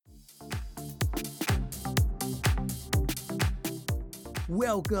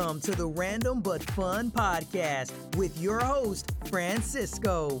Welcome to the Random But Fun podcast with your host,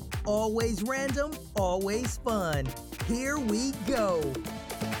 Francisco. Always random, always fun. Here we go.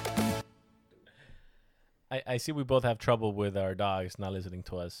 I see we both have trouble with our dogs not listening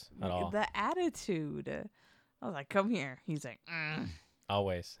to us at all. The attitude. I was like, come here. He's like,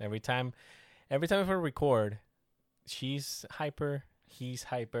 Always. Every time we record, she's hyper, he's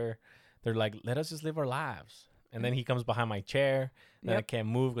hyper. They're like, let us just live our lives. And then he comes behind my chair. Then I can't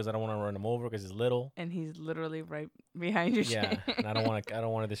move because I don't want to run him over because he's little. And he's literally right behind your chair. Yeah, and I don't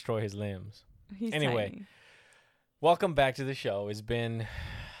want to destroy his limbs. He's anyway, tiny. welcome back to the show. It's been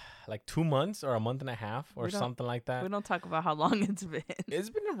like 2 months or a month and a half or something like that. We don't talk about how long it's been. It's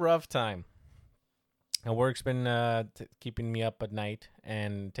been a rough time. And work's been keeping me up at night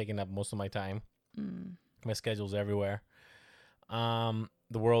and taking up most of my time. My schedule's everywhere. The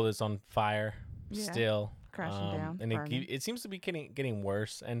world is on fire still. Crashing down. And it seems to be getting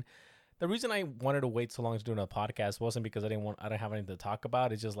worse. And the reason I wanted to wait so long to do a podcast wasn't because I didn't have anything to talk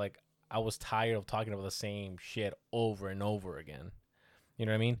about. It's just like I was tired of talking about the same shit over and over again. You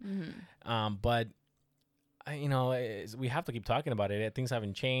know what I mean? Mm-hmm. But we have to keep talking about it. Things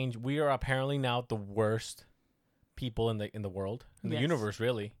haven't changed. We are apparently now the worst people in the world, in the universe,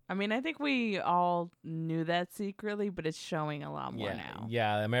 really. I mean, I think we all knew that secretly, but it's showing a lot more now.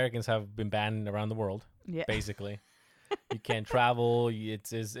 Yeah, Americans have been banned around the world. Yeah. Basically. You can't travel.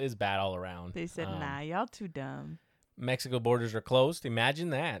 It's bad all around. They said, nah, y'all too dumb. Mexico borders are closed.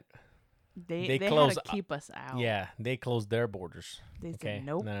 Imagine that. They close, had to keep us out. Yeah, they closed their borders. They said,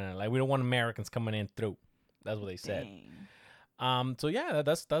 nope. No. Like, we don't want Americans coming in through. That's what they said. Dang. So yeah,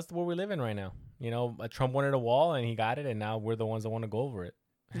 that's where we live in right now. You know, Trump wanted a wall and he got it, and now we're the ones that want to go over it.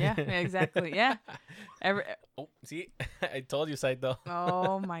 Yeah, exactly. Yeah. See, I told you, Saito.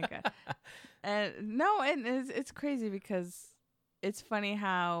 Oh my God. And it's crazy because it's funny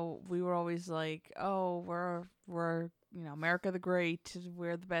how we were always like, oh, we're America the Great,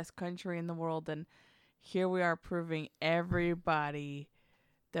 we're the best country in the world, and here we are proving everybody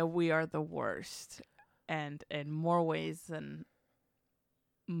that we are the worst, and in more ways than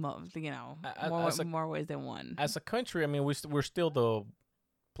more ways than one. As a country, I mean, we're still the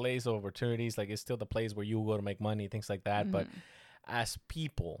place of opportunities. Like, it's still the place where you go to make money, things like that. Mm-hmm. But as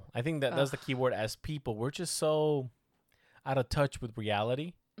people, I think that's the key word. As people, we're just so out of touch with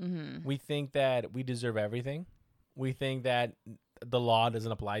reality. Mm-hmm. We think that we deserve everything. We think that the law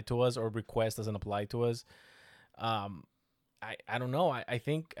doesn't apply to us or request doesn't apply to us. I don't know. I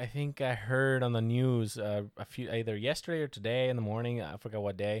think I heard on the news either yesterday or today in the morning, I forgot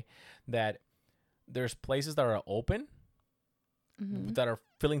what day, that there's places that are open, that are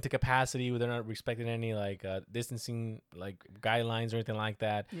filling to capacity, where they're not respecting any distancing guidelines or anything like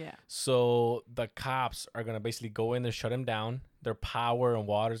that. Yeah. So the cops are gonna basically go in there, shut them down. Their power and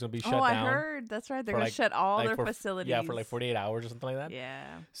water is gonna be shut down. Oh, I heard. That's right. They're gonna shut all their facilities. Yeah, for 48 hours or something like that. Yeah.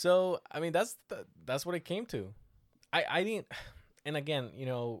 So I mean, that's what it came to. I didn't, and again,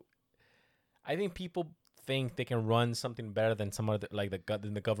 I think people think they can run something better than some other, like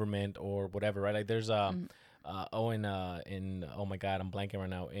the government or whatever, right? Like there's in oh my God, I'm blanking right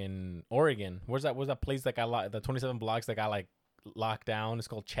now, in Oregon. Where's that place that got the 27 blocks that got locked down? It's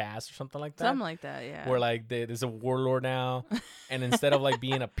called Chas or something like that. Something like that, yeah. Where there's a warlord now, and instead of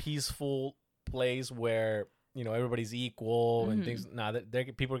being a peaceful place where everybody's equal and things,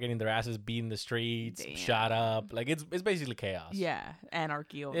 people are getting their asses beat in the streets, shot up. Like it's basically chaos. Yeah,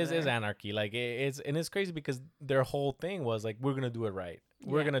 anarchy over there. It's anarchy. Like it's crazy because their whole thing was like, we're gonna do it right.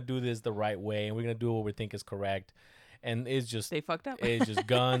 We're gonna do this the right way, and we're gonna do what we think is correct. And it's just they fucked up. It's just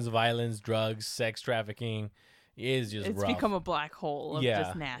guns, violence, drugs, sex trafficking. It's rough. Become a black hole of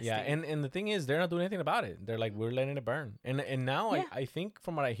just nasty. Yeah, and the thing is, they're not doing anything about it. They're like, we're letting it burn. And now I think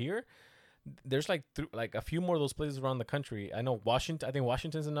from what I hear, there's a few more of those places around the country. I know Washington. I think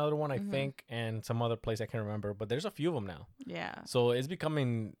Washington's another one. I think, and some other place I can't remember. But there's a few of them now. Yeah. So it's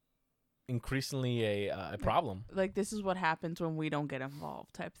becoming increasingly a problem. Like this is what happens when we don't get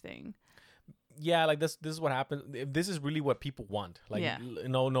involved, type thing. Yeah, like this is what happens. This is really what people want. Like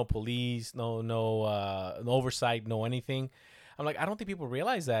no police, no oversight, no anything. I'm like, I don't think people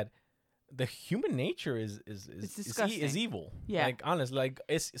realize that the human nature is evil. Yeah. Like, honestly, like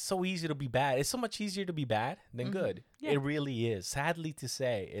it's so easy to be bad. It's so much easier to be bad than good. Yeah. It really is. Sadly to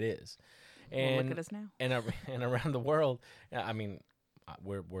say, it is. And well, look at us now. And around the world, I mean,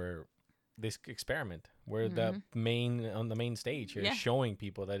 we're this experiment. We're on the main stage here, showing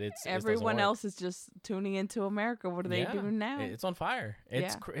people that everyone else is just tuning into America. What are they doing now? It's on fire.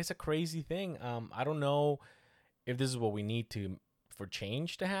 It's a crazy thing. I don't know if this is what we need to for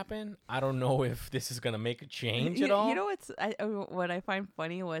change to happen. I don't know if this is gonna make a change at all. You know what I find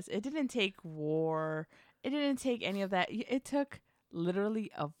funny was it didn't take war. It didn't take any of that. It took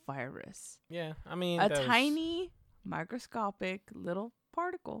literally a virus. Yeah, I mean, a tiny microscopic little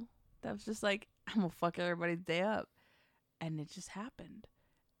particle that was just like, I'm gonna fuck everybody's day up. And it just happened.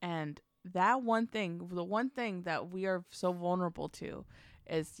 And that one thing, the one thing that we are so vulnerable to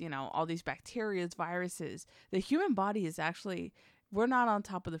is, you know, all these bacteria, viruses. The human body is actually, we're not on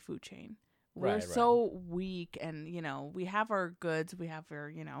top of the food chain. We're so weak, and, you know, we have our goods, we have our,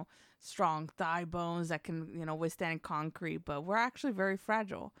 you know, strong thigh bones that can, you know, withstand concrete, but we're actually very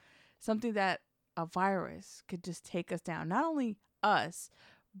fragile. Something that a virus could just take us down. Not only us,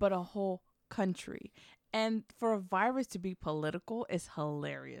 but a whole country. And for a virus to be political is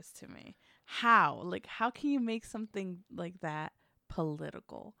hilarious to me. How? Like, how can you make something like that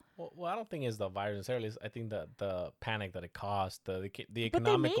political? Well, I don't think it's the virus necessarily. I think the panic that it caused, the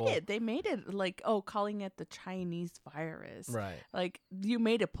economical. But they made it like, oh, calling it the Chinese virus. Right. Like, you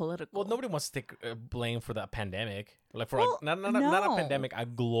made it political. Well, nobody wants to take blame for that pandemic. Like, for not a pandemic, a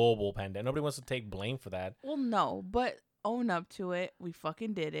global pandemic. Nobody wants to take blame for that. Well, no, but own up to it. We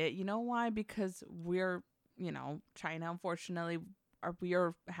fucking did it. You know why? Because we're, you know, China, unfortunately, we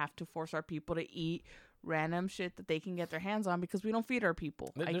have to force our people to eat random shit that they can get their hands on because we don't feed our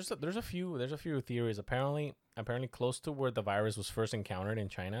people. There's a few theories. Apparently close to where the virus was first encountered in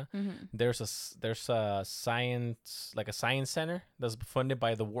China, there's a science center that's funded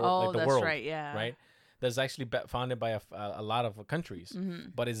by the world. Oh, that's right, yeah. Right? That's actually founded by a lot of countries,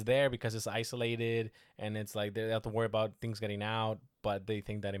 but it's there because it's isolated, and it's like they have to worry about things getting out, but they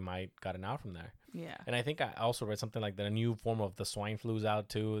think that it might gotten out from there. Yeah. And I think I also read something like that a new form of the swine flu's out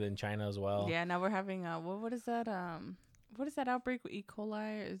too in China as well. Yeah, now we're having what is that what is that outbreak with E.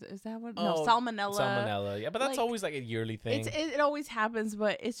 coli? Is that what? No, salmonella. Salmonella, yeah, but that's always like a yearly thing. It always happens,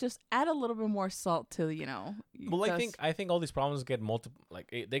 but it's just add a little bit more salt to, you know. Well, I think all these problems get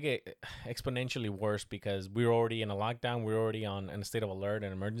they get exponentially worse because we're already in a lockdown. We're already in a state of alert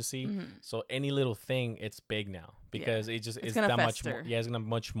and emergency. So any little thing, it's big now because it's that much more. Yeah, it's gonna have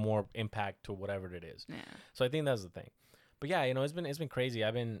much more impact to whatever it is. Yeah. So I think that's the thing. But yeah, you know, it's been crazy.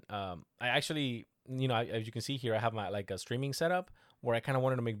 I actually, you know, as you can see here, I have my like a streaming setup where I kind of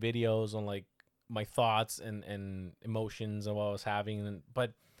wanted to make videos on like my thoughts and emotions and what I was having.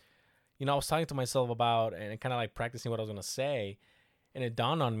 But, you know, I was talking to myself about and kind of like practicing what I was going to say. And it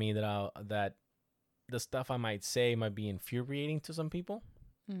dawned on me that the stuff I might say might be infuriating to some people.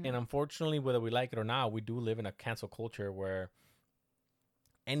 And unfortunately, whether we like it or not, we do live in a cancel culture where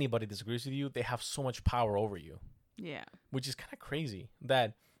anybody disagrees with you, they have so much power over you. Yeah. Which is kind of crazy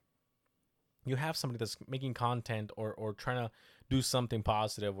that you have somebody that's making content or trying to do something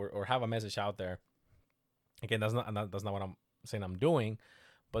positive or have a message out there. Again, that's not what I'm saying I'm doing,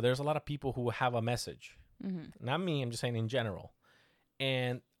 but there's a lot of people who have a message. Not me, I'm just saying in general.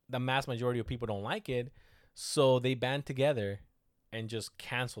 And the mass majority of people don't like it, so they band together and just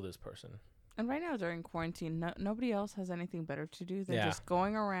cancel this person. And right now during quarantine, nobody else has anything better to do than just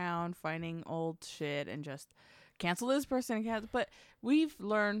going around finding old shit and just cancel this person. But we've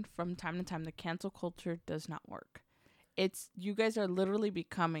learned from time to time that cancel culture does not work. You guys are literally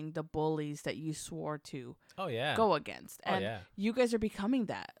becoming the bullies that you swore to go against. And you guys are becoming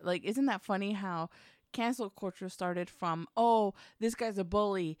that. Like, isn't that funny how cancel culture started from, oh, this guy's a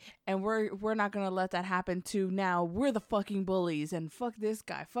bully and we're not gonna let that happen, to now we're the fucking bullies and fuck this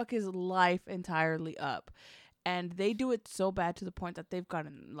guy, fuck his life entirely up. And they do it so bad to the point that they've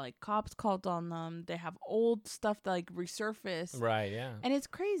gotten like cops called on them. They have old stuff that like resurface. Right, yeah. And it's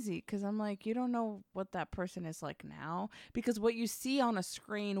crazy because I'm like, you don't know what that person is like now, because what you see on a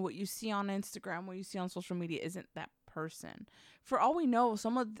screen, what you see on Instagram, what you see on social media isn't that person. For all we know,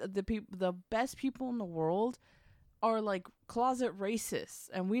 some of the best people in the world are like closet racists,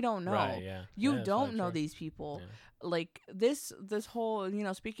 and we don't know. Right, yeah. You don't know these people. Yeah. Like this whole, you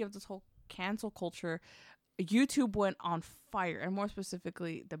know, speaking of this whole cancel culture, YouTube went on fire, and more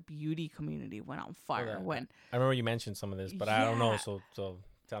specifically, the beauty community went on fire. I remember you mentioned some of this, but I don't know. So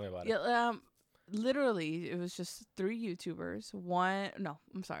tell me about it. Literally, it was just 4 YouTubers,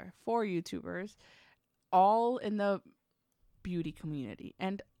 all in the beauty community.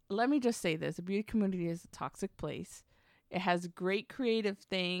 And let me just say this: the beauty community is a toxic place. It has great creative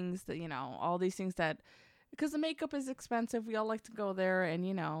things that, you know, all these things that, because the makeup is expensive, we all like to go there and,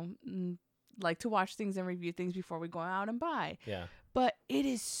 you know, like to watch things and review things before we go out and buy. Yeah. But it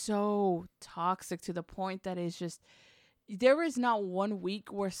is so toxic to the point that it's just, there is not one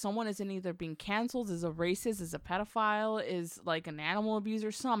week where someone isn't either being canceled, is a racist, is a pedophile, is like an animal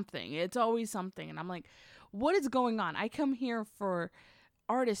abuser, something. It's always something. And I'm like, what is going on? I come here for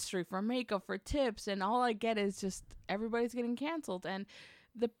artistry, for makeup, for tips, and all I get is just everybody's getting canceled. And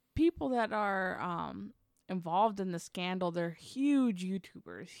the people that are involved in the scandal, they're huge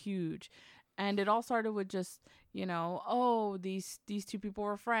YouTubers, huge. And it all started with just, these two people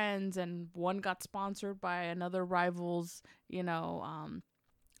were friends, and one got sponsored by another rival's, it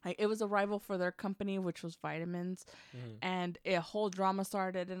was a rival for their company, which was vitamins. And a whole drama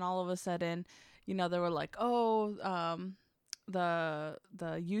started, and all of a sudden, they were like, the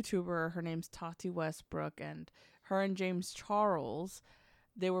YouTuber, her name's Tati Westbrook, and her and James Charles,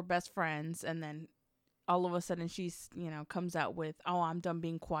 they were best friends. And then all of a sudden she's, comes out with, "Oh, I'm done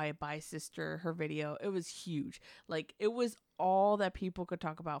being quiet, bye sister," her video. It was huge. Like, it was all that people could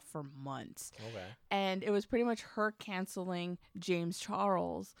talk about for months. Okay. And it was pretty much her canceling James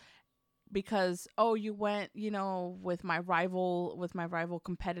Charles because, you went, with my rival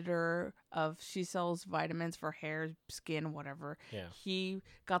competitor she sells vitamins for hair, skin, whatever. Yeah. He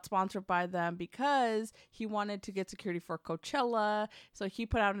got sponsored by them because he wanted to get security for Coachella. So he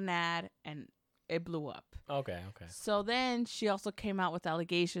put out an ad and it blew up. Okay. So then she also came out with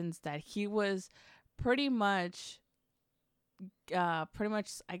allegations that he was pretty much, I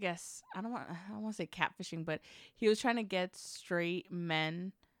guess, I don't want to say catfishing, but he was trying to get straight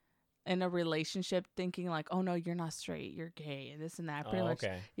men in a relationship, thinking like, "Oh no, you're not straight, you're gay," and this and that. Pretty much.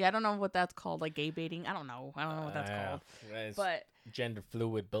 Okay. Yeah, I don't know what that's called, like gay baiting. I don't know what that's called. It's But gender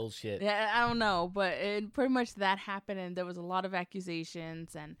fluid bullshit. yeah, I don't know, but it pretty much that happened, and there was a lot of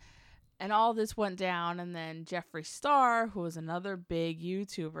accusations, and all this went down. And then Jeffree Star, who is another big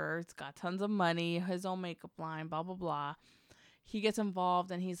YouTuber, it's got tons of money, his own makeup line, blah blah blah. He gets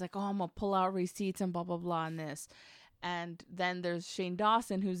involved, and he's like, "Oh, I'm gonna pull out receipts and blah blah blah and this." And then there's Shane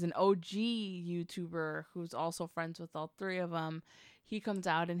Dawson, who's an OG YouTuber who's also friends with all three of them. He comes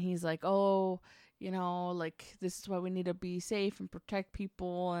out and he's like, "Oh, like, this is why we need to be safe and protect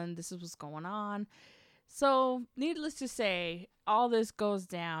people, and this is what's going on." So, needless to say, all this goes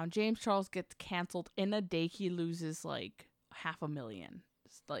down. James Charles gets canceled in a day. He loses like 500,000,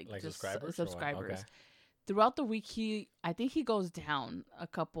 like just subscribers. Okay. Throughout the week, I think he goes down a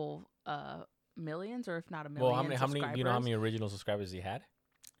couple millions, or if not a million. Well, how many? Do you know how many original subscribers he had?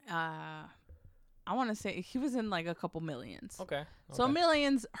 I want to say he was in like a couple millions. Okay. So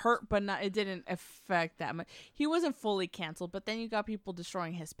millions hurt, but it didn't affect that much. He wasn't fully canceled, but then you got people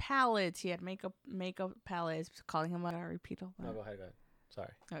destroying his palettes. He had makeup palettes, calling him a repeat. No, go ahead.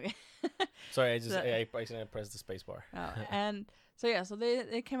 Sorry. Okay. Sorry, I pressed the space bar. And so yeah, so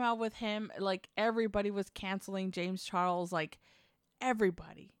they came out with him. Like, everybody was canceling James Charles. Like,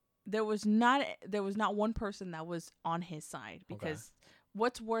 everybody. There was not one person that was on his side, because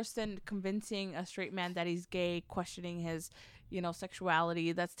what's worse than convincing a straight man that he's gay, questioning his,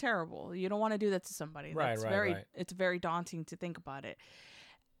 sexuality? That's terrible. You don't want to do that to somebody. Right. It's very daunting to think about it.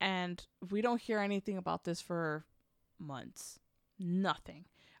 And we don't hear anything about this for months. Nothing.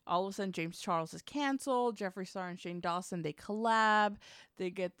 All of a sudden, James Charles is canceled. Jeffree Star and Shane Dawson, they collab. They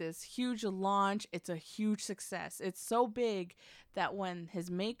get this huge launch. It's a huge success. It's so big that when his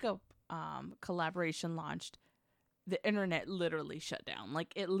makeup collaboration launched, the internet literally shut down.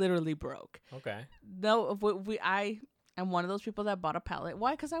 Like, it literally broke. Okay. No, I am one of those people that bought a palette.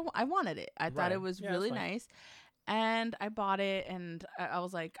 Why? Because I wanted it. I thought it was really nice. And I bought it, and I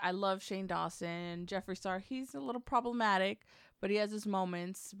was like, I love Shane Dawson. Jeffree Star, he's a little problematic, but he has his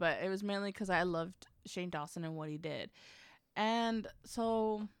moments. But it was mainly because I loved Shane Dawson and what he did. And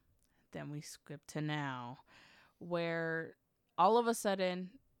so then we skip to now, where all of a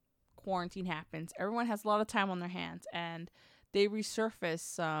sudden quarantine happens. Everyone has a lot of time on their hands, and they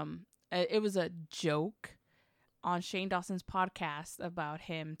resurface it was a joke on Shane Dawson's podcast about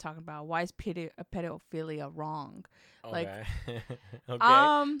him talking about why is pedophilia wrong. Okay. Like,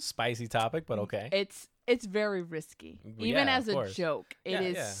 okay. Spicy topic, but okay. It's very risky. Even as a joke, it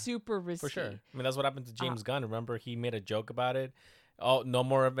is super risky. For sure. I mean, that's what happened to James Gunn. Remember, he made a joke about it. Oh, no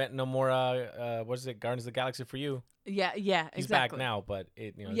more what is it? Guardians of the Galaxy for you. Yeah, He's exactly. back now, but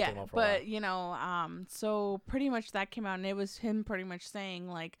it came out for a while. So pretty much that came out, and it was him pretty much saying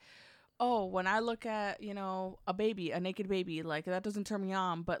like, "Oh, when I look at, a naked baby, like, that doesn't turn me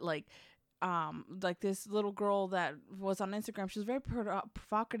on, but like this little girl that was on Instagram, she was very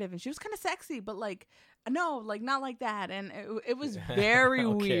provocative, and she was kind of sexy, but like, no, like, not like that." And it was very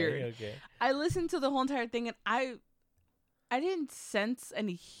weird. Okay. I listened to the whole entire thing, and I didn't sense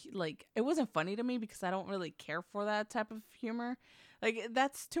any, like, it wasn't funny to me because I don't really care for that type of humor. Like,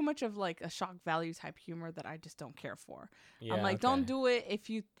 that's too much of like a shock value type humor that I just don't care for. Yeah, I'm like, don't do it.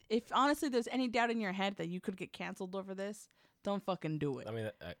 If honestly there's any doubt in your head that you could get canceled over this, don't fucking do it. I mean,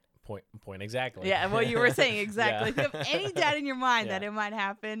 point exactly. Yeah, what you were saying exactly. Yeah. If you have any doubt in your mind that Yeah. it might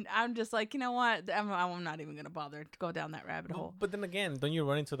happen, I'm just like, you know what? I'm not even gonna bother to go down that rabbit hole. But then again, don't you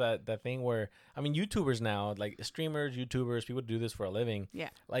run into that thing where, I mean, YouTubers now, like streamers, YouTubers, people do this for a living. Yeah.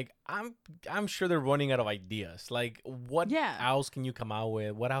 Like I'm sure they're running out of ideas. Like what Yeah. else can you come out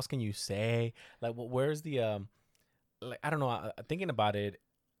with? What else can you say? Like where's the like I don't know. Thinking about it,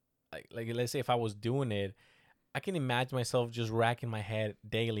 like let's say if I was doing it, I can imagine myself just racking my head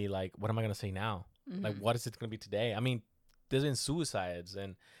daily. Like, what am I gonna say now? Like, what is it gonna be today? I mean, there's been suicides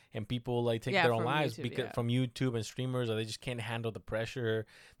and people like take their own from lives YouTube, because yeah. from YouTube and streamers, or they just can't handle the pressure.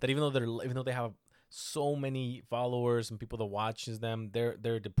 That even though they have so many followers and people that watches them,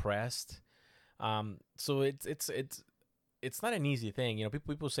 they're depressed. So it's not an easy thing. You know,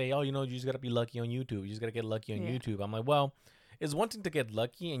 people say, oh, you know, you just gotta be lucky on YouTube. You just gotta get lucky on Yeah. YouTube. I'm like, well, it's one thing to get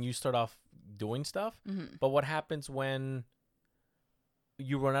lucky and you start off doing stuff, but what happens when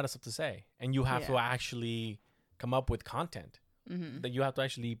you run out of stuff to say and you have to actually come up with content? That you have to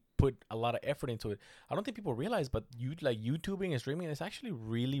actually put a lot of effort into it. I don't think people realize, but YouTubing and streaming is actually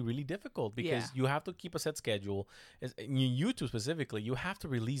really, really difficult because you have to keep a set schedule. YouTube specifically, you have to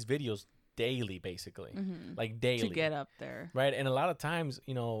release videos daily, basically, like daily To get up there. right? And a lot of times,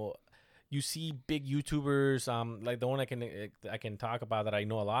 you know, you see big YouTubers, like the one I can talk about that I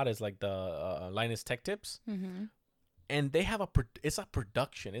know a lot is like the Linus Tech Tips, and they have it's a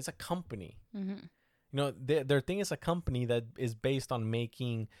production, it's a company. You know, their thing is a company that is based on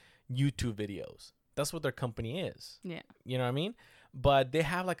making YouTube videos. That's what their company is. Yeah. You know what I mean? But they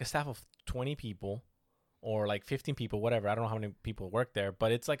have like a staff of 20 people or like 15 people, whatever. I don't know how many people work there,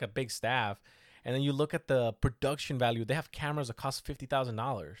 but it's like a big staff. And then you look at the production value. They have cameras that cost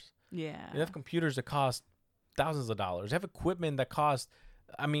 $50,000. Yeah. They have computers that cost thousands of dollars. They have equipment that cost,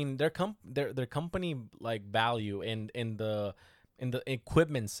 I mean, their company like value in the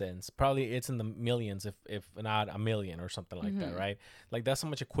equipment sense, probably it's in the millions, if not a million or something like that, right? Like that's how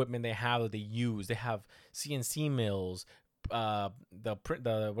much equipment they have that they use. They have CNC mills, the what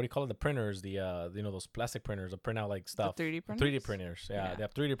do you call it? The printers, the you know, those plastic printers that print out like stuff. The 3D printers? 3D printers, yeah. They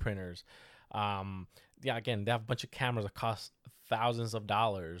have 3D printers. Yeah, again, they have a bunch of cameras that cost thousands of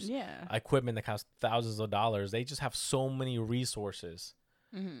dollars. Yeah. Equipment that costs thousands of dollars. They just have so many resources.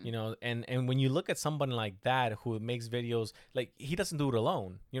 You know, and when you look at someone like that who makes videos, like he doesn't do it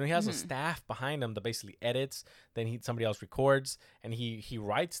alone. You know, he has a staff behind him that basically edits. Then somebody else records, and he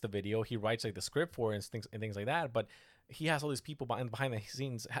writes the video. He writes like the script for it and things like that. But he has all these people behind the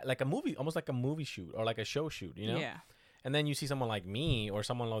scenes, like a movie, almost like a movie shoot or like a show shoot. You know. Yeah. And then you see someone like me or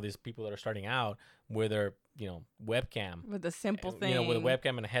someone like these people that are starting out with their, you know, webcam. With a simple thing. You know, with a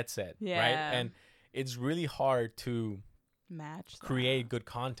webcam and a headset. Yeah. Right. And it's really hard to match that. create good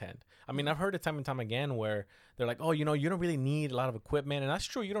content. I mean, I've heard it time and time again where they're like, oh, you know, you don't really need a lot of equipment. And that's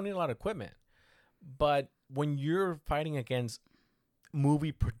true. You don't need a lot of equipment. But when you're fighting against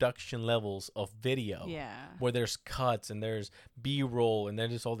movie production levels of video, where there's cuts and there's B-roll and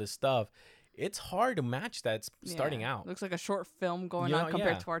there's all this stuff, it's hard to match that starting out. Looks like a short film going on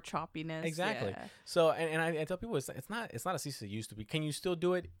compared to our choppiness. Exactly. Yeah. So, and I tell people it's not as easy as it used to be. Can you still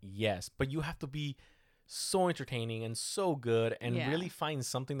do it? Yes. But you have to be so entertaining and so good and really find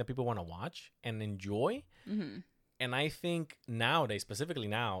something that people want to watch and enjoy. And I think nowadays, specifically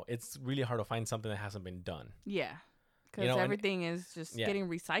now, it's really hard to find something that hasn't been done. Yeah. Because You know, everything is just getting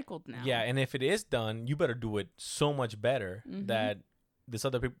recycled now. Yeah, and if it is done, you better do it so much better that this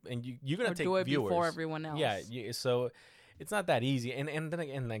other people, and you're gonna take do it viewers before everyone else. Yeah, so it's not that easy. And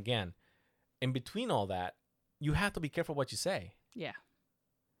then again, in between all that, you have to be careful what you say. Yeah.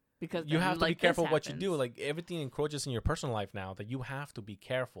 Because you have to be careful what you do. happens. Like everything encroaches in your personal life now. That you have to be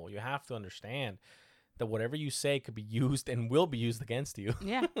careful. You have to understand that whatever you say could be used and will be used against you.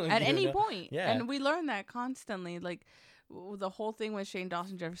 Yeah, at any point. Yeah. And we learn that constantly. Like the whole thing with Shane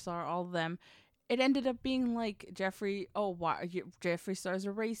Dawson, Jeffree Star, all of them, it ended up being like Jeffree, Jeffree Star's a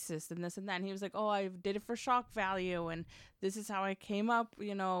racist and this and that. And he was like, oh, I did it for shock value. And this is how I came up,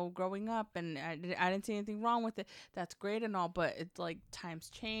 you know, growing up. And I didn't see anything wrong with it. That's great and all. But it's like times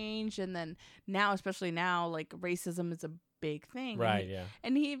change. And then now, especially now, like racism is a big thing. Right,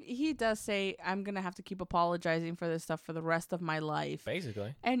 and he does say, I'm gonna have to keep apologizing for this stuff for the rest of my life,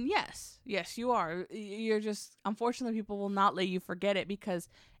 basically. And yes you are. You're just, unfortunately, people will not let you forget it, because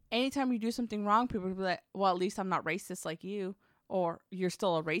anytime you do something wrong, people will be like, well, at least I'm not racist like you, or you're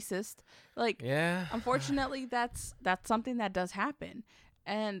still a racist. Like, yeah, unfortunately, that's something that does happen,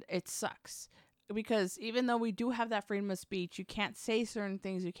 and it sucks. Because even though we do have that freedom of speech, you can't say certain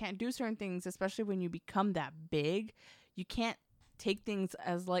things, you can't do certain things, especially when you become that big. You can't take things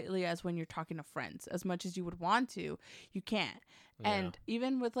as lightly as when you're talking to friends. As much as you would want to, you can't. Yeah. And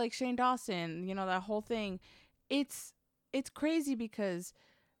even with like Shane Dawson, you know, that whole thing, it's crazy because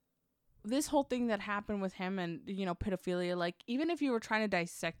this whole thing that happened with him and, you know, pedophilia, like, even if you were trying to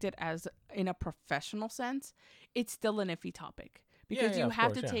dissect it as in a professional sense, it's still an iffy topic because you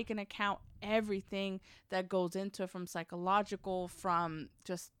have to take into account everything that goes into it, from psychological, from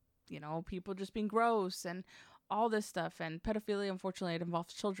just, you know, people just being gross and all this stuff. And pedophilia, unfortunately, it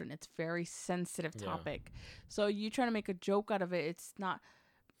involves children. It's a very sensitive topic. So you trying to make a joke out of it, it's not.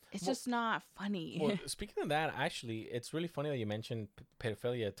 It's just not funny. Well, speaking of that, actually, it's really funny that you mentioned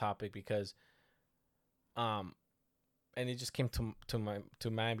pedophilia topic because, and it just came to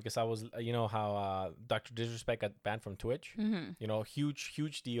mind because I was, you know, how Dr. Disrespect got banned from Twitch. Mm-hmm. You know,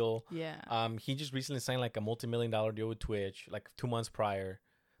 huge deal. Yeah. He just recently signed like a multi-million-dollar deal with Twitch, like 2 months prior.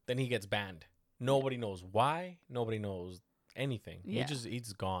 Then he gets banned. Nobody knows why. Nobody knows anything. Yeah.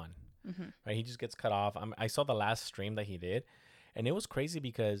 He's gone. Mm-hmm. Right? He just gets cut off. I saw the last stream that he did. And it was crazy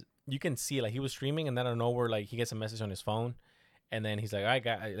because you can see, like, he was streaming and then out of nowhere, like, he gets a message on his phone. And then he's like, all right,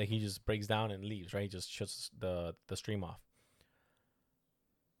 guy, like, he just breaks down and leaves, right? He just shuts the stream off.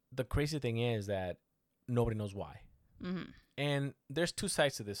 The crazy thing is that nobody knows why. Mm-hmm. And there's two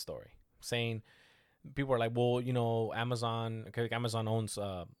sides to this story. Saying, people are like, well, you know, Amazon owns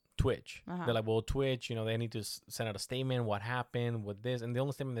Twitch. Uh-huh. They're like, well, Twitch, you know, they need to send out a statement. What happened with this? And the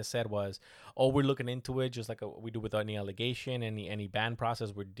only statement they said was, oh, we're looking into it, just like we do with any allegation, any ban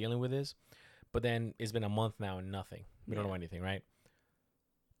process. We're dealing with this. But then it's been a month now and nothing. We don't know anything, right?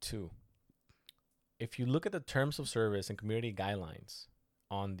 2, if you look at the terms of service and community guidelines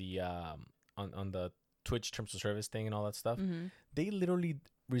on the on the Twitch terms of service thing and all that stuff, Mm-hmm. they literally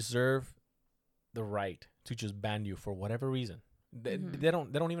reserve the right to just ban you for whatever reason. They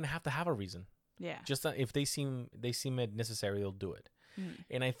don't even have to have a reason. Yeah. Just if they seem it necessary, they'll do it. Mm-hmm.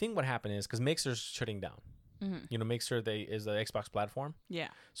 And I think what happened is because Mixer's shutting down. Mm-hmm. You know, Mixer is the Xbox platform. Yeah.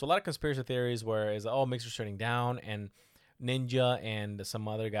 So a lot of conspiracy theories where is Mixer's shutting down and Ninja and some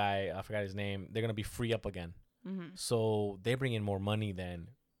other guy, I forgot his name, they're gonna be free up again. Mm-hmm. So they bring in more money than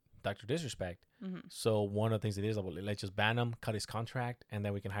Dr. Disrespect. Mm-hmm. So one of the things it is, let's just ban him, cut his contract, and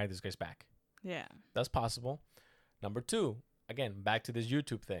then we can hire this guys back. Yeah. That's possible. Number 2. Again, back to this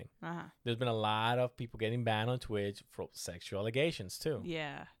YouTube thing. Uh-huh. There's been a lot of people getting banned on Twitch for sexual allegations too.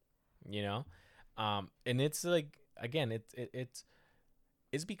 Yeah. You know, and it's like, again,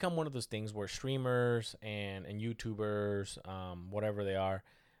 it's become one of those things where streamers and YouTubers, whatever they are,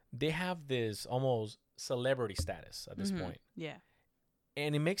 they have this almost celebrity status at this point. Yeah.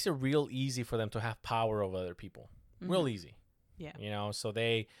 And it makes it real easy for them to have power over other people. Real easy. Yeah. You know, so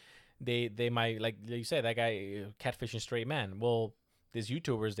they might, like you said, that guy catfishing straight men. Well, these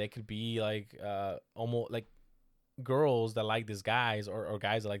YouTubers, they could be like almost like girls that like these guys or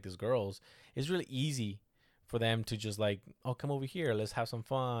guys that like these girls. It's really easy for them to just like, oh, come over here, let's have some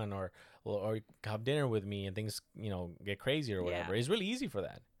fun, or have dinner with me, and things, you know, get crazy or whatever. It's really easy for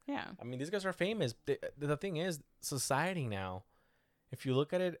that. Yeah. I mean, these guys are famous. The thing is, society now, if you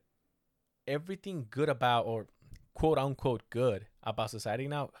look at it, everything good about, or quote unquote good about society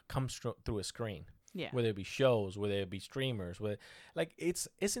now comes through a screen. Yeah. Whether it be shows, whether it be streamers, like it's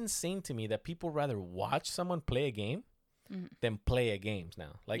insane to me that people rather watch someone play a game than play a games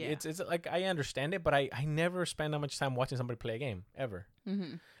now. Like it's like, I understand it, but I never spend that much time watching somebody play a game ever.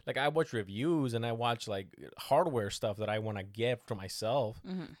 Mm-hmm. Like, I watch reviews and I watch like hardware stuff that I want to get for myself,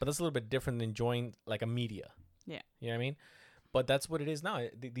 but that's a little bit different than enjoying like a media. Yeah. You know what I mean? But that's what it is now.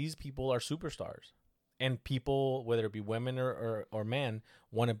 These people are superstars. And people, whether it be women or men,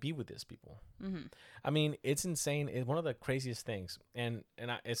 want to be with these people. Mm-hmm. I mean, it's insane. It's one of the craziest things, and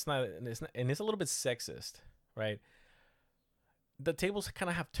it's not, and it's a little bit sexist, right? The tables kind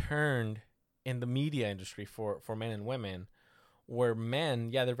of have turned in the media industry for men and women, where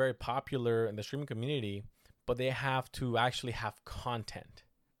men, yeah, they're very popular in the streaming community, but they have to actually have content.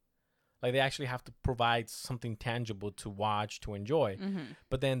 Like, they actually have to provide something tangible to watch, to enjoy. Mm-hmm.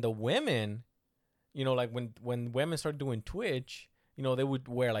 But then the women, you know, like when women started doing Twitch, you know, they would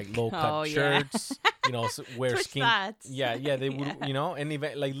wear like low cut shirts, you know, wear Twitch skin. thoughts. Yeah, they would, you know, and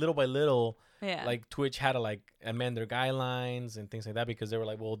even like little by little, like Twitch had to like amend their guidelines and things like that, because they were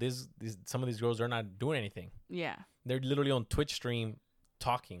like, well, some of these girls are not doing anything. Yeah. They're literally on Twitch stream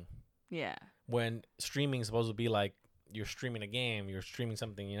talking. Yeah. When streaming is supposed to be like, you're streaming a game, you're streaming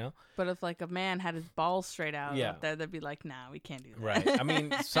something, you know? But if like a man had his balls straight out Yeah. up there, they'd be like, nah, we can't do that. Right. I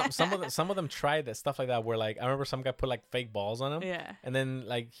mean, some of them tried that stuff like that, where like, I remember some guy put like fake balls on him. Yeah. And then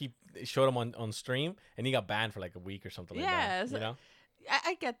like he showed him on stream, and he got banned for like a week or something like that. So You know?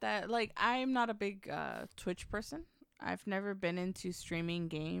 I get that. Like, I'm not a big Twitch person. I've never been into streaming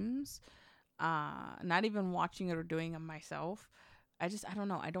games. Not even watching it or doing it myself. I don't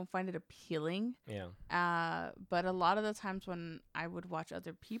know. I don't find it appealing. Yeah. But a lot of the times when I would watch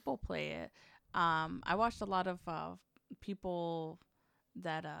other people play it, I watched a lot of people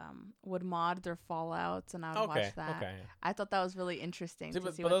that would mod their Fallouts, and I would watch that. Okay. I thought that was really interesting to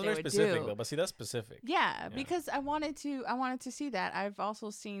see but what those they are would specific do. though. But see, that's specific. Yeah, because I wanted to see that. I've also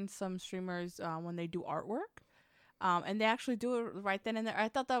seen some streamers when they do artwork. And they actually do it right then and there. I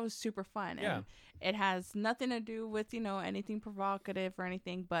thought that was super fun. Yeah. And it has nothing to do with, anything provocative or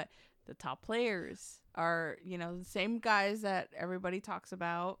anything, but the top players are, the same guys that everybody talks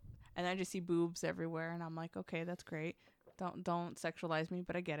about. And I just see boobs everywhere, and I'm like, okay, that's great. Don't sexualize me,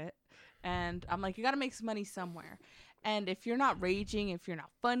 but I get it. And I'm like, you got to make some money somewhere. And if you're not raging, if you're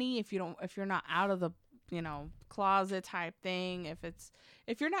not funny, if you're not out of the closet type thing,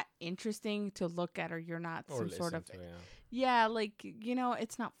 if you're not interesting to look at, or you're not Or some sort of listen to,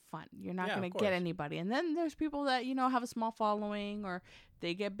 it's not fun. You're not Yeah, going of to get course. anybody. And then there's people that have a small following, or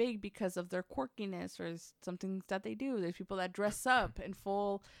they get big because of their quirkiness or something that they do. There's people that dress up in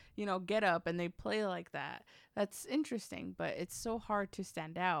full get up and they play like that. That's interesting, but it's so hard to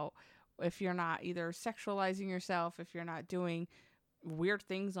stand out if you're not either sexualizing yourself, if you're not doing weird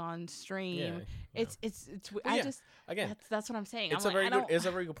things on stream. It's yeah, again, that's what I'm saying. It's a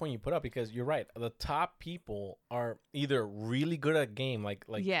very good point you put up, because you're right. The top people are either really good at a game, like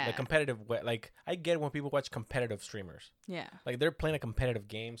the competitive way. Like, I get when people watch competitive streamers. Yeah. Like, they're playing a competitive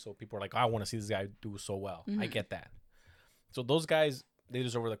game, so people are like, I want to see this guy do so well. I get that. So those guys, they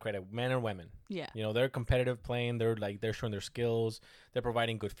deserve the credit, men and women. Yeah. They're competitive playing. They're showing their skills. They're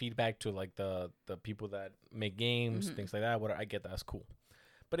providing good feedback to like the people that make games, things like that. Whatever, I get that. That's cool.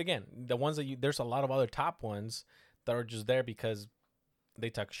 But again, the ones that there's a lot of other top ones that are just there because they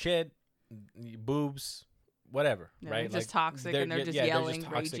talk shit, boobs, whatever, right? They're just toxic, and they're just yelling,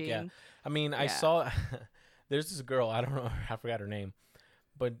 raging. Yeah. I mean, I saw there's this girl, I don't know, I forgot her name,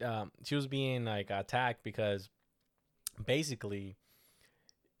 but she was being like attacked because basically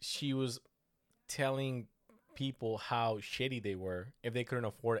she was telling people how shitty they were if they couldn't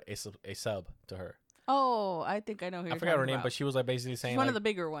afford a sub to her. Oh, I think I know who you're I forgot her name, about. but she was like basically saying, she's one of the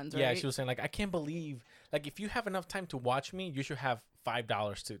bigger ones, right? Yeah, she was saying like, I can't believe, like, if you have enough time to watch me, you should have $5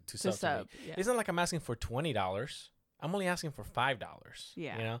 to sub to me. Yeah. It's not like I'm asking for $20. I'm only asking for $5.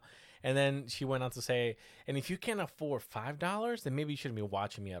 Yeah. And then she went on to say, and if you can't afford $5, then maybe you shouldn't be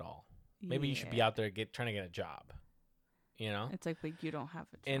watching me at all. Maybe you should be out there trying to get a job. It's like, but you don't have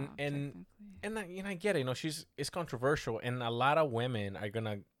a job. And I get it. It's controversial, and a lot of women are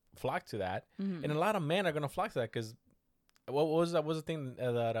gonna flock to that, and a lot of men are gonna flock to that because what was that? Was the thing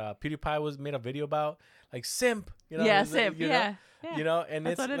that PewDiePie made a video about, like simp? Yeah, simp. Yeah. And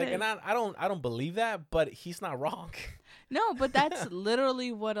That's it's like, and I don't believe that, but he's not wrong. No, but that's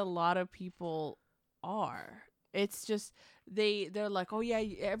literally what a lot of people are. It's just they're like, oh yeah,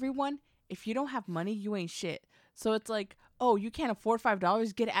 everyone, if you don't have money, you ain't shit. So it's like, oh, you can't afford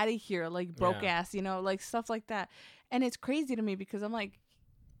 $5, get out of here, like broke ass, like stuff like that. And it's crazy to me because I'm like,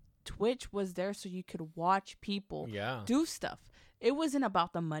 Twitch was there so you could watch people do stuff. It wasn't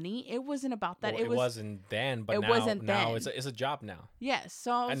about the money. It wasn't about that. Well, it wasn't then, but now it's a job now. Yes,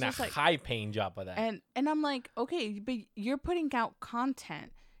 so I was and just a high paying job of that. And I'm like, okay, but you're putting out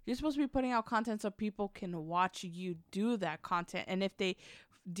content. You're supposed to be putting out content so people can watch you do that content. And if they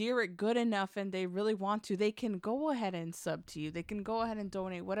dear it good enough and they really want to, they can go ahead and sub to you. They can go ahead and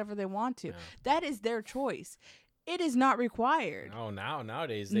donate whatever they want to. That is their choice. It is not required. Oh,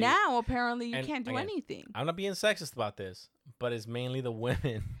 nowadays. Now, apparently, you can't do anything. I'm not being sexist about this, but it's mainly the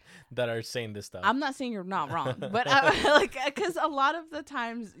women that are saying this stuff. I'm not saying you're not wrong, but because a lot of the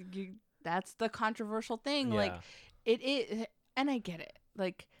times, that's the controversial thing. Yeah. Like, it is, and I get it.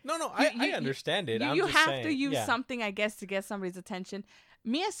 Like, I understand it. You have to use something, I guess, to get somebody's attention.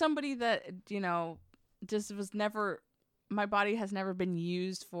 Me, as somebody that, just was never, my body has never been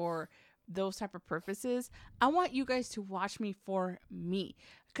used for those type of purposes. I want you guys to watch me for me,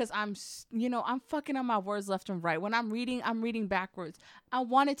 because I'm fucking on my words left and right. When I'm reading backwards. I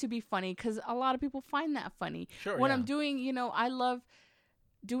want it to be funny because a lot of people find that funny. Sure, when I'm doing, I love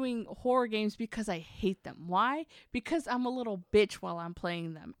doing horror games because I hate them. Why? Because I'm a little bitch while I'm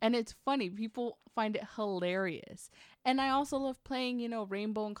playing them, and it's funny. People find it hilarious. And I also love playing,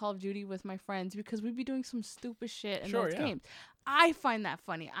 Rainbow and Call of Duty with my friends because we'd be doing some stupid shit in those games. I find that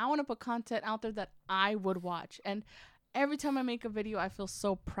funny. I want to put content out there that I would watch. And every time I make a video, I feel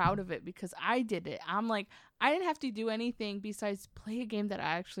so proud of it because I did it. I'm like, I didn't have to do anything besides play a game that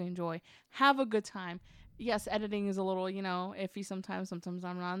I actually enjoy, have a good time. Yes, editing is a little, iffy sometimes. Sometimes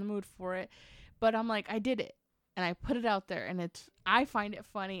I'm not in the mood for it. But I'm like, I did it. and I put it out there, and I find it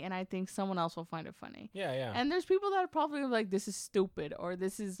funny, and I think someone else will find it funny. Yeah, yeah. And there's people that are probably like, this is stupid, or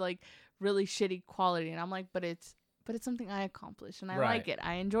this is like really shitty quality, and I'm like, but it's something I accomplished, and I like it.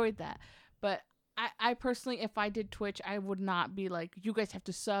 I enjoyed that. But I personally, if I did Twitch, I would not be like, you guys have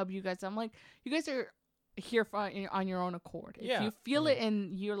to sub. I'm like, you guys are here on your own accord. If you feel it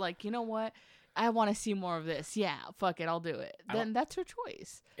and you're like, you know what, I want to see more of this. Yeah, fuck it, I'll do it. Then that's your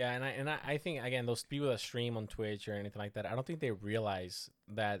choice. Yeah, and I think, again, those people that stream on Twitch or anything like that, I don't think they realize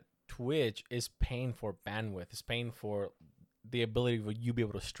that Twitch is paying for bandwidth. It's paying for the ability for you to be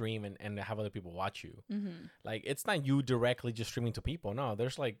able to stream and have other people watch you. Mm-hmm. Like, it's not you directly just streaming to people. No,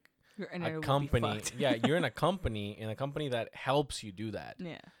 there's like a company. Yeah, you're in a company that helps you do that.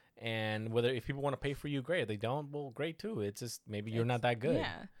 Yeah. And if people want to pay for you, great. If they don't, well, great too. It's just maybe you're not that good.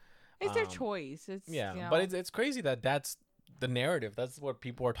 Yeah. It's their choice. It's but it's crazy that's the narrative. That's what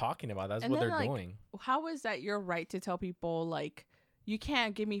people are talking about. That's what they're doing. How is that your right to tell people, like, you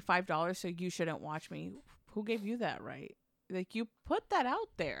can't give me $5, so you shouldn't watch me? Who gave you that right? Like, you put that out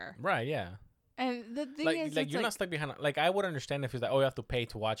there. Right, yeah. And the thing is, like you're not stuck behind. Like, I would understand if it's like, oh, you have to pay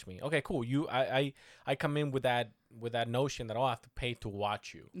to watch me. Okay, cool. I come in with that notion that, oh, I have to pay to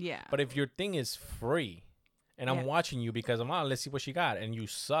watch you. Yeah. But if your thing is free, and I'm watching you because let's see what she got, and you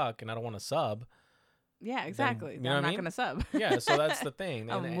suck, and I don't want to sub. Yeah, exactly. Then, I'm not gonna sub. Yeah, so that's the thing.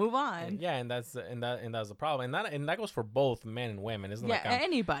 I'll move on. Yeah, and that's the problem, and that goes for both men and women. Isn't like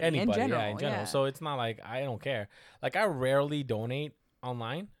anybody in general. Yeah, in general. Yeah. So it's not like I don't care. Like, I rarely donate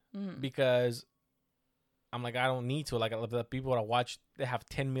online because I'm like, I don't need to. Like, the people that watch, they have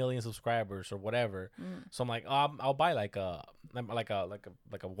 10 million subscribers or whatever. So I'm like, I'll buy like a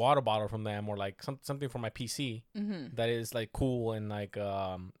water bottle from them, or like something for my PC that is like cool and like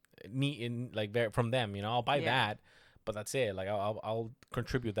neat and like from them. You know, I'll buy that, but that's it. Like, I'll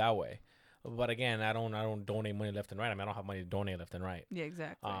contribute that way. But again, I don't donate money left and right. I mean, I don't have money to donate left and right. Yeah,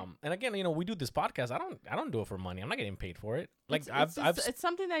 exactly. And again, you know, we do this podcast. I don't do it for money. I'm not getting paid for it. Like, it's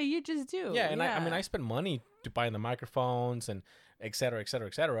something that you just do. Yeah, and I mean, I spend money to buy the microphones and et cetera, et cetera,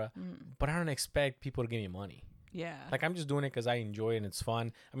 et cetera. But I don't expect people to give me money. Yeah. Like, I'm just doing it because I enjoy it and it's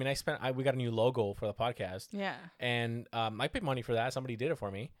fun. I mean, we got a new logo for the podcast. Yeah. And I paid money for that. Somebody did it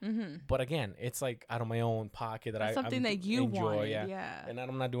for me. But again, it's like out of my own pocket that something that you enjoy. Wanted, yeah. And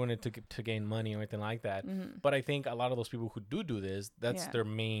I'm not doing it to gain money or anything like that. But I think a lot of those people who do this, that's their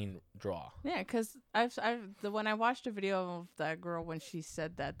main draw. Yeah, because when I watched a video of that girl when she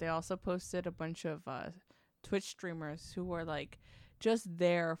said that, they also posted a bunch of Twitch streamers who were like just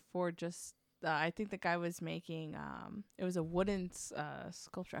there for just. I think the guy was making it was a wooden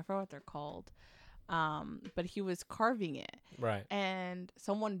sculpture. I forgot what they're called, but he was carving it. Right. And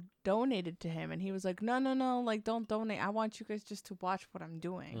someone donated to him, and he was like, "No, like, don't donate. I want you guys just to watch what I'm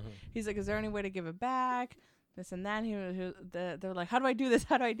doing." He's like, "Is there any way to give it back?" This and that. They're like, "How do I do this?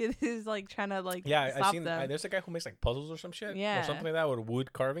 How do I do this?" He's like trying to like stop them. There's a guy who makes like puzzles or some shit. Yeah. Or something like that with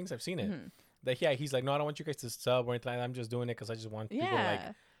wood carvings. I've seen it. He's like, "No, I don't want you guys to sub or anything like that. I'm just doing it because I just want people to like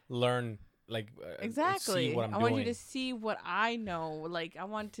learn." Like exactly. See what I'm I doing. want you to see what I know. Like, I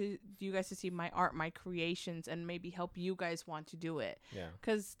want you guys to see my art, my creations, and maybe help you guys want to do it. Yeah.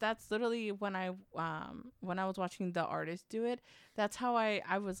 Because that's literally when I was watching the artist do it. That's how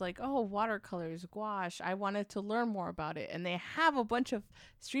I was like, oh, watercolors, gouache. I wanted to learn more about it, and they have a bunch of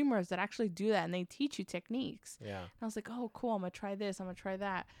streamers that actually do that, and they teach you techniques. Yeah. And I was like, oh, cool. I'm gonna try this. I'm gonna try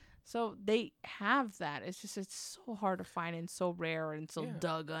that. So they have that. It's just it's so hard to find and so rare and so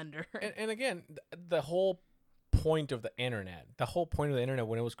dug under. And again, the whole point of the internet,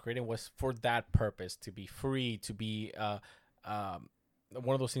 when it was created, was for that purpose, to be free, to be one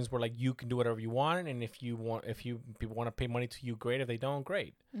of those things where like you can do whatever you want, and if people want to pay money to you, great. If they don't,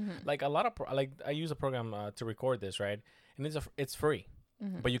 great. Like a lot of I use a program to record this, right? And it's free,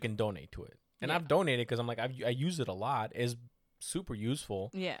 but you can donate to it. And I've donated because I'm like I use it a lot. It's super useful.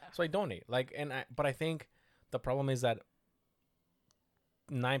 Yeah. So I donate. But I think the problem is that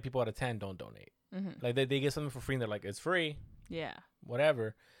 9 people out of 10 don't donate. Like they get something for free and they're like, it's free. Yeah.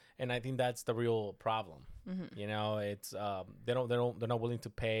 Whatever. And I think that's the real problem. You know, it's they're not willing to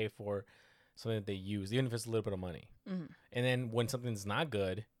pay for something that they use, even if it's a little bit of money. And then when something's not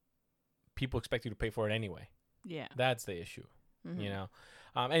good, people expect you to pay for it anyway. Yeah. That's the issue. You know.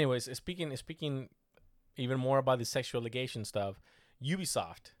 Anyways, speaking even more about the sexual allegation stuff,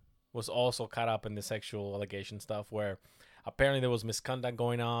 Ubisoft was also caught up in the sexual allegation stuff, where apparently there was misconduct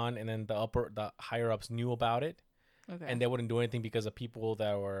going on, and then the higher ups knew about it, and they wouldn't do anything because the people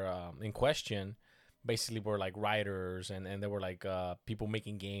that were in question basically were like writers, and they were like people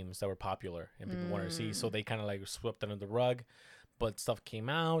making games that were popular and people wanted to see, so they kind of like swept it under the rug. But stuff came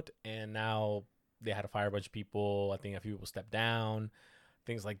out, and now they had to fire a bunch of people. I think a few people stepped down,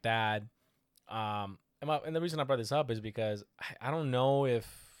 things like that. And the reason I brought this up is because I don't know if,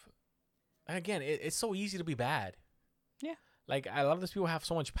 again, it's so easy to be bad. Yeah. Like, a lot of these people have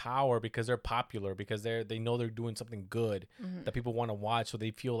so much power because they're popular, because they know they're doing something good that people want to watch, so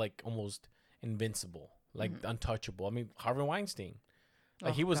they feel like almost invincible, like untouchable. I mean, Harvey Weinstein,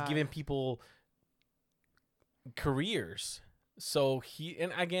 like he was giving people careers. So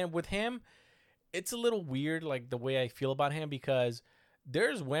and again, with him, it's a little weird, like the way I feel about him, because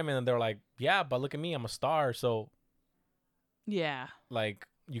there's women and they're like, yeah, but look at me, I'm a star. So yeah, like,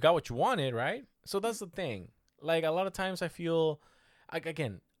 you got what you wanted, right? So that's the thing. Like, a lot of times I feel like,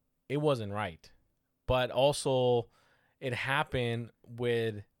 again, it wasn't right, but also it happened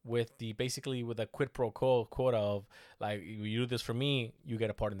with the, basically with a quid pro quo quota of, like, you do this for me, you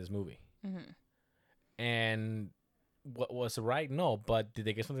get a part in this movie. And what was right? No, but did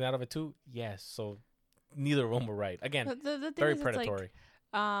they get something out of it too? Yes. So neither of them were right. Again, the thing very is, predatory.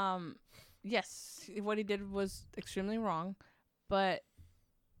 Like, yes, what he did was extremely wrong, but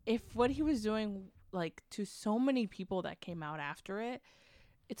if what he was doing, like, to so many people that came out after it,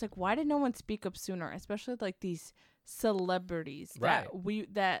 it's like, why did no one speak up sooner? Especially like these celebrities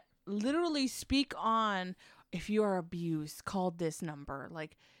that literally speak on, if you are abused, call this number.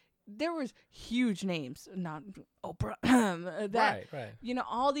 Like, there was huge names, not Oprah, that right. you know,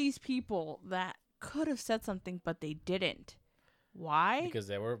 all these people that could have said something, but they didn't. Why? Because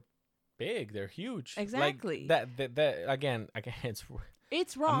they were big. They're huge. Exactly. Like, that again,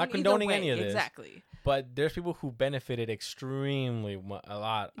 it's wrong. I'm not condoning any of this. Exactly. But there's people who benefited extremely a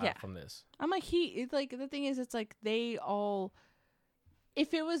lot from this. I'm like, the thing is, it's like they all,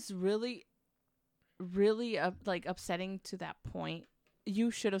 if it was really, really like upsetting to that point,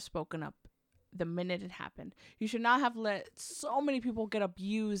 you should have spoken up the minute it happened. You should not have let so many people get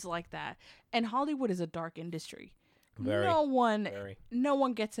abused like that. And Hollywood is a dark industry. Very. No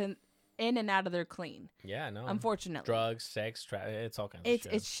one gets in and out of there clean. Yeah, no. Unfortunately. Drugs, sex, it's all kinds of shit.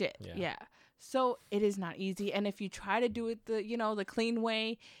 It's shit. Yeah. So it is not easy. And if you try to do it the clean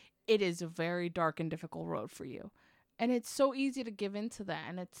way, it is a very dark and difficult road for you. And it's so easy to give into that,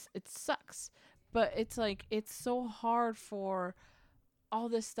 and it sucks. But it's like, it's so hard for all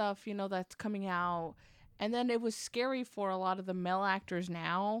this stuff, that's coming out. And then it was scary for a lot of the male actors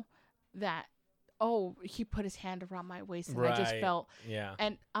now that, oh, he put his hand around my waist, and I just felt. Yeah.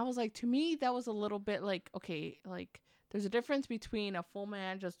 And I was like, to me, that was a little bit like, okay, like, there's a difference between a full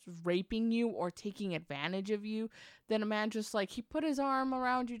man just raping you or taking advantage of you than a man just, like, he put his arm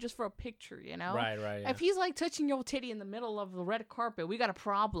around you just for a picture, Right, yeah. If he's, like, touching your titty in the middle of the red carpet, we got a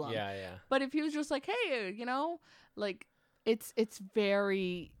problem. Yeah. But if he was just like, hey, like, it's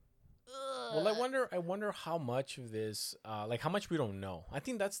very... Well, I wonder how much of this, like, how much we don't know. I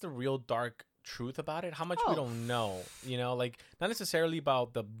think that's the real dark truth about it. How much we don't know, like, not necessarily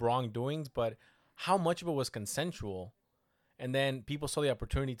about the wrongdoings, but how much of it was consensual. And then people saw the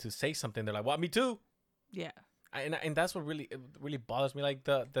opportunity to say something. They're like, "Well, me too." Yeah. And that's what really bothers me. Like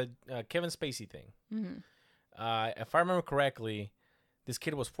the Kevin Spacey thing. If I remember correctly, this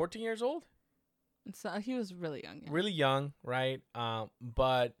kid was 14 years old. So he was really young. Yeah. Really young, right?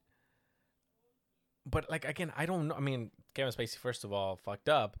 But like, again, I don't know. I mean, Kevin Spacey, first of all, fucked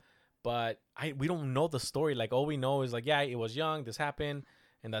up. But we don't know the story. Like, all we know is, like, yeah, it was young. This happened,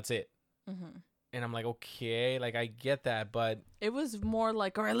 and that's it. And I'm like, okay, like, I get that, but it was more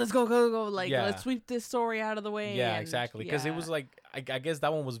like, all right, let's go. Like, let's sweep this story out of the way. Yeah, exactly. Because it was like, I guess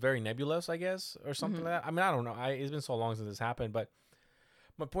that one was very nebulous, I guess, or something like that. I mean, I don't know. It's been so long since this happened, but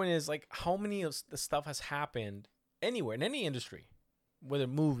my point is, like, how many of the stuff has happened anywhere in any industry, whether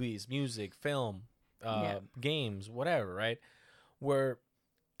movies, music, film, games, whatever, right? Where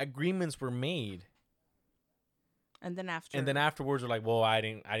agreements were made. And then afterwards, we're like, well, I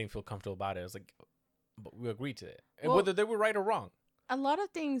didn't feel comfortable about it. I was like, but we agreed to it. And whether they were right or wrong. A lot of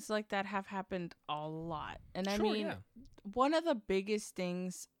things like that have happened a lot. And I mean, one of the biggest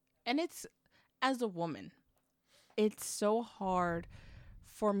things, and it's, as a woman, it's so hard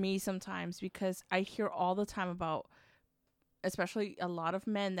for me sometimes because I hear all the time about, especially a lot of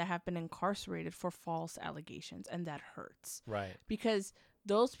men that have been incarcerated for false allegations, and that hurts. Right. Because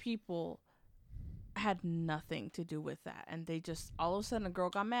those people had nothing to do with that, and they just, all of a sudden, a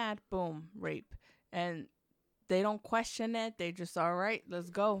girl got mad, boom, rape, and they don't question it. They just, all right, let's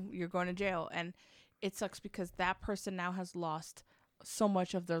go, you're going to jail. And it sucks because that person now has lost so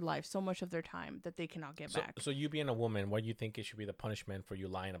much of their life, so much of their time that they cannot get back. So you being a woman, what do you think it should be the punishment for you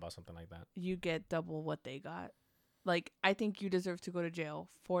lying about something like that? You get double what they got. Like, I think you deserve to go to jail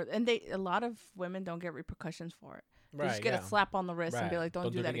for, and a lot of women don't get repercussions for it. They just get a slap on the wrist and be like,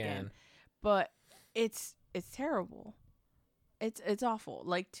 don't do that again. But it's terrible. It's awful.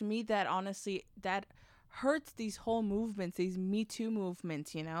 Like, to me, that honestly, that hurts these whole movements, these Me Too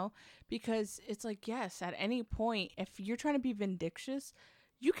movements, you know? Because it's like, yes, at any point, if you're trying to be vindictious,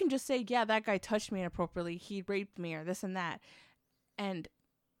 you can just say, yeah, that guy touched me inappropriately, he raped me, or this and that. And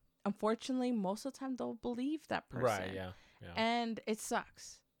unfortunately, most of the time, they'll believe that person. Right, yeah. And it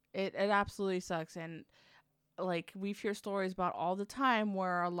sucks. It absolutely sucks. And, like, we hear stories about all the time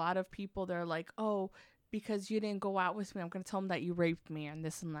where a lot of people, they're like, oh, because you didn't go out with me, I'm going to tell them that you raped me and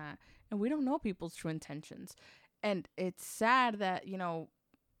this and that. And we don't know people's true intentions. And it's sad that, you know,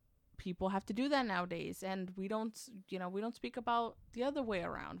 people have to do that nowadays. And we don't speak about the other way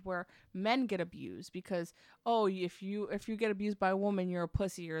around where men get abused because, oh, if you get abused by a woman, you're a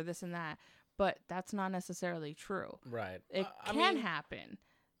pussy or this and that. But that's not necessarily true. Right. It can happen.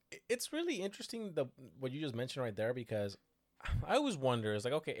 It's really interesting what you just mentioned right there, because I always wonder, is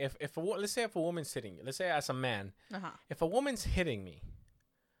like, okay, let's say if a woman's hitting you, let's say as a man, if a woman's hitting me,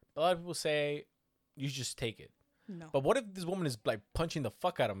 a lot of people say you just take it. No. But what if this woman is like punching the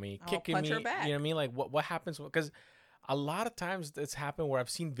fuck out of me, kicking punch me? her back. You know what I mean? Like what happens? Because a lot of times it's happened where I've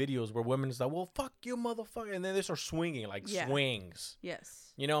seen videos where women is like, well, fuck you, motherfucker, and then they start swinging like swings.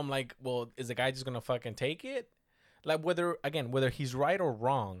 Yes. You know, I'm like, well, is the guy just gonna fucking take it? Like whether he's right or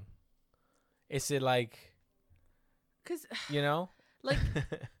wrong, is it like? Because, you know, like,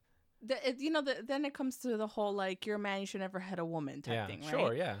 then it comes to the whole, like, you're a man, you should never hit a woman type thing, right?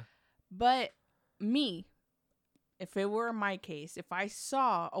 Sure, yeah. But me, if it were my case, if I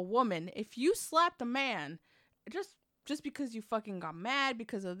saw a woman, if you slapped a man, just because you fucking got mad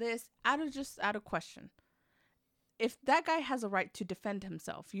because of this, out of question. If that guy has a right to defend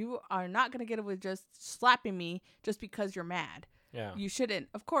himself, you are not going to get away with just slapping me just because you're mad. Yeah. You shouldn't.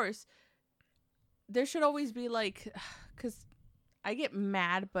 Of course, there should always be, like, because I get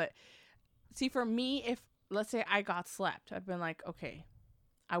mad, but see, for me, if, let's say I got slapped, I've been like, okay,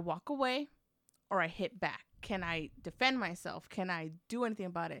 I walk away or I hit back. Can I defend myself? Can I do anything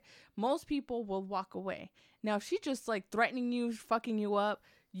about it? Most people will walk away. Now, if she's just, like, threatening you, fucking you up,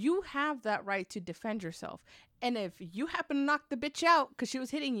 you have that right to defend yourself. And if you happen to knock the bitch out because she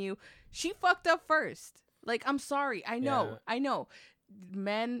was hitting you, she fucked up first. Like, I'm sorry. I know.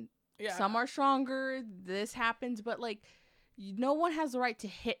 Men... Yeah. Some are stronger. This happens, but, like, no one has the right to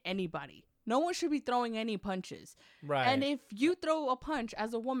hit anybody. No one should be throwing any punches. Right. And if you throw a punch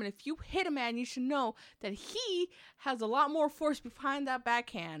as a woman, if you hit a man, you should know that he has a lot more force behind that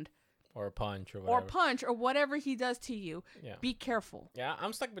backhand. Or a punch or whatever. Or whatever he does to you. Yeah. Be careful. Yeah,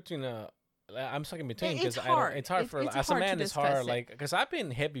 I'm stuck in between because it's hard. It's hard as a man. It's hard, like, because I've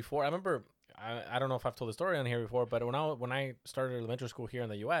been hit before. I remember. I don't know if I've told the story on here before, but when I started elementary school here in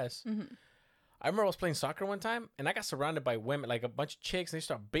the U.S., I remember I was playing soccer one time, and I got surrounded by women, like a bunch of chicks, and they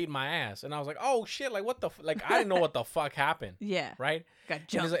started beating my ass, and I was like, "Oh shit!" Like, what the? Like, I didn't know what the fuck happened. Yeah. Right. Got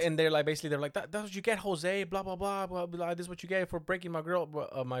jumped. And they're like, basically, they're like, "That's what you get, Jose." Blah blah blah blah blah. This is what you get for breaking my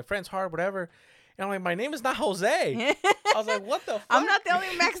friend's heart, whatever. And I'm like, my name is not Jose. I was like, what the fuck? I'm not the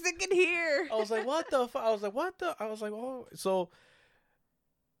only Mexican here. I was like, what the fuck? I was like, what the? I was like, oh, so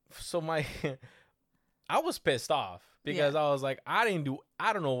my. I was pissed off because I was like, I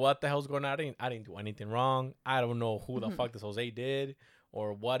don't know what the hell's going on. I didn't do anything wrong. I don't know who the fuck this Jose did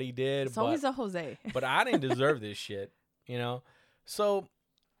or what he did. It's always a Jose. But I didn't deserve this shit, you know? So,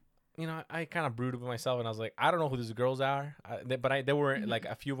 you know, I kind of brooded with myself and I was like, I don't know who these girls are. They were like,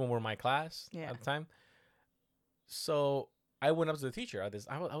 a few of them were in my class at the time. So I went up to the teacher.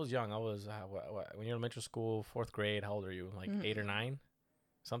 I was young. I was, when you're in elementary school, 4th grade, how old are you? Like 8 or 9?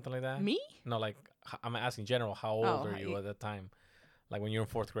 Something like that? Me? No, like, I'm asking general, how old are you at that time? Like, when you're in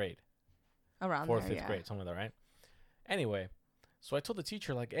 4th grade. Around 4th, there, 5th grade, something like that, right? Anyway, so I told the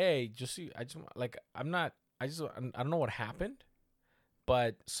teacher, like, hey, I don't know what happened,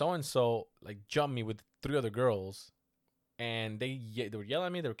 but so-and-so, like, jumped me with 3 other girls, and they were yelling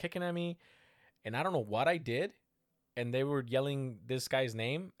at me, they were kicking at me, and I don't know what I did, and they were yelling this guy's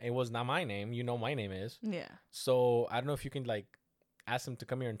name. It was not my name. You know my name is. Yeah. So, I don't know if you can, like, ask him to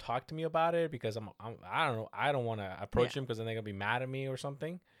come here and talk to me about it because I don't know. I don't want to approach him because then they're going to be mad at me or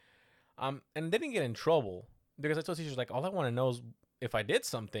something. And they didn't get in trouble because I told teachers, like, all I want to know is if I did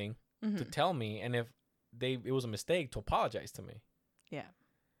something to tell me, and if it was a mistake to apologize to me. Yeah.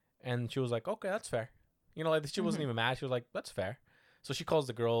 And she was like, okay, that's fair. You know, like, she wasn't even mad. She was like, that's fair. So she calls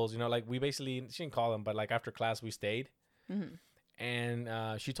the girls, you know, like, she didn't call them, but like after class we stayed.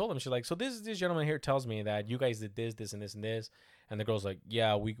 And she told him, she's like, so this gentleman here tells me that you guys did this, this, and this, and this. And the girl's like,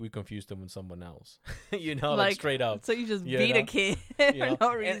 yeah, we confused him with someone else. Like straight up. So you just beat a kid for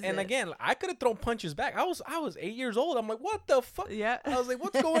no reason. And again, I could have thrown punches back. I was 8 years old. I'm like, what the fuck? Yeah. I was like,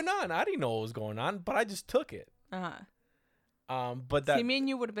 what's going on? I didn't know what was going on, but I just took it. But that, see, me and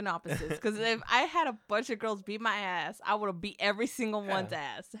you would have been opposites. Because if I had a bunch of girls beat my ass, I would have beat every single one's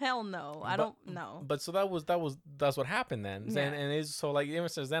ass. Hell no, I don't know. But so that's what happened then. Yeah. And it's so like ever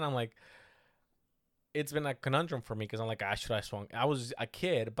since then, I'm like, it's been a conundrum for me because I'm like, should I swung? I was a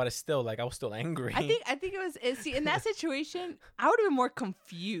kid, but it's still like I was still angry. I think it was. See, in that situation, I would have been more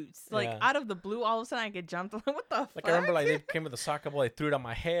confused. Like out of the blue, all of a sudden I get jumped. I'm like, what the fuck? Like I remember, like they came with the soccer ball, they threw it on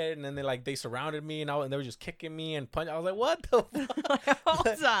my head, and then they surrounded me, and they were just kicking me and punching. I was like, what the fuck? Hold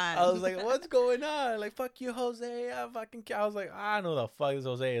on. I was like, what's going on? Like, fuck you, Jose. I was like, I know the fuck this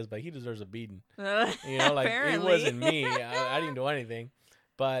Jose is, but he deserves a beating. Like it wasn't me. I didn't do anything.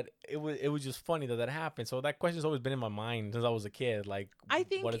 But it was just funny that happened. So that question's always been in my mind since I was a kid. Like, I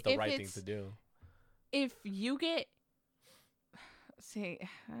think what is the right thing to do? If you get,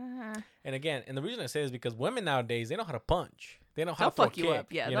 and again, and the reason I say is because women nowadays, they know how to punch. They know how to fuck you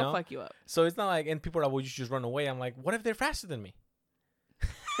up. Yeah, they'll fuck you up. So it's not like, and people are like, well, you should just run away. I'm like, what if they're faster than me?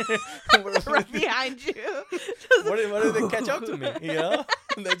 Right behind you. What if they catch up to me?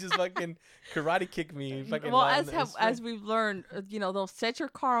 They just fucking karate kick me. Well, as we've learned, they'll set your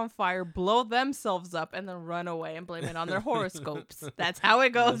car on fire, blow themselves up, and then run away and blame it on their horoscopes. That's how it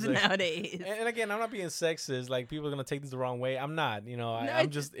goes nowadays. And again, I'm not being sexist. Like, people are gonna take this the wrong way. I'm not.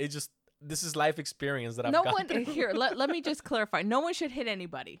 This is life experience that I've gone through. Here, let me just clarify. No one should hit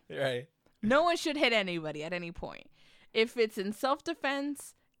anybody. Right. No one should hit anybody at any point. If it's in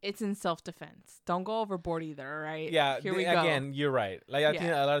self-defense, it's in self-defense. Don't go overboard either, right? Yeah, Here we go. Again, you're right. Like, I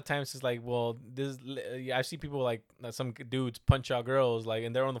think a lot of times it's like, well, I see people like some dudes punch out girls, like,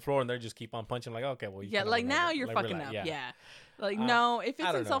 and they're on the floor and they just keep on punching. Like, okay, well, like now you're fucking up. Yeah. Like, no, if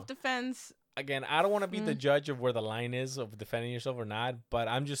it's in self-defense. Again, I don't want to be the judge of where the line is of defending yourself or not, but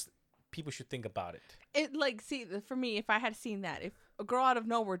people should think about it. See, for me, if I had seen that, if a girl out of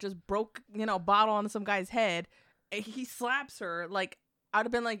nowhere just broke, a bottle on some guy's head, he slaps her, like, I'd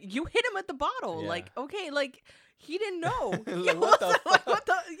have been like, you hit him with the bottle. Yeah. Like, okay, like, he didn't know. What the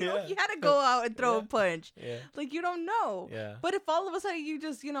fuck? He had to go out and throw a punch. Yeah. Like, you don't know. Yeah. But if all of a sudden you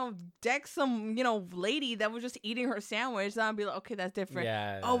just, deck some, lady that was just eating her sandwich, then I'd be like, okay, that's different.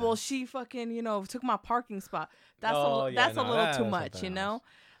 Yeah. Oh, well, she fucking, took my parking spot. That's a little too much,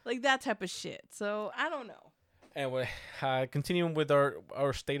 Like, that type of shit. So, I don't know. Anyway, continuing with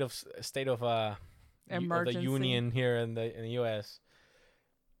our state of emergency. The union here in the U.S.,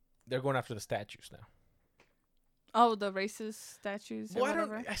 they're going after the statues now. Oh, the racist statues or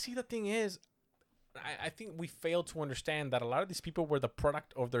whatever? I see the thing is, I think we fail to understand that a lot of these people were the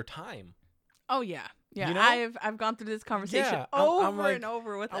product of their time. Oh, yeah. Yeah, I've gone through this conversation over and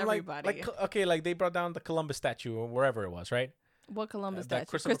over with everybody. Like they brought down the Columbus statue or wherever it was, right? What Columbus statue?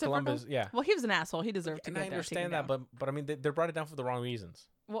 Christopher Columbus, yeah. Well, he was an asshole. He deserved to get I understand that, but I mean, they brought it down for the wrong reasons.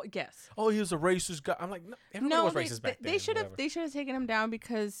 Well, yes. Oh, he was a racist guy. I'm like, no, everybody was racist back then. They should have taken him down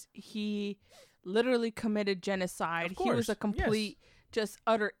because he literally committed genocide. He was a complete, just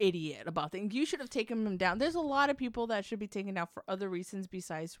utter idiot about things. You should have taken him down. There's a lot of people that should be taken down for other reasons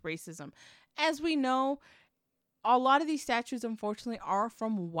besides racism. As we know, a lot of these statues, unfortunately, are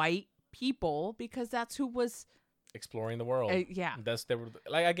from white people because that's who was exploring the world.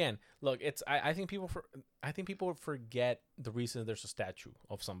 Again, look, it's I think people forget the reason there's a statue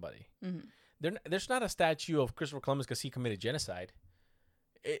of somebody. Mm-hmm. There's not a statue of Christopher Columbus because he committed genocide.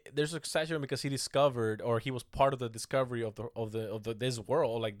 There's a statue because he discovered, or he was part of the discovery of this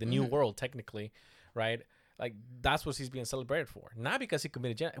world, like the new world, technically, right? Like, that's what he's being celebrated for, not because he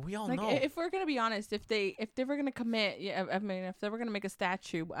committed genocide. We all know. If we're gonna be honest, if they were gonna commit, if they were gonna make a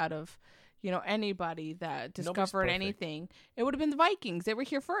statue out of, anybody that discovered anything, it would have been the Vikings. They were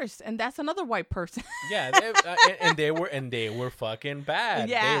here first, and that's another white person. Yeah, they were fucking bad.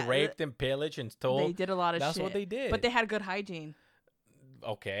 Yeah, they raped and pillaged and stole. They did a lot of shit. That's what they did. But they had good hygiene.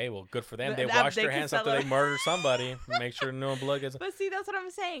 Okay, well, good for them. They washed their hands after they murdered somebody. Make sure no blood gets. But see, that's what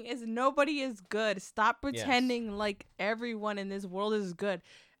I'm saying. Is nobody is good. Stop pretending like everyone in this world is good,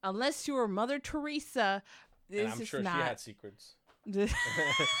 unless you were Mother Teresa. I'm sure she had secrets.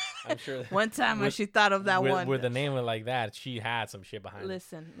 I'm sure. One time when she thought of that one with a name like that, she had some shit behind it.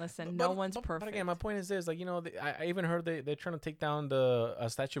 Listen. No one's perfect. But again, my point is this: like, I even heard they're trying to take down the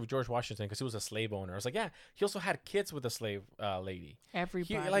statue of George Washington because he was a slave owner. I was like, yeah, he also had kids with a slave lady.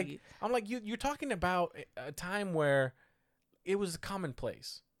 Everybody. I'm like, you're talking about a time where it was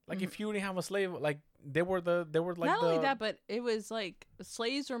commonplace. Like if you didn't have a slave, like they were like not only that, but it was like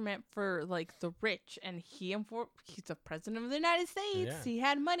slaves were meant for like the rich, and he's the president of the United States. Yeah. He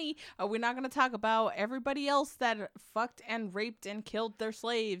had money. We're not going to talk about everybody else that fucked and raped and killed their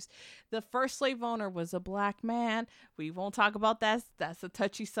slaves. The first slave owner was a black man. We won't talk about that. That's a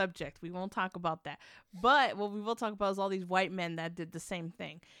touchy subject. We won't talk about that. But what we will talk about is all these white men that did the same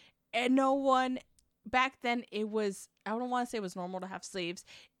thing, and no one. Back then, I don't want to say it was normal to have slaves.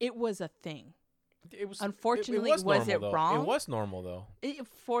 It was a thing. It was. Unfortunately, was was it though. wrong? It was normal though.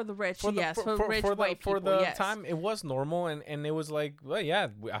 For the rich, yes. For rich white people, for the yes. time, it was normal, and it was like, well, yeah,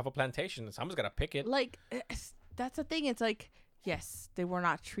 we have a plantation. Someone's gotta pick it. Like that's the thing. It's like, yes, they were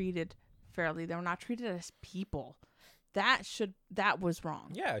not treated fairly. They were not treated as people. That was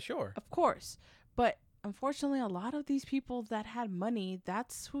wrong. Yeah, sure. Of course, but. Unfortunately, a lot of these people that had money,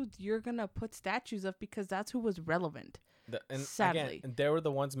 that's who you're going to put statues of because that's who was relevant. Sadly. Again, they were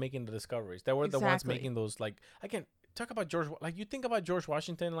the ones making the discoveries. They were the ones making those, like, again, talk about George, like, you think about George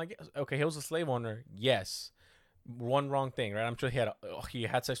Washington, like, okay, he was a slave owner. Yes. One wrong thing, right? I'm sure he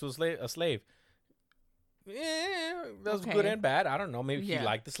had sex with a slave. Yeah, that was good and bad. I don't know. Maybe he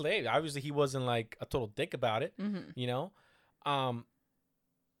liked the slave. Obviously, he wasn't, like, a total dick about it, you know?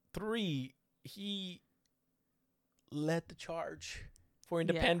 3, he led the charge for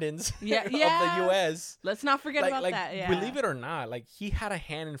independence of the U.S. Let's not forget about that. Yeah. Believe it or not, like he had a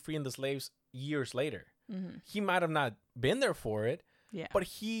hand in freeing the slaves years later. He might have not been there for it, but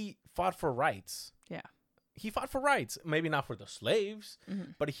he fought for rights. Yeah. He fought for rights. Maybe not for the slaves,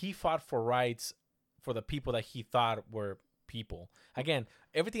 but he fought for rights for the people that he thought were people. Again,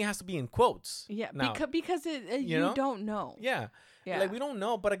 everything has to be in quotes. Yeah, now, because you don't know. Yeah. Like we don't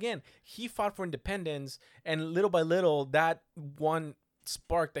know, but again, he fought for independence, and little by little, that one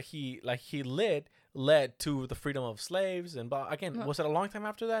spark that he lit led to the freedom of slaves. And again, was it a long time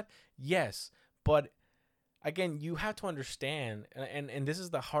after that? Yes, but again, you have to understand, and this is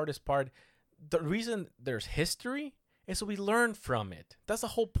the hardest part. The reason there's history is so we learn from it. That's the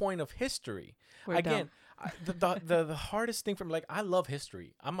whole point of history. The hardest thing for me, like I love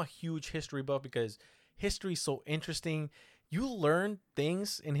history. I'm a huge history buff because history is so interesting. You learn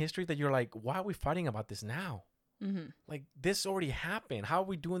things in history that you're like, why are we fighting about this now? Like this already happened. How are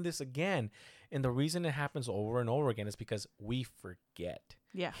we doing this again? And the reason it happens over and over again is because we forget.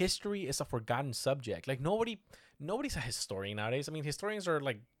 Yeah. History is a forgotten subject. Like nobody's a historian nowadays. I mean, historians are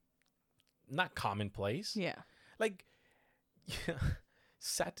like not commonplace. Yeah. Like,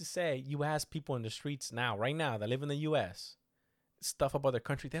 sad to say, you ask people in the streets now, right now, that live in the U.S., stuff about their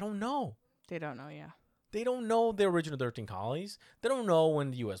country, they don't know. They don't know, yeah. They don't know the original 13 colonies. They don't know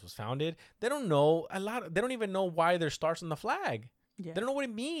when the U.S. was founded. They don't know they don't even know why there's stars on the flag. Yeah. They don't know what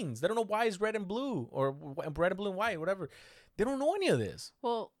it means. They don't know why it's red and blue or red and blue and white, whatever. They don't know any of this.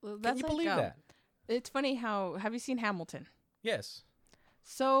 Well, that's Can you believe that? It's funny how, have you seen Hamilton? Yes.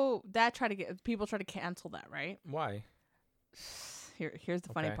 So people try to cancel that, right? Why? Here's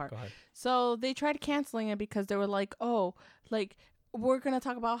the funny part. Go ahead. So they tried canceling it because they were like, oh, like, we're going to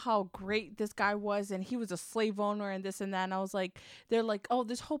talk about how great this guy was and he was a slave owner and this and that. And I was like, they're like, oh,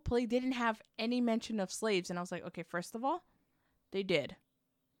 this whole play didn't have any mention of slaves. And I was like, okay, first of all, they did.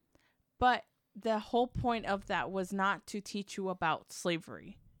 But the whole point of that was not to teach you about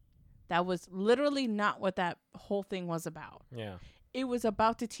slavery. That was literally not what that whole thing was about. Yeah. It was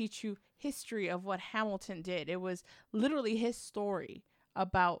about to teach you history of what Hamilton did. It was literally his story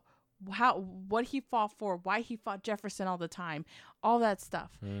about what he fought for, why he fought Jefferson all the time, all that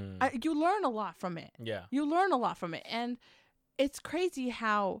stuff. You learn a lot from it. Yeah. You learn a lot from it. And it's crazy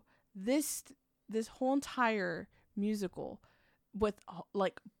how this whole entire musical with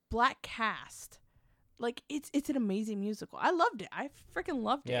like black cast, like it's an amazing musical. I loved it. I freaking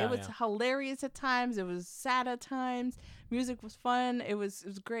loved it. It was hilarious at times. It was sad at times. Music was fun. It was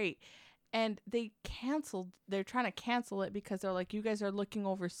great. And they're trying to cancel it because they're like, you guys are looking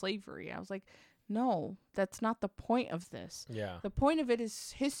over slavery. I was like, no, that's not the point of this. Yeah. The point of it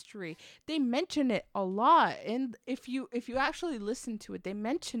is history. They mention it a lot. And if you actually listen to it, they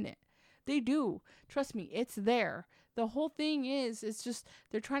mention it. They do. Trust me, it's there. The whole thing is, it's just,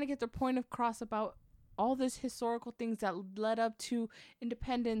 they're trying to get their point across about all this historical things that led up to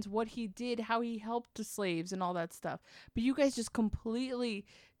independence, what he did, how he helped the slaves and all that stuff. But you guys just completely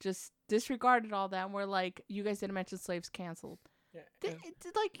just disregarded all that and were like, you guys didn't mention slaves, canceled. Yeah.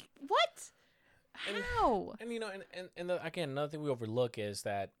 Like, what? How? And you know, and again, another thing we overlook is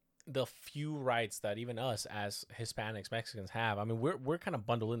that the few rights that even us as Hispanics, Mexicans have. I mean, we're kind of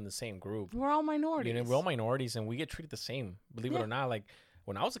bundled in the same group. We're all minorities. You know, we're all minorities, and we get treated the same. Believe it or not, like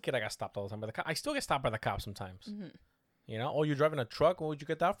when I was a kid, I got stopped all the time by the cops. I still get stopped by the cops sometimes. You know, oh, you're driving a truck. Where'd you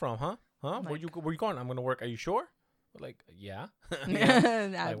get that from, huh? Like, Where you going? I'm gonna work. Are you sure? Like, yeah.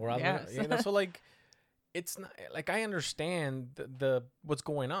 Like, we're out yes. you know, so like, it's not like I understand the what's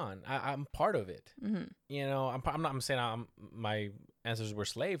going on. I'm part of it. Mm-hmm. You know, I'm saying my ancestors were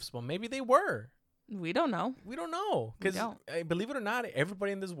slaves, but maybe they were. We don't know. We don't know because believe it or not,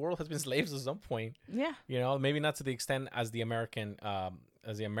 everybody in this world has been slaves at some point. Yeah. You know, maybe not to the extent as the Americans,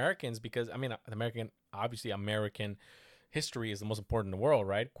 because I mean, American history is the most important in the world,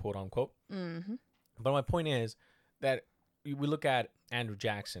 right? Quote unquote. Mm-hmm. But my point is that we look at Andrew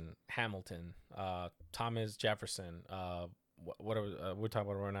Jackson, Hamilton, Thomas Jefferson, whatever we're talking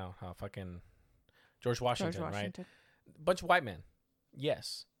about right now, fucking George Washington, right? Bunch of white men,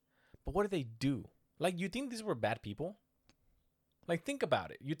 yes, but what did they do? Like, you think these were bad people? Like, think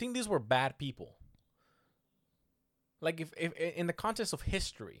about it. You think these were bad people? Like, if in the context of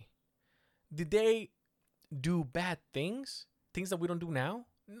history, did they do bad things? Things that we don't do now?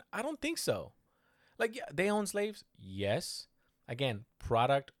 I don't think so. Like, yeah, they own slaves. Yes. Again,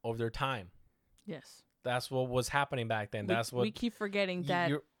 product of their time. Yes. That's what was happening back then. That's what we keep forgetting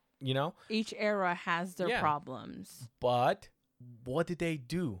that. You know, each era has their problems. But what did they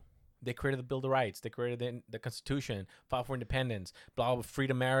do? They created the Bill of Rights. They created the Constitution, fought for independence, blah, blah,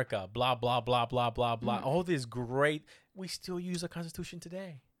 freed America, blah, blah, blah, blah, blah, blah. Mm. All this great. We still use the Constitution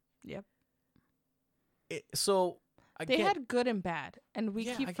today. Yep. So they had good and bad, and we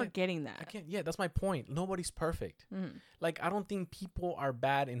keep forgetting that. Yeah, that's my point. Nobody's perfect. Mm. Like, I don't think people are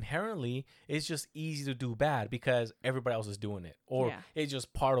bad inherently. It's just easy to do bad because everybody else is doing it, or it's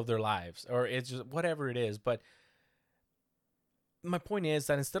just part of their lives, or it's just whatever it is. But my point is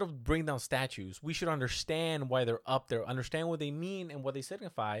that instead of bringing down statues, we should understand why they're up there, understand what they mean and what they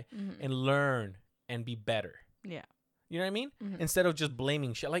signify, and learn and be better. Yeah. You know what I mean? Mm-hmm. Instead of just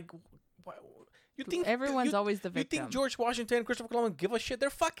blaming shit. Like, you think everyone's always the victim? You think George Washington and Christopher Columbus give a shit? They're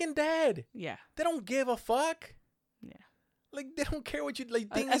fucking dead. Yeah. They don't give a fuck. Yeah. Like, they don't care what you like.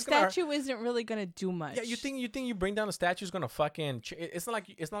 A statue isn't really gonna do much. Yeah, you think you bring down a statue is gonna fucking? It's not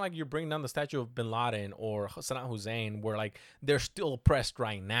like you're bringing down the statue of Bin Laden or Saddam Hussein, where like they're still oppressed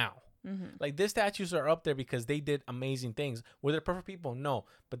right now. Mm-hmm. Like, these statues are up there because they did amazing things. Were they perfect people? No,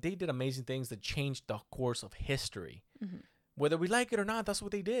 but they did amazing things that changed the course of history. Mm-hmm. Whether we like it or not, that's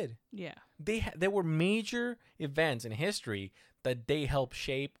what they did. Yeah, there were major events in history that they helped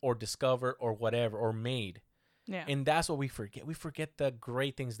shape or discover or whatever or made. Yeah. And that's what we forget. We forget the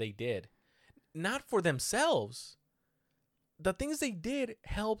great things they did. Not for themselves. The things they did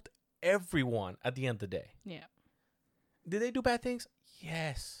helped everyone at the end of the day. Yeah. Did they do bad things?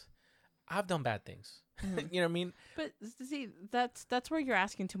 Yes. I've done bad things. Mm-hmm. You know what I mean? But see, that's where you're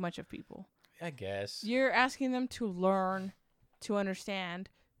asking too much of people. I guess. You're asking them to learn, to understand,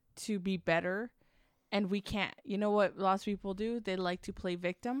 to be better. And we can't. You know what lots of people do? They like to play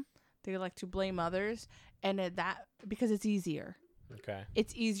victim. They like to blame others. And that because it's easier. Okay.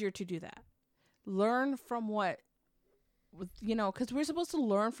 It's easier to do that. Learn from what, you know, because we're supposed to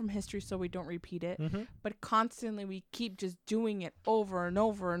learn from history so we don't repeat it. Mm-hmm. But constantly we keep just doing it over and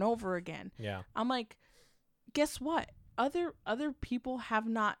over and over again. Yeah. I'm like, guess what? Other people have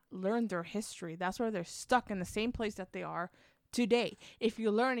not learned their history. That's why they're stuck in the same place that they are today. If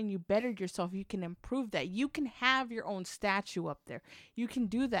you learn and you bettered yourself, you can improve that. You can have your own statue up there. You can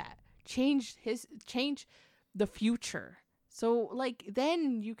do that. Change the future. So like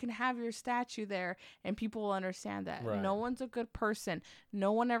then you can have your statue there and people will understand that. Right. No one's a good person.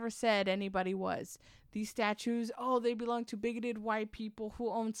 No one ever said anybody was. These statues, they belong to bigoted white people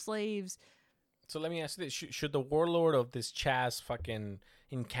who own slaves. So let me ask you this. Should the warlord of this Chaz fucking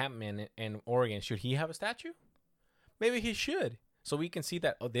encampment in Oregon, should he have a statue? Maybe he should. So we can see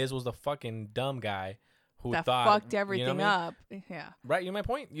that this was the fucking dumb guy who that thought fucked everything up. Yeah. Right. My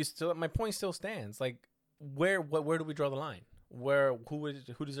point. My point still stands. Like, where do we draw the line?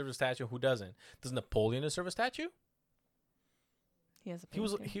 Who deserves a statue? Who doesn't? Does Napoleon deserve a statue? He has a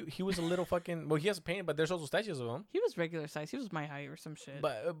painting. He was a little fucking. Well, he has a painting, but there's also statues of him. He was regular size. He was my height or some shit.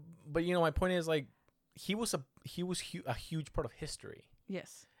 But you know, my point is, like, he was a huge part of history.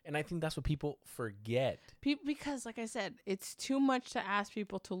 Yes. And I think that's what people forget. Because, like I said, it's too much to ask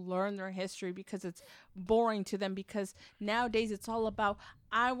people to learn their history because it's boring to them. Because nowadays it's all about,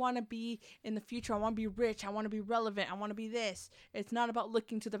 I want to be in the future. I want to be rich. I want to be relevant. I want to be this. It's not about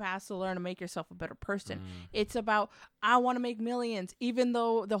looking to the past to learn to make yourself a better person. It's about, I want to make millions, even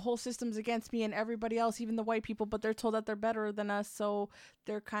though the whole system's against me and everybody else, even the white people, but they're told that they're better than us. So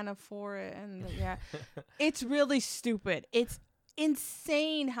they're kind of for it. And yeah, it's really stupid. It's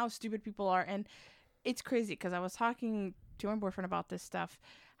insane how stupid people are. And it's crazy because I was talking to my boyfriend about this stuff,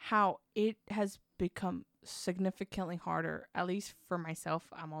 how it has become significantly harder, at least for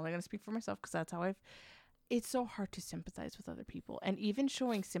myself. I'm only going to speak for myself because that's how it's so hard to sympathize with other people, and even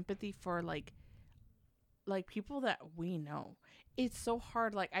showing sympathy for like people that we know. It's so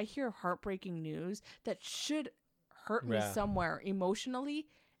hard. Like, I hear heartbreaking news that should hurt me somewhere emotionally,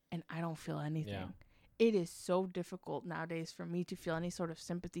 and I don't feel anything. Yeah. It is so difficult nowadays for me to feel any sort of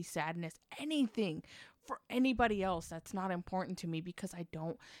sympathy, sadness, anything for anybody else that's not important to me, because I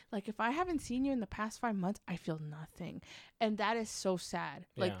don't. Like, if I haven't seen you in the past 5 months, I feel nothing. And that is so sad.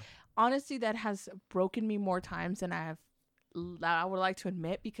 Like, honestly, that has broken me more times than I would like to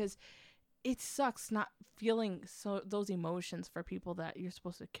admit, because it sucks not feeling those emotions for people that you're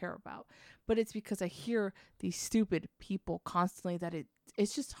supposed to care about. But it's because I hear these stupid people constantly that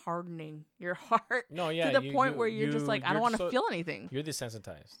it's just hardening your heart to the point where you're just like, I don't want to feel anything. You're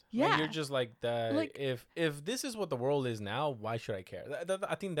desensitized. Yeah. Like, you're just like, if this is what the world is now, why should I care?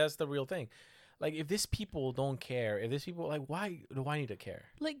 I think that's the real thing. Like, if these people don't care, if these people, like, why do I need to care?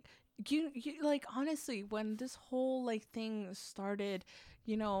 Like, you like, honestly, when this whole like thing started,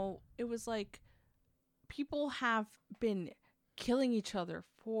 you know, it was like people have been killing each other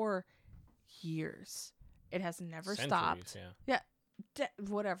for years. It has never stopped.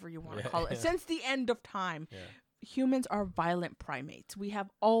 Whatever you want to call it. Since the end of time. Yeah. Humans are violent primates. We have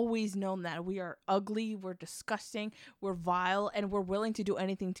always known that. We are ugly, we're disgusting, we're vile, and we're willing to do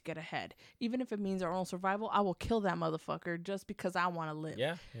anything to get ahead. Even if it means our own survival, I will kill that motherfucker just because I want to live.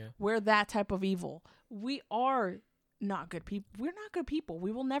 Yeah. We're that type of evil. We are not good people. We're not good people.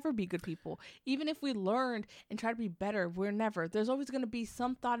 We will never be good people. Even if we learned and try to be better, we're never. There's always going to be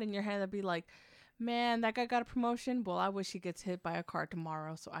some thought in your head that'd be like, man, that guy got a promotion. Well, I wish he gets hit by a car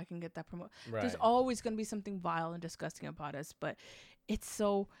tomorrow so I can get that promotion. Right. There's always going to be something vile and disgusting about us, but it's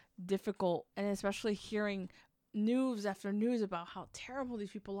so difficult, and especially hearing news after news about how terrible these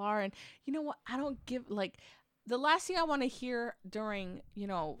people are. And you know what? I don't give, like, the last thing I want to hear during, you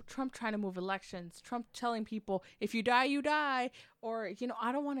know, Trump trying to move elections, Trump telling people, if you die, you die. Or, you know,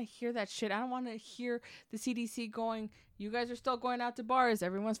 I don't want to hear that shit. I don't want to hear the CDC going, you guys are still going out to bars.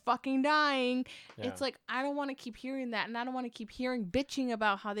 Everyone's fucking dying. Yeah. It's like, I don't want to keep hearing that. And I don't want to keep hearing bitching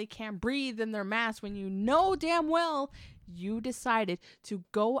about how they can't breathe in their masks when you know damn well you decided to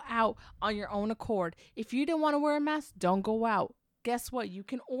go out on your own accord. If you didn't want to wear a mask, don't go out. Guess what? You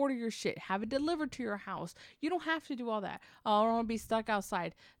can order your shit, have it delivered to your house. You don't have to do all that. Oh, I don't want to be stuck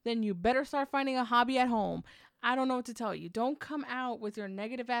outside. Then you better start finding a hobby at home. I don't know what to tell you. Don't come out with your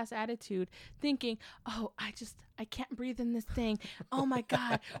negative ass attitude thinking, oh, I can't breathe in this thing. Oh my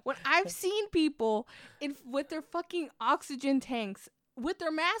God. When I've seen people with their fucking oxygen tanks with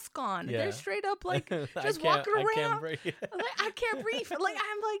their mask on, they're straight up like just walking around. I can't breathe. Like,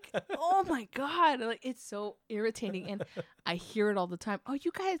 I'm like, oh my God. Like, it's so irritating. And I hear it all the time. Oh,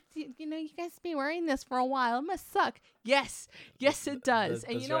 you guys, you know, you guys been wearing this for a while. It must suck. Yes, it does.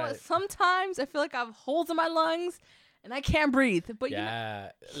 And you know what? Sometimes I feel like I have holes in my lungs and I can't breathe. But you know,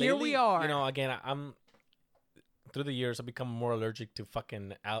 here we are. You know, again, I'm through the years, I've become more allergic to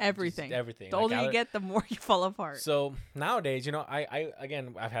fucking everything. The older you get, the more you fall apart. So nowadays, you know,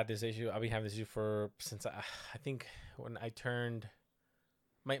 I've had this issue. I've been having this issue since I think when I turned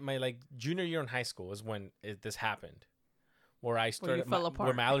my like junior year in high school is when this happened, where I started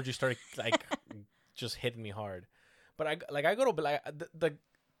where my allergies started like just hitting me hard. But I go to like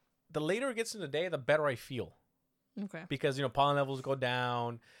the later it gets in the day, the better I feel. Okay. Because, you know, pollen levels go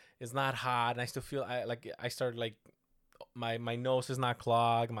down. It's not hot, and I still feel I started like my nose is not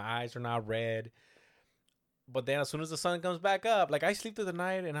clogged, my eyes are not red. But then as soon as the sun comes back up, like I sleep through the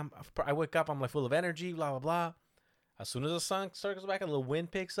night and I wake up, I'm like full of energy, blah blah blah. As soon as the sun comes back, a little wind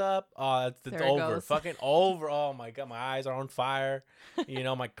picks up. Oh, it's over, fucking over. Oh my God, my eyes are on fire. You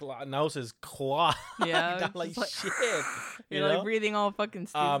know, my nose is clogged. Yeah, I'm like shit. You're like breathing all fucking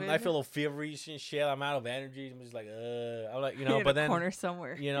stupid. I feel a little feverish and shit. I'm out of energy. I'm just like, I'm like, you know, in but then corner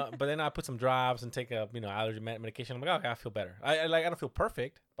somewhere. You know, but then I put some drops and take a, you know, allergy medication. I'm like, okay, I feel better. I don't feel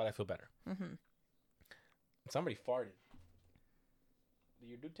perfect, but I feel better. Mm-hmm. Somebody farted. Did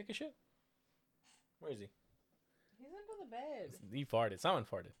your dude take a shit? Where is he? He's under the bed. He farted. Someone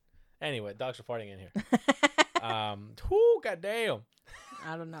farted. Anyway, dogs are farting in here. Goddamn.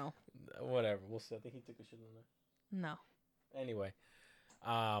 I don't know. Whatever. We'll see. I think he took a shit in there. No. Anyway.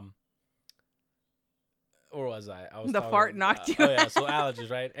 Where was I? The fart knocked you out. Oh, yeah. So allergies,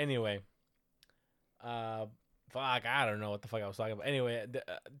 right? Anyway. Fuck. I don't know what the fuck I was talking about. Anyway,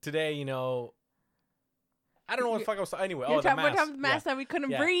 today, you know, I don't know what the fuck I was talking about. Anyway, the mask that we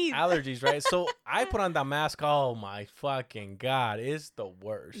couldn't breathe. Allergies, right? So I put on that mask. Oh my fucking God. It's the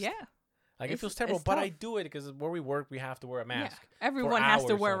worst. Yeah. Like, it feels terrible, but I do it because where we work, we have to wear a mask. Yeah. Everyone has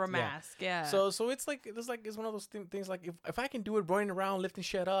to wear a Yeah. mask. Yeah. So it's one of those things. Like, if I can do it, running around, lifting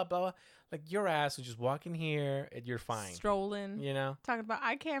shit up, blah, blah, like, your ass will just walk in here and you're fine. Strolling. You know, talking about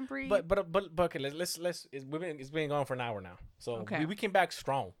I can't breathe. But okay, let's it's been going for an hour now, so we came back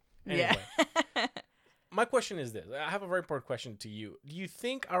strong. Anyway, my question is this: I have a very important question to you. Do you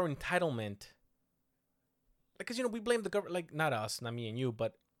think our entitlement, because we blame the government, like, not us, not me and you,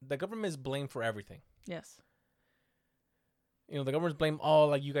 but the government is blamed for everything. Yes. The government's blamed, oh,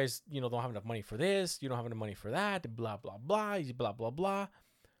 like, you guys, don't have enough money for this, you don't have enough money for that, blah, blah, blah, blah, blah, blah.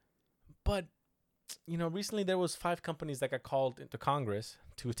 But, recently there was 5 companies that got called into Congress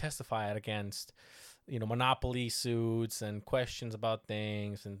to testify against, monopoly suits and questions about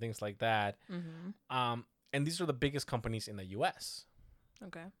things and things like that. Mm-hmm. And these are the biggest companies in the U.S.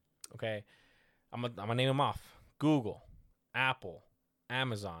 Okay. I'm gonna name them off. Google, Apple,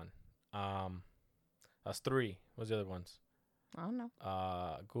 Amazon. That's 3. What's the other ones? I don't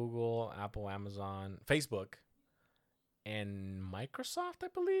know. Google, Apple, Amazon, Facebook, and Microsoft, I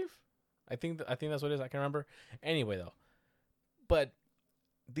believe. I think that's what it is. I can't remember. Anyway, though, but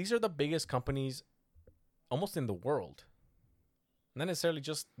these are the biggest companies almost in the world, not necessarily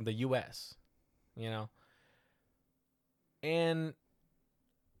just the U.S. And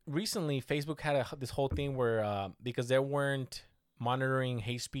recently, Facebook had this whole thing where because they weren't monitoring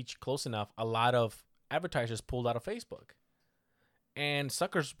hate speech close enough, a lot of advertisers pulled out of Facebook. And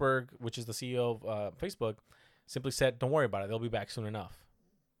Zuckerberg, which is the CEO of Facebook, simply said, "Don't worry about it. They'll be back soon enough."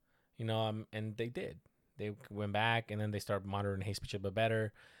 And they did. They went back, and then they started monitoring hate speech a bit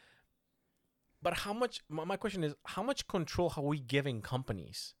better. But how much? My question is, how much control are we giving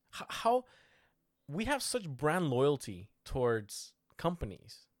companies? How we have such brand loyalty towards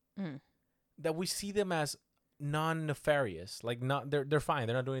companies that we see them as non-nefarious, like they're fine.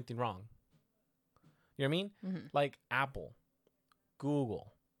 They're not doing anything wrong. You know what I mean? Mm-hmm. Like Apple,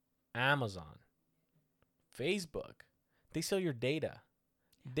 Google, Amazon, Facebook, they sell your data.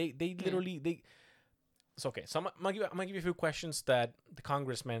 They literally It's okay. So I'm gonna give you a few questions that the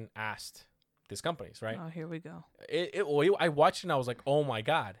congressman asked these companies, right? Oh, here we go. I watched it and I was like, oh my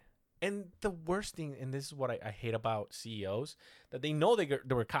God. And the worst thing, and this is what I hate about CEOs, that they know they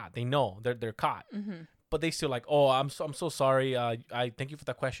were caught. They know they're caught. Mm-hmm. But they still like, oh, I'm so sorry. I thank you for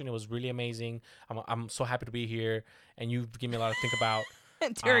that question. It was really amazing. I'm so happy to be here, and you've given me a lot to think about.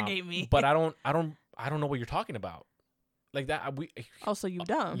 Interrogate me. But I don't know what you're talking about. Like that. Also, you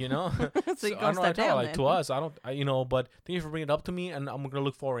dumb. So you go step down. Like, to us, But thank you for bringing it up to me, and I'm gonna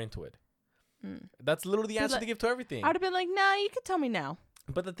look forward into it. That's literally the answer to give to everything. I would have been like, nah, you can tell me now.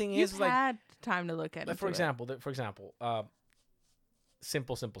 But the thing is, you've like, had time to look at it. For example,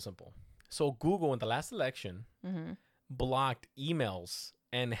 simple. So Google in the last election blocked emails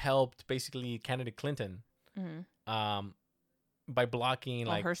and helped basically candidate Clinton by blocking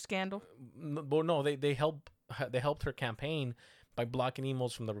her scandal. No, they helped her campaign by blocking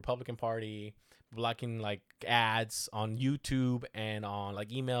emails from the Republican Party, blocking like ads on YouTube and on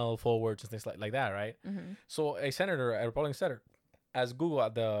like email forwards and things like that, right? Mm-hmm. So a Republican senator, as Google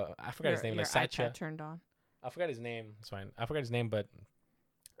I forgot his name, like Satya turned on. I forgot his name. It's fine. I forgot his name, but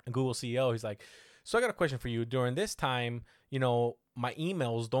Google CEO, he's like, so I got a question for you. During this time, my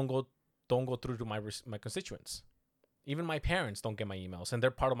emails don't go through to my constituents. Even my parents don't get my emails, and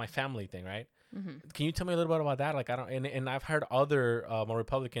they're part of my family thing, right? Mm-hmm. Can you tell me a little bit about that? Like, I don't, and I've heard other more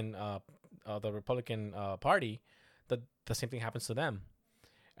Republican, the Republican Party, that the same thing happens to them.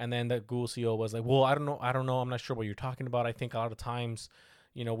 And then the Google CEO was like, well, I don't know. I'm not sure what you're talking about. I think a lot of times,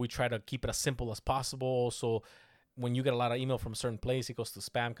 we try to keep it as simple as possible. So when you get a lot of email from a certain place, it goes to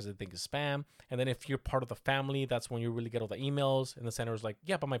spam because they think it's spam. And then if you're part of the family, that's when you really get all the emails. And the senator was like,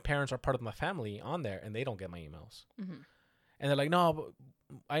 yeah, but my parents are part of my family on there, and they don't get my emails. Mm-hmm. And they're like, no, but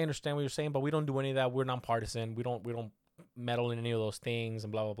I understand what you're saying, but we don't do any of that. We're nonpartisan. We don't meddle in any of those things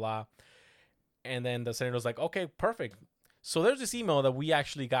and blah, blah, blah. And then the senator was like, okay, perfect. So there's this email that we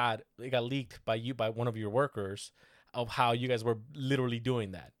actually got leaked by one of your workers of how you guys were literally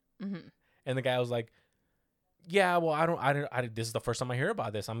doing that. Mm-hmm. And the guy was like, yeah, well, I this is the first time I hear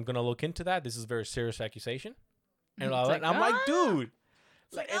about this. I'm going to look into that. This is a very serious accusation. And I'm like, dude.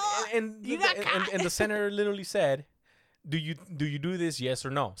 And the senator literally said, do you do this? Yes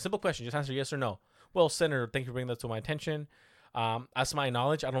or no? Simple question. Just answer yes or no. Well, Senator, thank you for bringing that to my attention. As my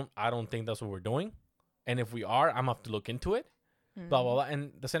knowledge, I don't think that's what we're doing. And if we are, I'm going to have to look into it. Mm-hmm. Blah, blah, blah.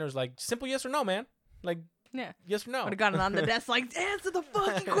 And the senator's like, simple yes or no, man. Like, yeah, yes or no. Would have gotten on the desk like, answer the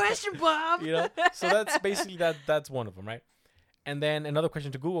fucking question, Bob. So that's basically that's one of them, right? And then another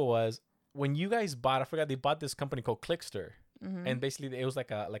question to Google was, when you guys bought, I forgot, they bought this company called Clickster. and basically it was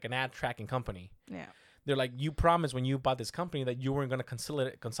like an ad tracking company. Yeah. They're like, you promised when you bought this company that you weren't going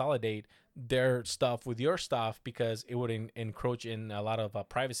to consolidate their stuff with your stuff because it would encroach in a lot of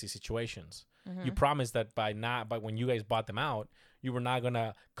privacy situations. You promised that by when you guys bought them out, you were not going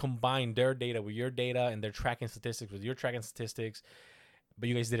to combine their data with your data and their tracking statistics with your tracking statistics, but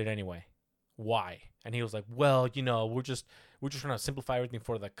you guys did it anyway. Why? And he was like, well, we're just trying to simplify everything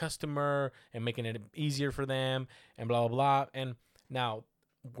for the customer and making it easier for them and blah, blah, blah. And now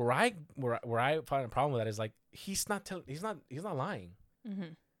where I find a problem with that is like, he's not lying.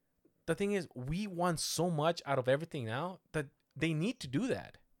 The thing is, we want so much out of everything now that they need to do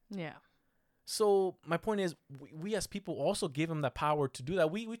that. Yeah. So my point is, we as people also give them the power to do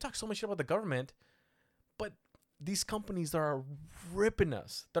that. We talk so much shit about the government, but these companies that are ripping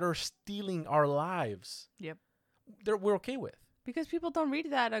us, that are stealing our lives, Yep. we're okay with. Because people don't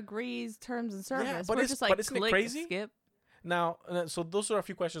read that agrees terms and service. Yeah, but we're just like, isn't it click, crazy? skip. Now, so those are a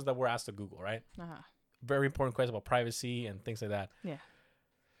few questions that were asked to Google, right? Very important questions about privacy and things like that. Yeah.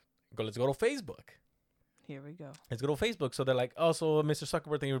 Let's go to Facebook. Here we go. Let's go to Facebook. So they're like, oh, so Mr.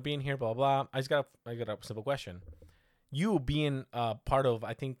 Zuckerberg, thank you for being here, blah, blah. I got a simple question. You being part of,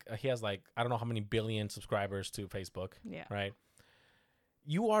 I think he has like, I don't know how many billion subscribers to Facebook. Yeah. Right.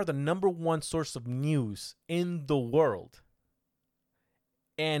 You are the number one source of news in the world.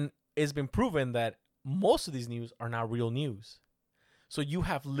 And it's been proven that most of these news are not real news. So you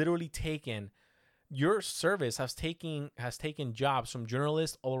have literally taken, your service has taken jobs from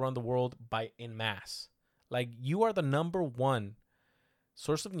journalists all around the world en masse. Like, you are the number one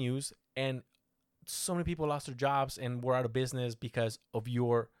source of news, and so many people lost their jobs and were out of business because of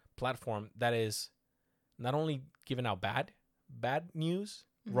your platform that is not only giving out bad news,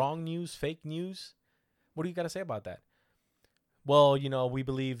 wrong news, fake news. What do you got to say about that? Well, we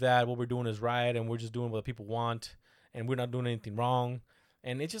believe that what we're doing is right and we're just doing what people want and we're not doing anything wrong.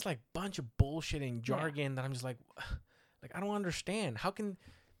 And it's just like a bunch of bullshit and jargon that I'm just like I don't understand. How can...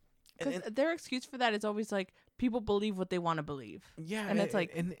 Because their excuse for that is always like, people believe what they want to believe. Yeah. And it's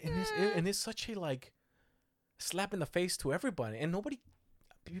like... And it's such a like slap in the face to everybody. And nobody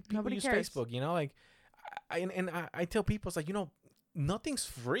use cares. Facebook, like... I tell people, it's like, nothing's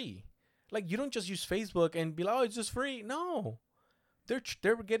free. Like, you don't just use Facebook and be like, oh, it's just free. No.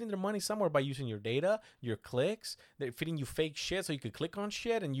 They're getting their money somewhere by using your data, your clicks. They're feeding you fake shit so you could click on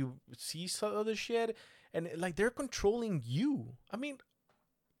shit and you see some other shit. And, like, they're controlling you. I mean,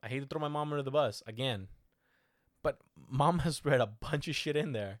 I hate to throw my mom under the bus again. But mom has read a bunch of shit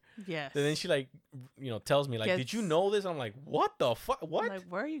in there. Yes. And then she, like, tells me, like, did you know this? I'm like, what the fuck? What? I'm like,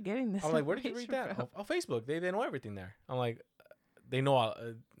 where are you getting this? I'm like, where did you read that? On Facebook. They know everything there. I'm like, they know...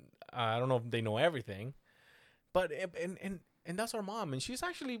 I don't know if they know everything, but and that's our mom, and she's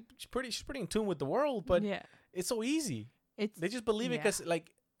pretty in tune with the world. But yeah, it's so easy. They just believe it because,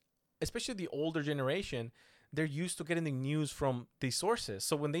 like, especially the older generation, they're used to getting the news from these sources.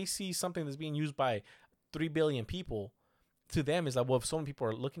 So when they see something that's being used by 3 billion people, to them it's like, well, if so many people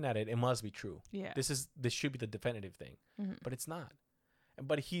are looking at it, it must be true. Yeah, this should be the definitive thing, but it's not.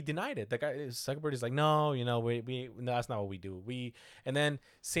 But he denied it. The guy, Zuckerberg, is like, no, we no, that's not what we do. And then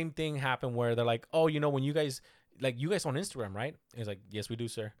same thing happened where they're like, oh, when you guys own Instagram, right? And he's like, yes, we do,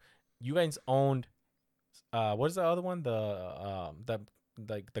 sir. You guys owned, what is the other one? The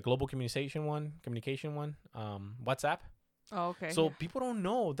global communication one, WhatsApp. Oh, okay. So people don't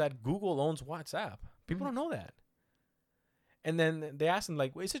know that Google owns WhatsApp. People don't know that. And then they asked him,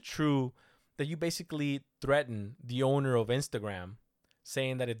 like, well, is it true that you basically threatened the owner of Instagram,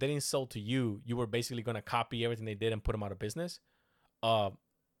 saying that if they didn't sell to you, you were basically going to copy everything they did and put them out of business?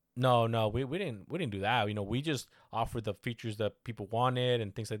 No, we didn't do that. We just offered the features that people wanted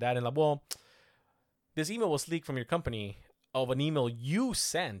and things like that. And like, well, this email was leaked from your company of an email you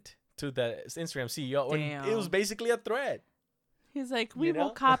sent to the Instagram CEO. Damn. And it was basically a threat. He's like, we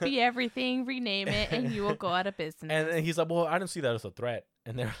will copy everything, rename it, and you will go out of business. And he's like, well, I don't see that as a threat.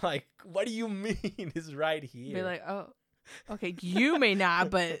 And they're like, what do you mean? It's right here. Be like, oh. Okay, you may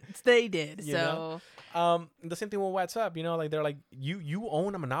not, but they did. So, the same thing with WhatsApp. Like, they're like, you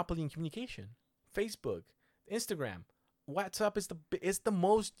own a monopoly in communication. Facebook, Instagram, WhatsApp is the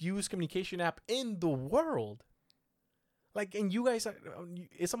most used communication app in the world. Like, and you guys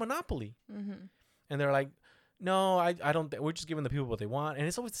it's a monopoly. And they're like, no, I don't. We're just giving the people what they want, and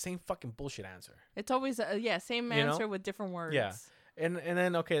it's always the same fucking bullshit answer. It's always same answer with different words. Yeah, and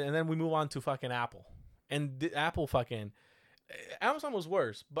then we move on to fucking Apple. And Apple Amazon was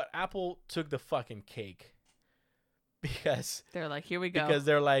worse, but Apple took the fucking cake because they're like, here we go. Because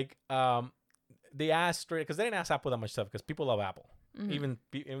they're like, they asked straight, because they didn't ask Apple that much stuff because people love Apple. Even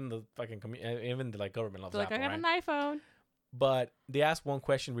the fucking even the like government loves Apple. Like, I got an iPhone. But they asked one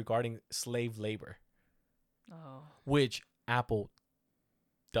question regarding slave labor, Oh. which Apple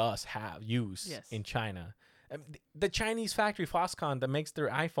does use Yes. in China. The Chinese factory Foxconn that makes their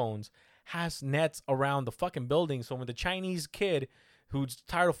iPhones has nets around the fucking building. So when the Chinese kid who's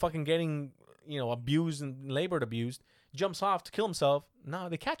tired of fucking getting, abused and labored abused jumps off to kill himself, no,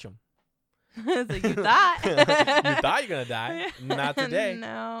 they catch him. So you thought. You thought you're gonna die. Not today.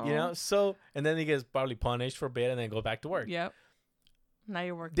 No. So, and then he gets probably punished for a bit and then go back to work. Yep. Now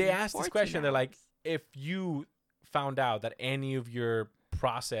you're working. They asked this 14 question. They're like, hours. if you found out that any of your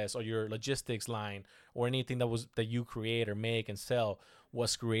process or your logistics line or anything that you create or make and sell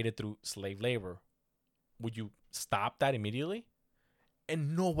was created through slave labor, would you stop that immediately?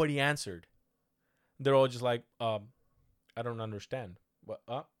 And nobody answered. They're all just like, I don't understand. What?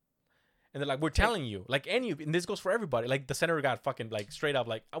 And they're like, we're telling you, like and this goes for everybody. Like the senator got fucking like straight up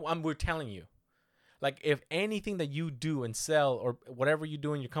like, we're telling you, like if anything that you do and sell or whatever you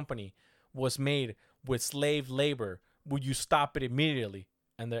do in your company was made with slave labor, would you stop it immediately?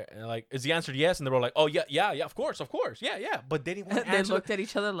 And they're like, is the answer yes? And they were like, oh yeah, of course, yeah. But they didn't want to They answer. looked at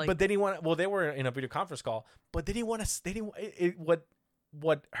each other like. But they didn't want. Well, they were in a video conference call, but they didn't want to. They didn't.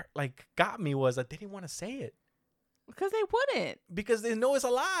 What like got me was that they didn't want to say it Because they wouldn't. because they know it's a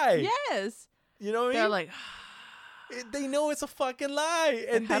lie. Yes. You know what I They're mean? like, They know it's a fucking lie,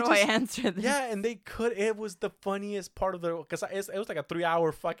 and how they do I just- answer this? Yeah, and they could. It was the funniest part of the because it was like a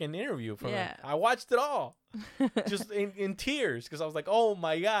 3-hour fucking interview from Yeah. them. I watched it all, just in tears because I was like, oh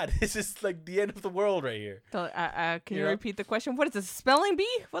my god, this is like the end of the world right here. So, can you You know? repeat the question? What is this, spelling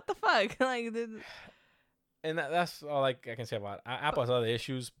bee? What the fuck? Like, And that's all like I can say about it. Apple has other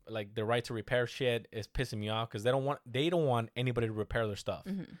issues, like the right to repair shit is pissing me off because they don't want anybody to repair their stuff.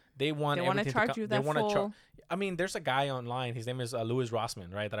 They want they want to everything charge you that full. I mean, there's a guy online. His name is Louis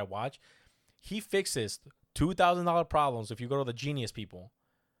Rossman, right? That I watch. He fixes $2,000 problems if you go to the Genius people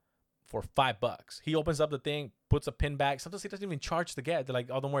for $5. He opens up the thing, puts a pin back. Sometimes he doesn't even charge the guy. They're like,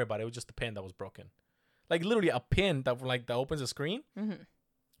 oh, don't worry about it. It was just the pin that was broken. Like literally a pin that opens the screen. Mm-hmm.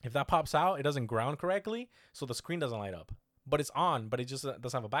 If that pops out, it doesn't ground correctly, so the screen doesn't light up. But it's on, but it just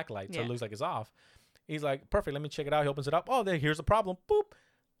doesn't have a backlight, so Yeah. it looks like it's off. He's like, perfect, let me check it out. He opens it up. Oh, here's the problem. Boop.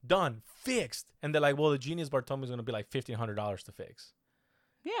 Done. Fixed. And they're like, well, the Genius bar told me it's going to be like $1,500 to fix.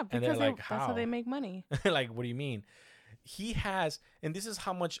 Yeah, And they're because like, that's how how? they make money. Like, what do you mean? He has, and this is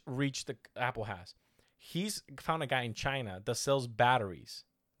how much reach the Apple has. He's found a guy in China that sells batteries.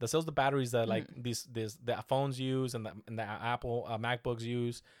 That sells the batteries that like the phones use and the Apple MacBooks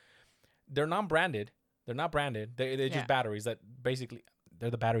use. They're non-branded. They're not branded. They're Yeah. just batteries that basically they're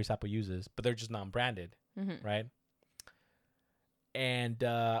the batteries Apple uses, but they're just non-branded, Mm-hmm. right? And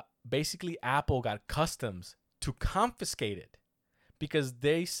basically, Apple got customs to confiscate it because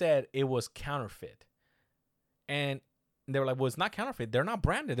they said it was counterfeit. And they were like, "Well, it's not counterfeit. They're not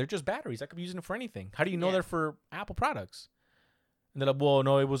branded. They're just batteries. I could be using it for anything. How do you know Yeah. they're for Apple products?" And they're like, "Well,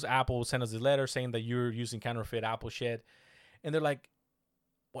 no, it was Apple sent us a letter saying that you're using counterfeit Apple shit." And they're like,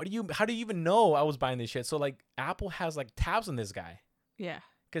 how do you even know I was buying this shit? So like Apple has like tabs on this guy Yeah.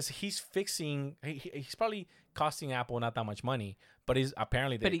 because he's fixing, he's probably costing Apple not that much money, but he's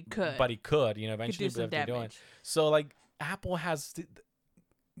apparently, But he could. eventually Could do some if they're doing. damage. So like Apple has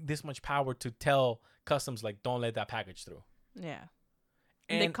this much power to tell customs, like, don't let that package through. Yeah.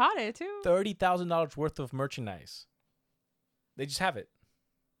 And they And caught it too. $30,000 worth of merchandise. They just have it.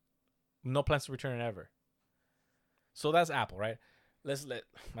 No plans to return it ever. So that's Apple, right?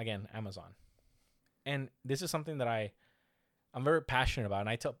 Again, Amazon. And this is something that I'm very passionate about. And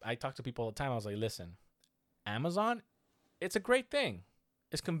I talk to people all the time. I was like, listen, Amazon, it's a great thing.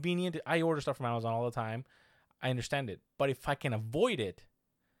 It's convenient. I order stuff from Amazon all the time. I understand it. But if I can avoid it,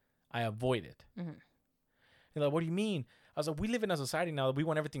 I avoid it. Mhm. You're like, what do you mean? I was like, we live in a society now that we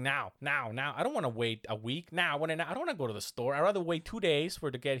want everything now. I don't want to wait a week. Now, I don't want to go to the store. I'd rather wait 2 days for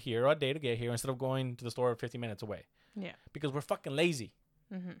it to get here or a day to get here instead of going to the store 50 minutes away. Yeah. Because we're fucking lazy.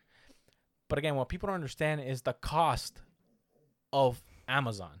 Mm-hmm. But again, what people don't understand is the cost of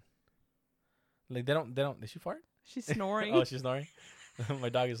Amazon. Like they don't. Did she fart? She's snoring. Oh, she's snoring. My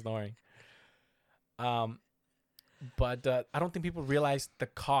dog is snoring. But I don't think people realize the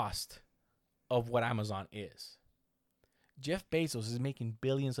cost of what Amazon is. Jeff Bezos is making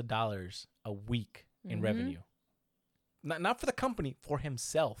billions of dollars a week in Mhm. revenue. Not for the company, for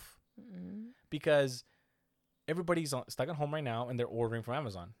himself. Mm-hmm. Because everybody's stuck at home right now and they're ordering from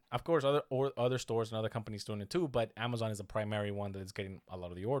Amazon. Of course, other stores and other companies doing it too, but Amazon is the primary one that is getting a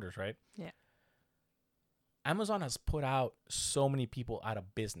lot of the orders, right? Yeah. Amazon has put out so many people out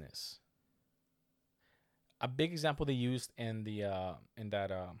of business. A big example they used in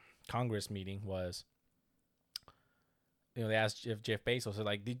that Congress meeting was they asked Jeff Bezos, they're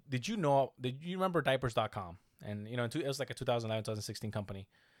like, did you remember diapers.com? And, it was like a 2011, 2016 company.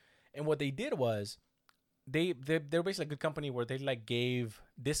 And what they did was they're basically a good company where they like gave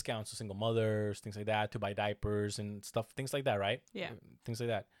discounts to single mothers, things like that, to buy diapers and stuff, things like that, right? Yeah. Things like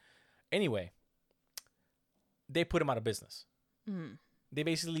that. Anyway, they put him out of business. Mm. They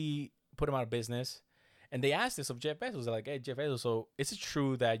basically put him out of business. And they asked this of Jeff Bezos. They're like, hey, Jeff Bezos, so is it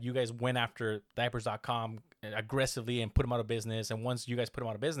true that you guys went after diapers.com aggressively and put him out of business? And once you guys put him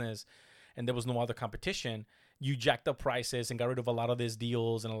out of business and there was no other competition, you jacked up prices and got rid of a lot of these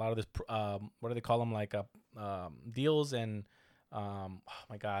deals and a lot of this, what do they call them? Like deals and, oh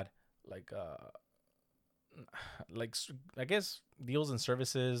my God, like I guess deals and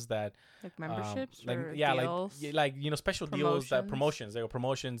services that like memberships like or yeah deals? like special deals that Promotions? they were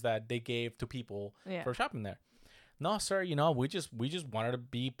promotions that they gave to people Yeah. for shopping there. No, sir, we just wanted to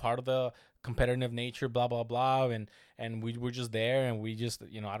be part of the competitive nature, blah blah blah, and we were just there, and we just I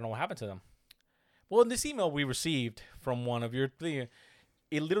don't know what happened to them. Well, in this email we received from one of your thing,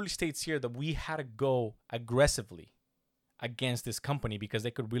 it literally states here that we had to go aggressively against this company because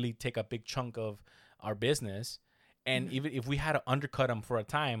they could really take a big chunk of our business. And even if we had to undercut them for a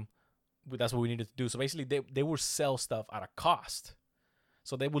time, that's what we needed to do. So basically, they would sell stuff at a cost.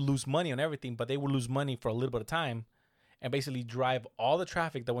 So they would lose money on everything, but they would lose money for a little bit of time and basically drive all the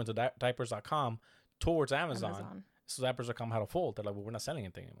traffic that went to diapers.com towards Amazon. So diapers.com had to fold. They're like, well, we're not selling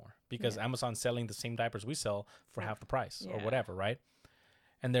anything anymore because Amazon's selling the same diapers we sell for half the price or whatever, right?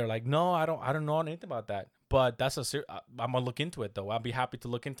 And they're like, no, I don't know anything about that. But I'm going to look into it, though. I'll be happy to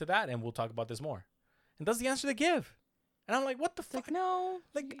look into that, and we'll talk about this more. And that's the answer they give. And I'm like, what the fuck? Like, no.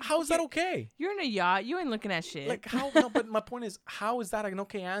 Like, how is that okay? You're in a yacht. You ain't looking at shit. Like, how? No, but my point is, how is that an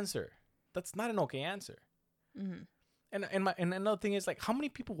okay answer? That's not an okay answer. Mm-hmm. And another thing is, like, how many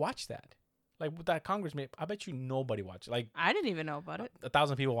people watch that? Like, with that congressman, I bet you nobody watched it. Like, I didn't even know about it.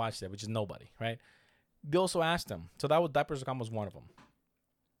 1,000 people watched it, which is nobody, right? They also asked them. So that was diapers.com was one of them.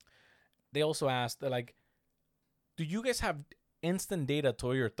 They also asked, they're like, do you guys have instant data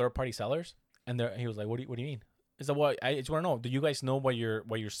to your third-party sellers? And he was like, what do you mean? Is that what I just want to know? Do you guys know what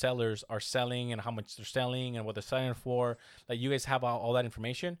your sellers are selling and how much they're selling and what they're selling for? Like, you guys have all that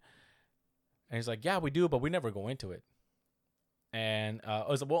information? And he's like, yeah, we do, but we never go into it. And I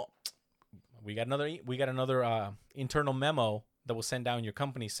was like, well, we got another internal memo that was sent down your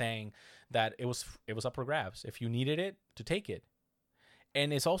company saying that it was up for grabs if you needed it to take it.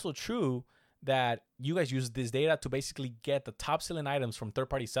 And it's also true that you guys use this data to basically get the top selling items from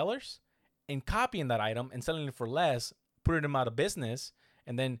third-party sellers and copying that item and selling it for less, putting them out of business,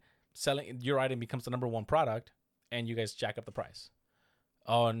 and then selling your item becomes the number one product, and you guys jack up the price.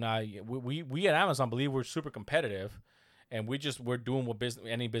 Oh, no, we at Amazon believe we're super competitive, and we're doing what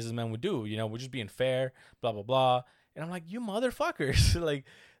any businessman would do. We're just being fair, blah blah blah. And I'm like, you motherfuckers, like,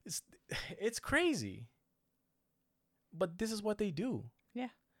 it's crazy. But this is what they do. Yeah.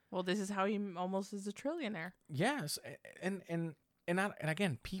 Well, this is how he almost is a trillionaire. Yes, and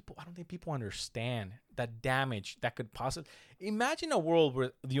again, I don't think people understand that damage that could possibly. Imagine a world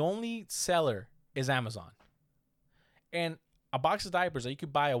where the only seller is Amazon, and a box of diapers that you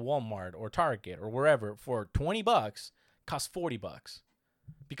could buy at Walmart or Target or wherever for $20 costs $40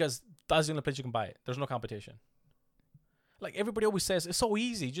 because that's the only place you can buy it. There's no competition. Like, everybody always says, it's so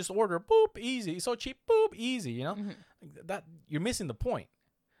easy. Just order, boop, easy. It's so cheap, boop, easy. That you're missing the point.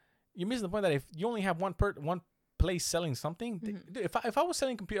 You're missing the point that if you only have one place selling something, if I was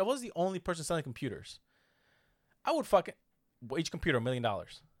selling computers, if I was the only person selling computers, I would fucking each computer $1 million.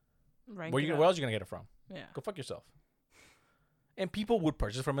 Right. Where else are you gonna get it from? Yeah. Go fuck yourself. And people would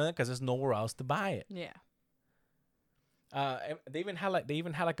purchase for $1 million because there's nowhere else to buy it. Yeah. They even had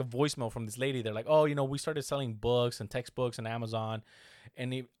like a voicemail from this lady. They're like, oh, we started selling books and textbooks on Amazon,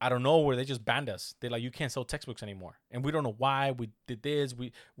 and I don't know where they just banned us. They're like, you can't sell textbooks anymore, and we don't know why we did this.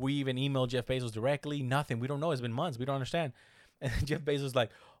 We even emailed Jeff Bezos directly. Nothing. We don't know. It's been months. We don't understand. And Jeff Bezos is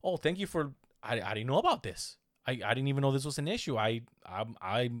like, oh, thank you for. I didn't know about this. I didn't even know this was an issue.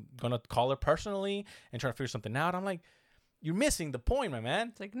 I'm gonna call her personally and try to figure something out. I'm like, you're missing the point, my man.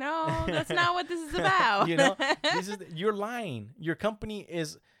 It's like, no, that's not what this is about. You're lying. Your company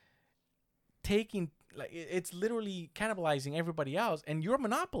is taking, like, it's literally cannibalizing everybody else, and you're a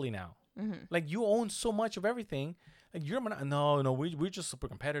monopoly now. Mm-hmm. Like, you own so much of everything. Like, you're we're just super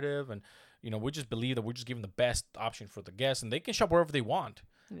competitive, and we just believe that we're just giving the best option for the guests, and they can shop wherever they want.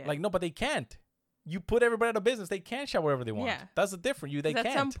 Yeah. Like, no, but they can't. You put everybody out of business. They can't shop wherever they want. Yeah. That's the difference. They can't.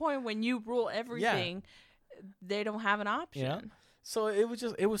 At some point, when you rule everything. Yeah. They don't have an option. So it was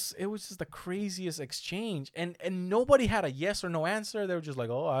just the craziest exchange, and nobody had a yes or no answer. They were just like,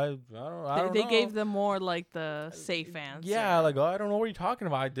 oh, I don't They know. gave them more like the safe answer. Yeah, like, oh, I don't know what you're talking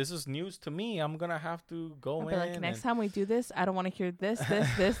about. This is news to me. I'm gonna have to go I'll in. be like, next time we do this, I don't want to hear this,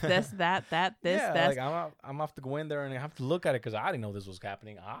 that, that, this, yeah, that. like I'm gonna have to go in there and I have to look at it because I didn't know this was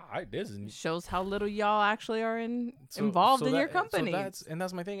happening. This is Shows how little y'all actually are involved in your company. So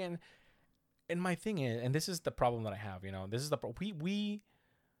that's my thing, and my thing is, and this is the problem that I have. This is the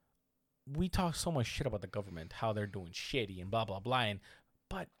we talk so much shit about the government, how they're doing shitty and blah blah blah,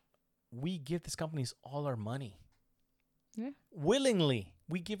 but we give these companies all our money. Yeah. Willingly,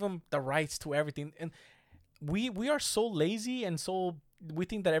 we give them the rights to everything, and we are so lazy and so we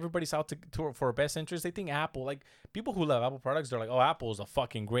think that everybody's out to for our best interest. They think Apple, like people who love Apple products, they're like, oh, Apple is the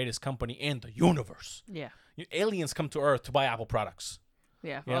fucking greatest company in the universe. Yeah. Aliens come to Earth to buy Apple products.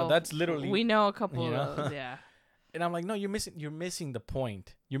 Yeah. That's literally. We know a couple of those. Yeah. And I'm like, no, you're missing the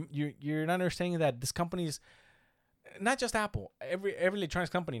point. You're not understanding that this company's not just Apple. Every electronics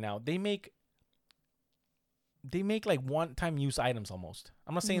company now, they make like one-time use items almost.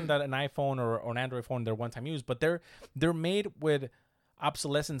 I'm not saying that an iPhone or an Android phone, they're one-time use, but they're made with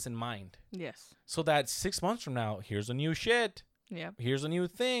obsolescence in mind. Yes. So that 6 months from now, here's a new shit. Yeah. Here's a new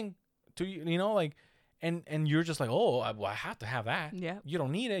thing. Like, and you're just like, oh, I have to have that. Yeah. You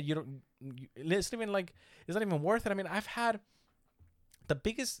don't need it. It's even like, it's not even worth it. I mean, I've had the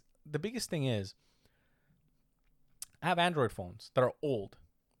biggest thing is I have Android phones that are old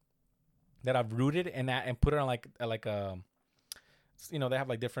that I've rooted and put it on like they have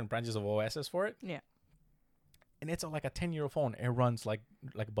like different branches of OSs for it. Yeah. And it's like a 10-year-old phone. It runs like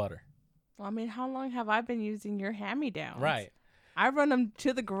butter. Well, I mean, how long have I been using your hand-me-downs? Right. I run them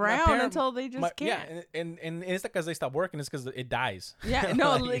to the ground until they just can't. Yeah, and it's not because they stop working. It's because it dies. Yeah,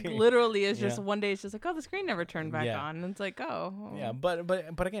 no, like literally, it's just one day. It's just like, oh, the screen never turned back on, and it's like, oh. Yeah,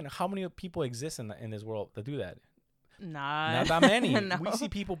 but again, how many people exist in this world that do that? Not that many. No. We see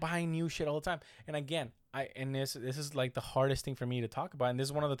people buying new shit all the time. And again, this is like the hardest thing for me to talk about. And this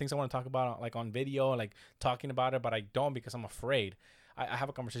is one of the things I want to talk about, like on video, like talking about it, but I don't because I'm afraid. I have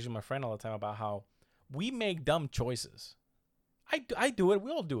a conversation with my friend all the time about how we make dumb choices. I do it.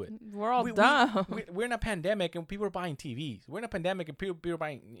 We all do it. We're all dumb. We're in a pandemic and people are buying TVs. We're in a pandemic and people are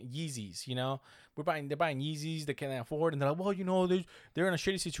buying Yeezys. They're buying Yeezys they can't afford, and they're like, they're in a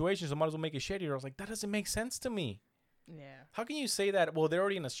shitty situation, so might as well make it shittier. I was like, that doesn't make sense to me. Yeah. How can you say that? Well, they're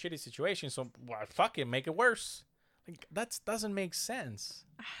already in a shitty situation, so fuck it, make it worse. Like that doesn't make sense.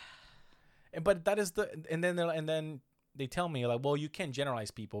 But that is and then they tell me like, well, you can't generalize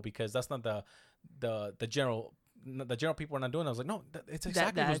people because that's not the general. The general people are not doing it. I was like, no, it's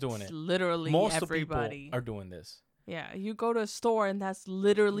exactly who's doing it. Literally, most everybody. of the people are doing this. Yeah, you go to a store and that's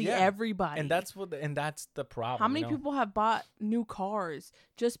literally everybody. And that's the problem. How many people have bought new cars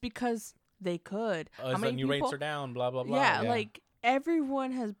just because they could? How many new rates are down? Blah blah blah. Yeah, like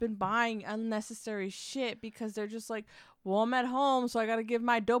everyone has been buying unnecessary shit because they're just like, well, I'm at home, so I gotta give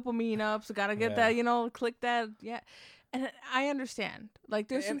my dopamine up. So gotta get that, click that, And I understand. Like,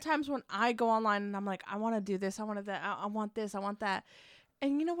 there's some times when I go online and I'm like, I want to do this. I want that. I want this. I want that.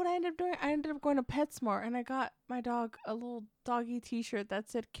 And you know what I ended up doing? I ended up going to PetSmart and I got my dog a little doggy t-shirt that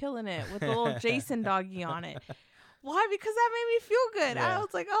said "Killing It" with a little Jason doggy on it. Why? Because that made me feel good. Yeah. I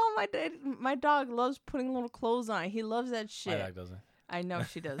was like, oh, my dog loves putting little clothes on. He loves that shit. My dog doesn't. I know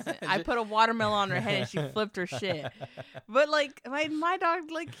she doesn't. I put a watermelon on her head and she flipped her shit. But like my dog,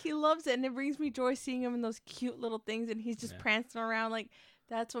 like he loves it and it brings me joy seeing him in those cute little things and he's just prancing around. Like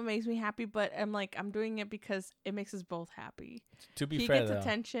that's what makes me happy. But I'm doing it because it makes us both happy. To be he fair, gets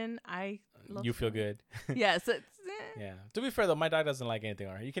attention. I love you feel good. Yes. It's, yeah. To be fair though, my dog doesn't like anything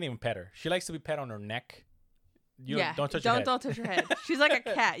on her. You can't even pet her. She likes to be pet on her neck. Don't touch her head. Don't touch her head. She's like a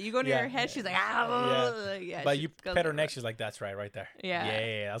cat. You go near her head, she's like, ah. Yeah. But you pet her neck, she's like, that's right there. Yeah.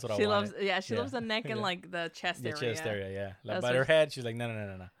 Yeah, that's what she I want. She loves the neck and like the chest area. The chest area, yeah. But her head, she's like,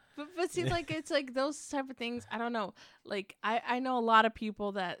 no. But see, like it's like those type of things. I don't know. Like I know a lot of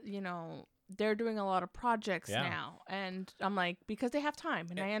people that they're doing a lot of projects now, and I'm like because they have time,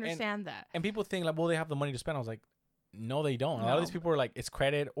 and I understand that. And people think like, well, they have the money to spend. I was like, no, they don't. A lot of these people are like, it's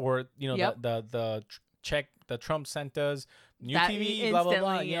credit or the check the Trump sent us, new TV, blah blah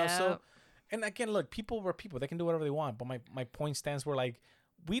blah. You know, so and again, look, people were people. They can do whatever they want. But my point stands were like,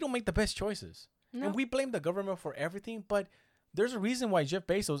 we don't make the best choices, and we blame the government for everything. But there's a reason why Jeff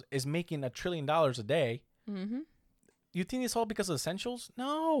Bezos is making $1 trillion a day. Mm-hmm. You think it's all because of essentials?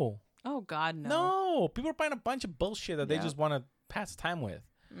 No. Oh God, no. No, people are buying a bunch of bullshit that they just want to pass time with,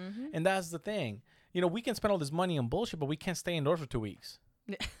 and that's the thing. We can spend all this money on bullshit, but we can't stay indoors for 2 weeks.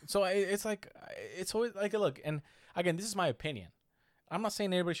 So it's like it's always like look, and again, this is my opinion. I'm not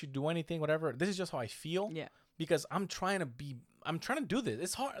saying everybody should do anything, whatever. This is just how I feel. Yeah. Because I'm trying to do this.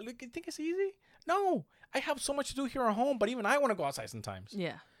 It's hard. Like, you think it's easy? No. I have so much to do here at home, but even I want to go outside sometimes.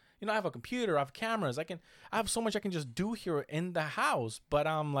 Yeah. You know, I have a computer, I have cameras. I have so much I can just do here in the house, but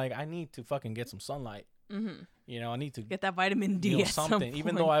I'm like, I need to fucking get some sunlight. Mm-hmm. You know, I need to get that vitamin D. you know, at some something.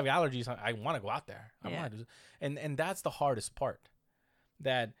 Even though point. I have allergies, I want to go out there. I want to, and that's the hardest part.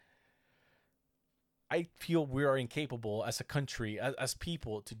 That I feel we are incapable as a country, as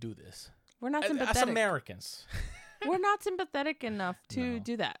people, to do this. We're not sympathetic. As Americans. We're not sympathetic enough to No.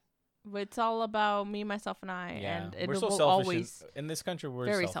 do that. It's all about me, myself, and I, and it we're so will selfish always in this country. We're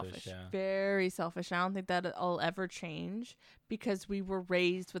very selfish. Yeah. very selfish. I don't think that it'll ever change because we were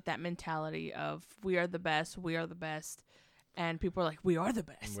raised with that mentality of we are the best, and people are like, we are the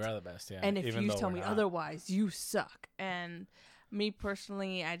best. We are the best. Yeah. And if Even you though tell we're me not. otherwise, you suck. And me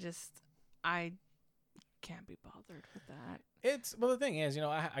personally, I can't be bothered with that. Well, the thing is, you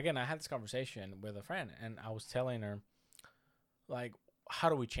know, I had this conversation with a friend, and I was telling her, like, how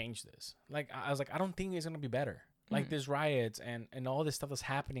do we change this? Like, I was like, I don't think it's gonna be better. Like, there's riots and all this stuff that's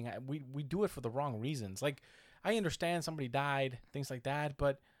happening. We do it for the wrong reasons. Like, I understand somebody died, things like that,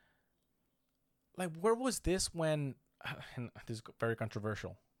 but like, where was this when? And this is very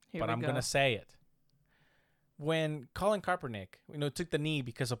controversial, but I'm gonna say it. When Colin Kaepernick, you know, took the knee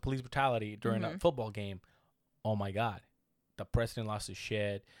because of police brutality during a football game, oh my God, the president lost his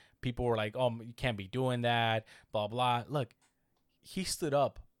shit. People were like, oh, you can't be doing that, blah, blah. Look, he stood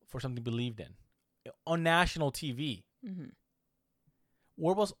up for something he believed in on national TV. Mm-hmm.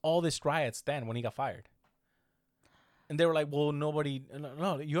 Where was all this riots then when he got fired? And they were like, well, nobody,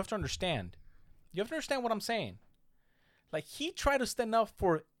 no, you have to understand. You have to understand what I'm saying. Like, he tried to stand up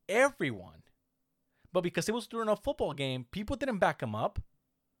for everyone. But because it was during a football game, people didn't back him up.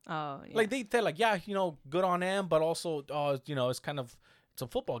 Oh, yeah. Like, they said, like, yeah, you know, good on him, but also, you know, it's a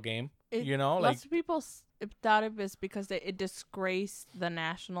football game, you know? Like, lots of people thought it was because it disgraced the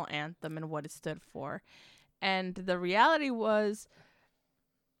national anthem and what it stood for. And the reality was,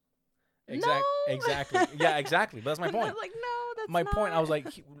 no. Exactly. Yeah, exactly. But that's my point. Like, no, that's my not. point. I was like,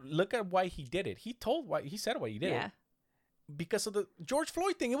 look at why he did it. He said why he did it. Because of the George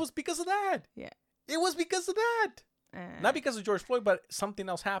Floyd thing. It was because of that. Yeah. It was because of that. Not because of George Floyd, but something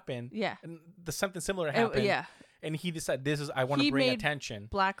else happened. Yeah. And something similar happened. Yeah. And he decided, I want to bring attention.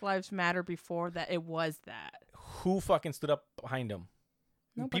 Black Lives Matter before that. It was that. Who fucking stood up behind him?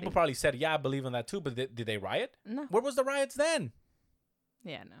 Nobody. People probably said, yeah, I believe in that too, but did they riot? No. Where was the riots then?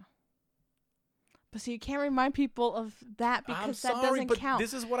 Yeah, no. But see, you can't remind people of that because that doesn't but count.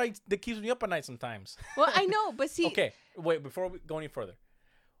 This is what that keeps me up at night sometimes. Well, I know, but see. Okay, wait, before we go any further.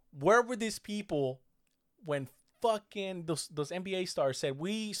 Where were these people when fucking those NBA stars said,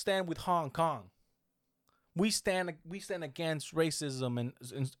 we stand with Hong Kong? We stand against racism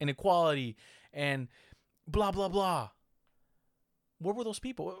and inequality and blah, blah, blah. Where were those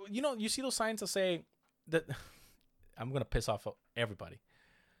people? You know, you see those signs that say that I'm going to piss off everybody.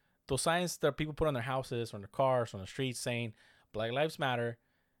 Those signs that people put on their houses, on their cars, on the streets saying Black Lives Matter.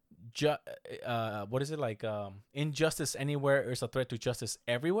 What is it like? Injustice anywhere is a threat to justice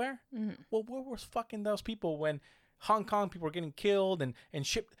everywhere. Mm-hmm. Well, where was fucking those people when Hong Kong people were getting killed and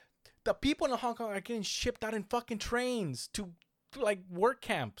shipped? The people in Hong Kong are getting shipped out in fucking trains to like work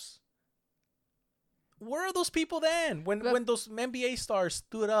camps. Where are those people then? When those NBA stars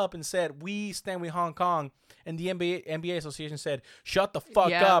stood up and said, we stand with Hong Kong, and the NBA Association said, shut the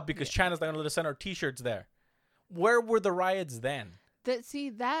fuck up because China's not going to let us send our T-shirts there. Where were the riots then?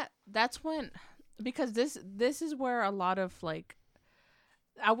 That's when, because this is where a lot of, like,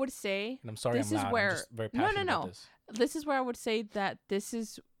 I would say, and I'm sorry, this I'm is loud. where I'm just very passionate about this. This is where I would say that this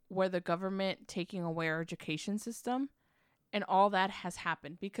is where the government taking away our education system and all that has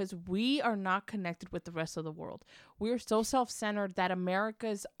happened because we are not connected with the rest of the world. We are so self-centered that America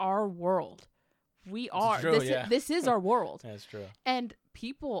is our world. We are. True, this is our world. That's true. And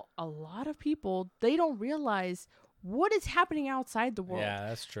a lot of people, they don't realize what is happening outside the world. Yeah,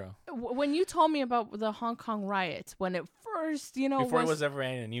 that's true. When you told me about the Hong Kong riots, when it first, before it was ever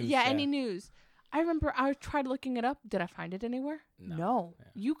any news. Yeah, any news. I remember I tried looking it up. Did I find it anywhere? No. Yeah.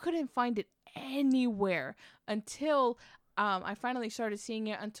 You couldn't find it anywhere until I finally started seeing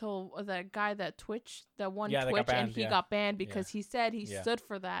it until the guy that Twitch, and he got banned because he said he stood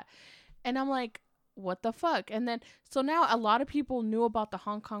for that. And I'm like, what the fuck? And then, so now a lot of people knew about the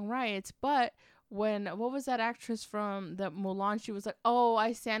Hong Kong riots, but what was that actress from the Mulan? She was like, oh,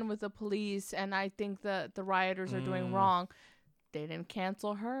 I stand with the police and I think the rioters are doing wrong. They didn't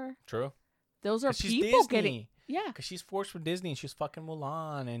cancel her. True. Those are people getting, because she's forced from Disney and she's fucking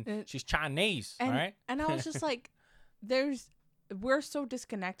Mulan and she's Chinese, all right? And I was just like, there's we're so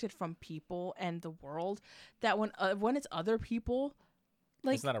disconnected from people and the world that when it's other people,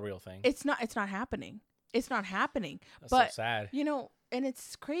 like, it's not a real thing. It's not happening. It's not happening. That's but so sad. you know, and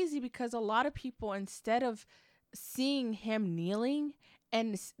it's crazy because a lot of people, instead of seeing him kneeling,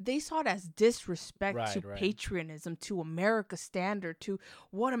 and they saw it as disrespect to patriotism, to America's standard, to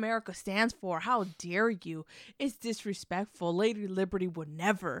what America stands for. How dare you? It's disrespectful. Lady Liberty would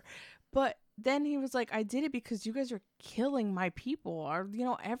never. But then he was like, I did it because you guys are killing my people, or, you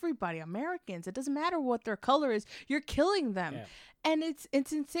know, everybody, Americans. It doesn't matter what their color is. You're killing them. Yeah. And it's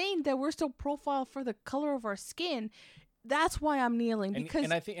insane that we're still profiled for the color of our skin. That's why I'm kneeling, because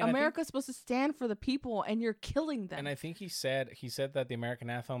America's supposed to stand for the people, and you're killing them. And I think he said that the American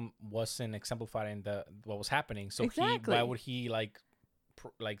anthem wasn't exemplifying what was happening. So why would he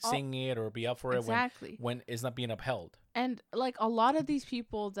sing it or be up for it when it's not being upheld? And like a lot of these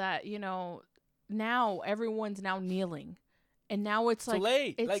people that, you know, now everyone's now kneeling. And now it's too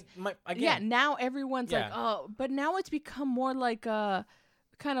late. Yeah, now everyone's like, oh, but now it's become more like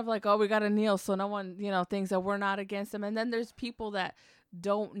kind of like, oh, we got to kneel so no one, you know, thinks that we're not against them. And then there's people that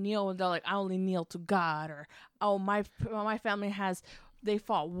don't kneel and they're like, I only kneel to God, or, oh, my family they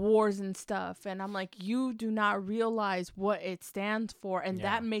fought wars and stuff. And I'm like, you do not realize what it stands for. And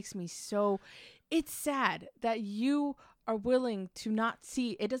that makes me so, it's sad that you are willing to not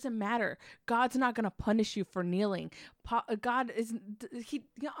see. It doesn't matter. God's not going to punish you for kneeling. God is,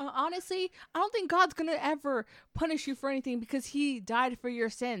 honestly, I don't think God's going to ever punish you for anything, because he died for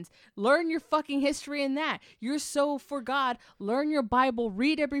your sins. Learn your fucking history in that. You're so for God. Learn your Bible.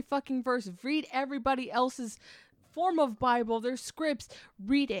 Read every fucking verse. Read everybody else's form of Bible, their scripts.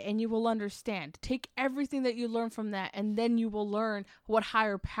 Read it and you will understand. Take everything that you learn from that, and then you will learn what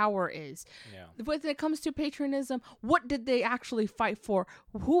higher power is. When it comes to patriotism, what did they actually fight for?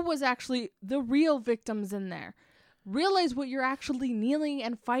 Who was actually the real victims in there? Realize what you're actually kneeling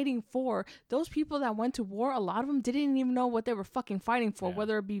and fighting for. Those people that went to war, a lot of them didn't even know what they were fucking fighting for,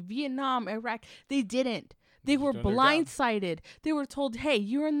 whether it be Vietnam, Iraq. They didn't. They were blindsided. They were told, hey,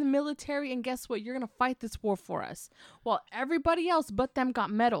 you're in the military, and guess what? You're going to fight this war for us. Well, everybody else but them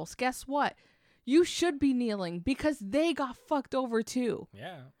got medals. Guess what? You should be kneeling, because they got fucked over too.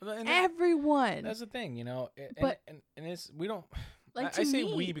 Yeah. Everyone. That's the thing, you know. And it's, we don't, like, I say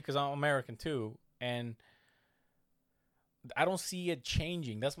we because I'm American too. And I don't see it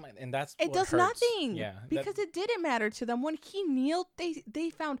changing. It does hurts. Nothing. Yeah. Because it didn't matter to them. When he kneeled,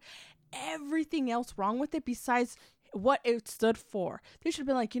 they found everything else wrong with it besides what it stood for. They should have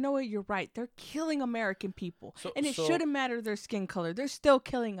been like, you know what, you're right. They're killing American people. And it shouldn't matter their skin color. They're still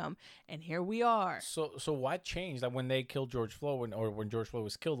killing them. And here we are. So what changed? That when they killed George Floyd, when George Floyd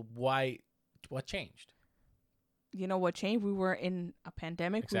was killed, what changed? You know what changed? We were in a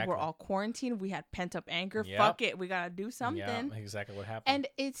pandemic. Exactly. We were all quarantined. We had pent up anger. Yep. Fuck it. We got to do something. Yeah, exactly what happened.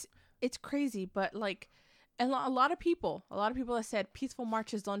 And it's crazy, but like, and a lot of people that said peaceful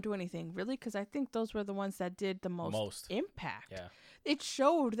marches don't do anything. Really? Because I think those were the ones that did the most impact. Yeah. It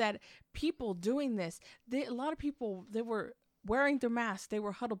showed that people doing this, a lot of people, they were wearing their masks. They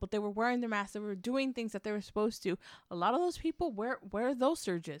were huddled, but they were wearing their masks. They were doing things that they were supposed to. A lot of those people, where are those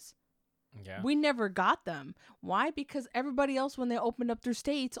surges? Yeah. We never got them. Why? Because everybody else, when they opened up their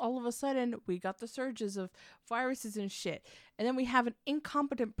states, all of a sudden we got the surges of viruses and shit. And then we have an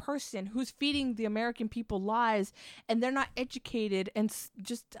incompetent person who's feeding the American people lies, and they're not educated and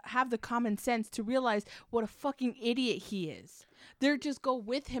just have the common sense to realize what a fucking idiot he is. They're just go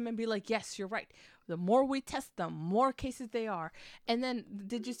with him and be like, yes, you're right. The more we test them, more cases they are. And then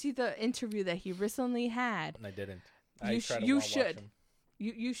did you see the interview that he recently had? I didn't. You should.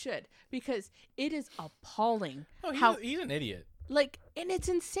 You should, because it is appalling. Oh, he's an idiot. Like, and it's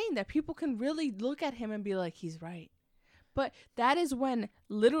insane that people can really look at him and be like, he's right. But that is when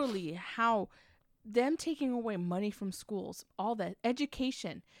literally how them taking away money from schools, all that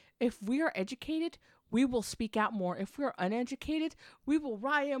education. If we are educated, we will speak out more. If we're uneducated, we will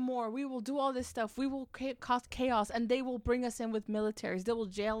riot more. We will do all this stuff. We will cause chaos, and they will bring us in with militaries. They will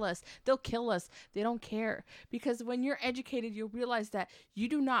jail us. They'll kill us. They don't care. Because when you're educated, you'll realize that you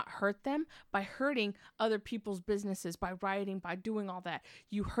do not hurt them by hurting other people's businesses, by rioting, by doing all that.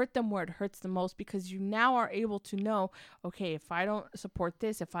 You hurt them where it hurts the most, because you now are able to know, okay, if I don't support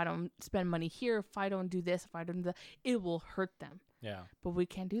this, if I don't spend money here, if I don't do this, if I don't do that, it will hurt them. Yeah. But we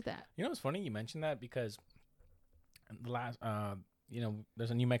can't do that. You know, it's funny you mentioned that, because the last, there's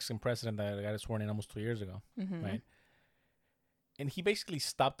a new Mexican president that got sworn in almost 2 years ago, right? And he basically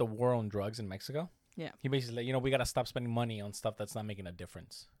stopped the war on drugs in Mexico. Yeah. He basically, we got to stop spending money on stuff that's not making a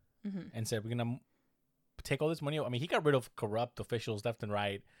difference. And said, we're going to take all this money. I mean, he got rid of corrupt officials left and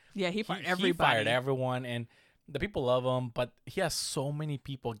right. Yeah, he fired everybody. He fired everyone. And the people love him, but he has so many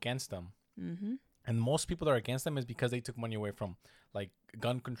people against him. Mm-hmm. And most people that are against him is because they took money away from like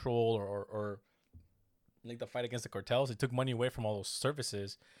gun control or like the fight against the cartels. They took money away from all those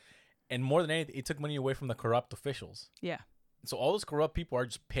services. And more than anything, it took money away from the corrupt officials. Yeah. So all those corrupt people are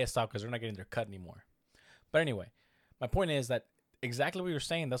just pissed off because they're not getting their cut anymore. But anyway, my point is that exactly what you're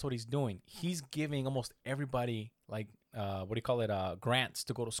saying, that's what he's doing. He's giving almost everybody like, grants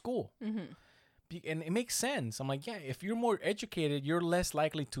to go to school. Mm-hmm. And it makes sense. I'm like, yeah, if you're more educated, you're less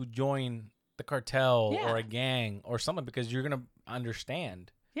likely to join the cartel or a gang or something because you're gonna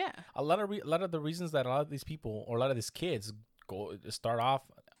understand. Yeah. A lot of the reasons that a lot of these people or a lot of these kids start off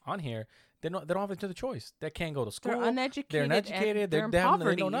on here, they don't have any other choice. They can't go to school. They're uneducated. They're uneducated. They're in they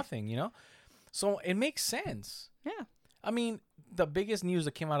poverty. know nothing. You know, so it makes sense. Yeah. I mean, the biggest news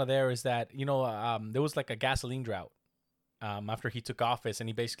that came out of there is that there was like a gasoline drought after he took office, and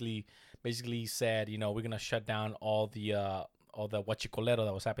he basically said, we're gonna shut down all the huachicolero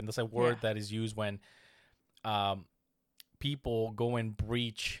that was happening. That's a word that is used when people go and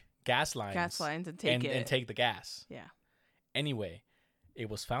breach gas lines and take the gas. Yeah. Anyway, it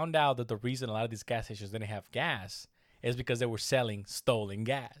was found out that the reason a lot of these gas stations didn't have gas is because they were selling stolen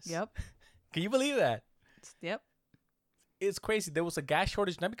gas. Yep. Can you believe that? Yep. It's crazy. There was a gas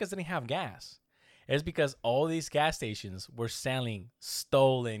shortage not because they didn't have gas. It's because all these gas stations were selling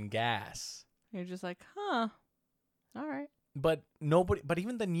stolen gas. You're just like, huh? All right. But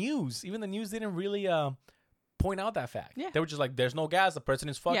even the news didn't really point out that fact. Yeah. They were just like, there's no gas. The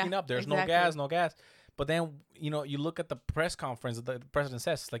president's fucking up. There's no gas. But then, you look at the press conference that the president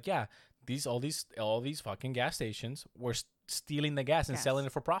says, it's like, yeah, all these fucking gas stations were stealing the gas and selling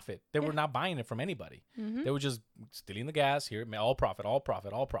it for profit. They were not buying it from anybody. Mm-hmm. They were just stealing the gas here, all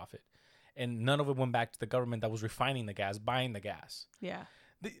profit. And none of it went back to the government that was refining the gas, buying the gas. Yeah.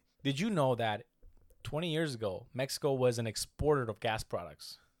 Did you know that 20 years ago, Mexico was an exporter of gas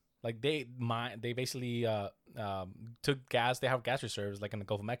products? Like they basically took gas. They have gas reserves like in the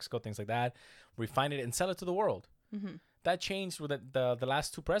Gulf of Mexico, things like that, refine it and sell it to the world. Mm-hmm. That changed with the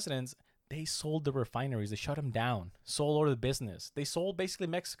last two presidents. They sold the refineries. They shut them down. Sold all the business. They sold basically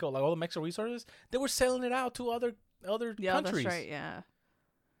Mexico, like all the Mexico resources. They were selling it out to other countries. That's right. Yeah.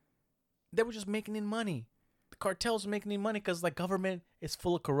 They were just making in money. The cartels were making in money because the government is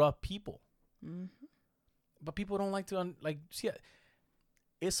full of corrupt people. Mm-hmm. But people don't like to see it.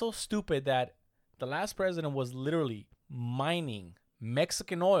 It's so stupid that the last president was literally mining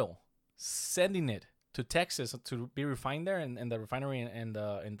Mexican oil, sending it to Texas to be refined there in the refinery in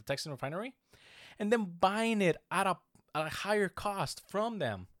the Texas refinery, and then buying it at a higher cost from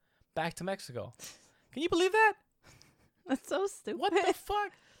them back to Mexico. Can you believe that? That's so stupid. What the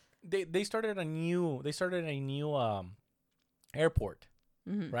fuck? They started a new airport,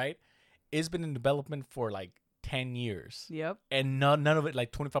 right? It's been in development for like 10 years. Yep. And none of it,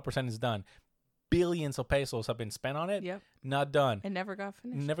 like 25% is done. Billions of pesos have been spent on it. Yep. Not done. It never got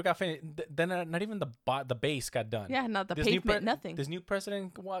finished. Then not even the base got done. Yeah, not the pavement, nothing. This new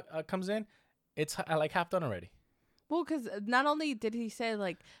president comes in, it's like half done already. Well, because not only did he say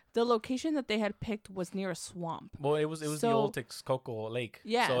like the location that they had picked was near a swamp. Well, it was the old Texcoco Lake.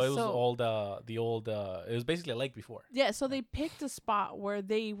 Yeah. So it was it was basically a lake before. Yeah. So they picked a spot where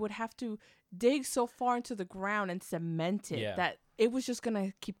they would have to dig so far into the ground and cement it that it was just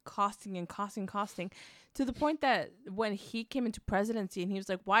gonna keep costing to the point that when he came into presidency and he was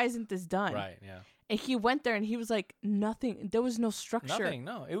like, "Why isn't this done?" Right. Yeah. And he went there and he was like, "Nothing. There was no structure. Nothing.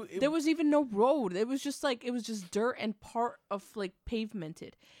 No. There was even no road. It was just dirt and part of like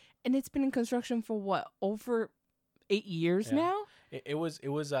pavemented, and it's been in construction for what, over 8 years now. It was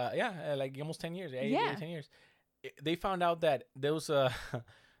like almost 10 years. 10 years. They found out that there was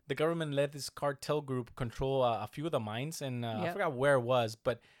the government let this cartel group control a few of the mines, and I forgot where it was,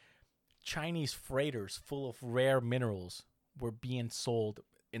 but Chinese freighters full of rare minerals were being sold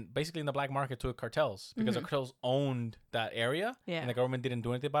basically in the black market to the cartels because the cartels owned that area, and the government didn't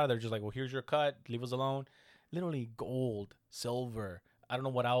do anything about it. They're just like, well, here's your cut, leave us alone. Literally gold, silver, I don't know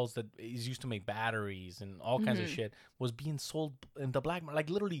what else that is used to make batteries and all kinds of shit was being sold in the black market. Like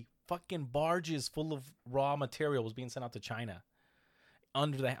literally fucking barges full of raw material was being sent out to China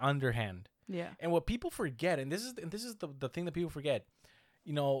under the underhand. Yeah. And what people forget, and this is the thing that people forget,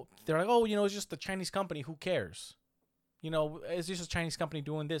 they're like, oh, it's just a Chinese company. Who cares? It's just a Chinese company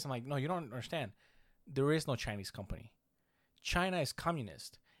doing this. I'm like, no, you don't understand. There is no Chinese company. China is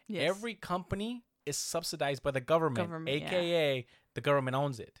communist. Yes. Every company is subsidized by the government aka the government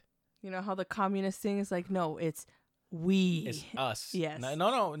owns it. You know how the communist thing is like, no, it's we. It's us. Yes.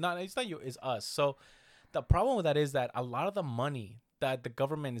 No, it's not you. It's us. So the problem with that is that a lot of the money that the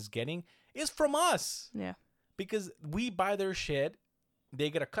government is getting is from us. Yeah. Because we buy their shit,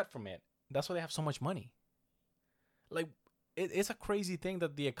 they get a cut from it. That's why they have so much money. Like, it's a crazy thing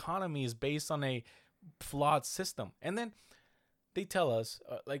that the economy is based on a flawed system. And then they tell us,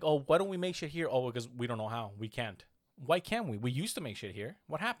 like, oh, why don't we make shit here? Oh, because we don't know how. We can't. Why can't we? We used to make shit here.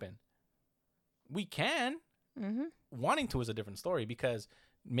 What happened? We can. Mm-hmm. Wanting to is a different story, because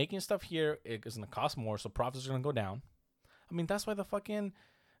making stuff here is going to cost more, so profits are going to go down. I mean, that's why nobody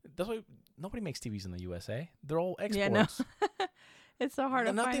makes TVs in the USA. They're all exports. Yeah, no. It's so hard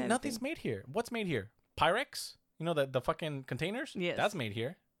to find anything. Nothing's made here. What's made here? Pyrex? You know, the fucking containers? Yes. That's made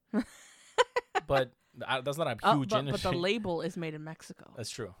here. But that's not a huge industry. But the label is made in Mexico.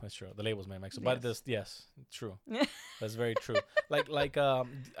 That's true. The label's made in Mexico. Yes. But it's true. That's very true. Like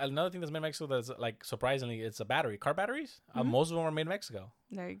another thing that's made in Mexico that's like surprisingly, it's a battery. Car batteries. Most of them are made in Mexico.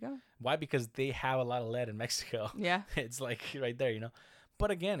 There you go. Why? Because they have a lot of lead in Mexico. Yeah. It's like right there, you know. But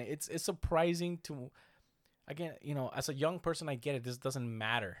again, it's surprising to, again, you know, as a young person, I get it. This doesn't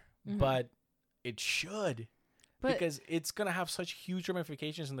matter, but it should. Because it's going to have such huge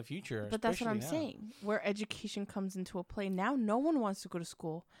ramifications in the future. But that's what I'm saying. Where education comes into a play. Now no one wants to go to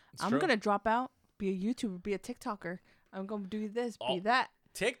school. I'm going to drop out, be a YouTuber, be a TikToker. I'm going to do this, be that.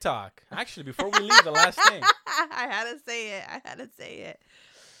 TikTok. Actually, before we leave, the last thing. I had to say it.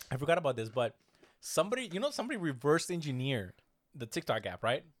 I forgot about this, but somebody reverse engineered the TikTok app,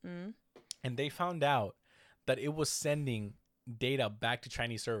 right? Mm. And they found out that it was sending data back to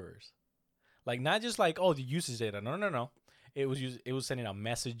Chinese servers. Like, not just like, oh, the usage data. No. It was sending out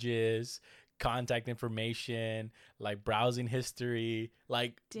messages, contact information, like browsing history.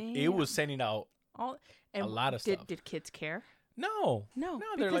 Like, it was sending out a lot of stuff. Did kids care? No,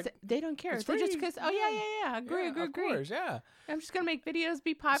 because like, they don't care. It's They're just free. because, agree. Of course, yeah. I'm just gonna make videos,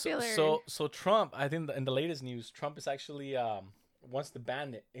 be popular. So Trump, I think in the latest news, Trump is actually wants to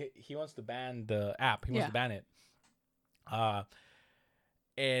ban it. He wants to ban the app. He wants to ban it.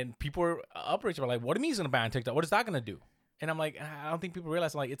 And people are outraged about, like, what do you mean he's gonna ban TikTok? What is that gonna do? And I'm like, I don't think people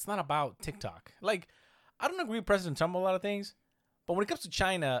realize, like, it's not about TikTok. Like, I don't agree with President Trump on a lot of things, but when it comes to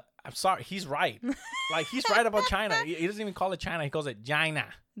China, I'm sorry, he's right. Like, he's right about China. He doesn't even call it China. He calls it China.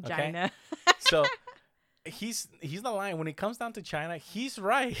 Okay? China. So he's not lying. When it comes down to China, he's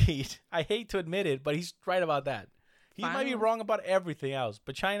right. I hate to admit it, but he's right about that. He might be wrong about everything else,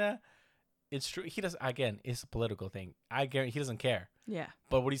 but China, it's true. He does, again, it's a political thing. I guarantee he doesn't care. Yeah.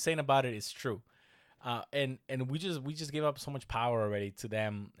 But what he's saying about it is true. And we just gave up so much power already to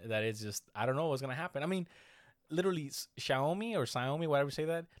them that it's just, I don't know what's gonna happen. I mean, literally, Xiaomi, whatever you say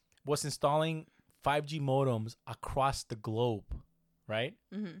that, was installing 5G modems across the globe, right?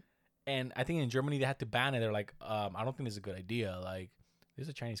 Mm-hmm. And I think in Germany they had to ban it. They're like, I don't think this is a good idea. Like, this is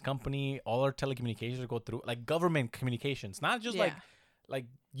a Chinese company. All our telecommunications go through, like, government communications, not just like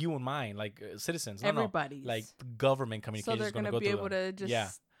you and mine, like citizens. Everybody's. No, like government communications. So they're going to go be able to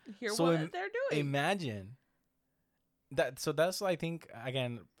just hear what they're doing. Imagine that. So that's, I think,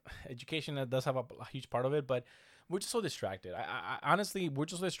 again, education does have a huge part of it, but we're just so distracted. I honestly, we're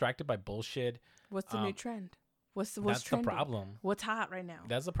just so distracted by bullshit. What's the new trend? What's that's trending? The problem. What's hot right now?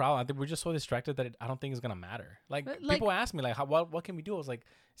 That's the problem. I think we're just so distracted that I don't think it's gonna matter. Like, people ask me, like, what can we do? I was like,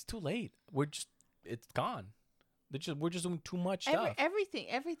 it's too late. It's gone. We're just doing too much stuff.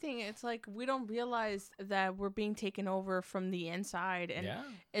 Everything. It's like we don't realize that we're being taken over from the inside, and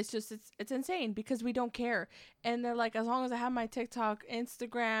it's it's insane because we don't care. And they're like, as long as I have my TikTok,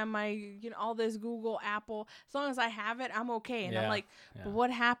 Instagram, my all this Google, Apple, as long as I have it, I'm okay. And I'm like, but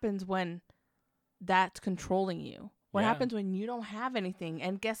what happens when that's controlling you? What happens when you don't have anything?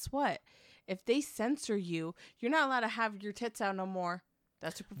 And guess what? If they censor you, you're not allowed to have your tits out no more.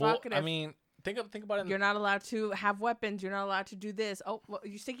 That's too provocative. Well, I mean, think about it. You're not allowed to have weapons. You're not allowed to do this. Oh,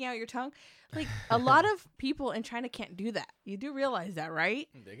 you're sticking out your tongue? Like, a lot of people in China can't do that. You do realize that, right?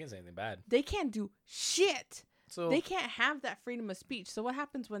 They can't say anything bad. They can't do shit. So they can't have that freedom of speech. So what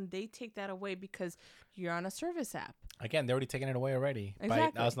happens when they take that away because you're on a service app? Again, they're already taking it away already.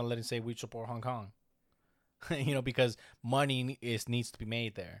 Exactly. By us not letting say we support Hong Kong. Because money needs to be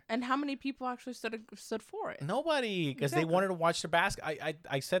made there. And how many people actually stood for it? Nobody, because they wanted to watch the basket.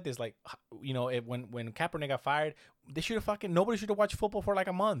 I said this, like, when Kaepernick got fired, nobody should have watched football for like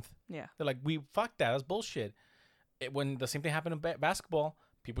a month. Yeah, they're like, fuck that. That's bullshit. When the same thing happened in basketball,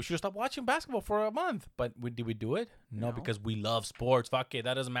 people should stop watching basketball for a month. But did we do it? No, because we love sports. Fuck it,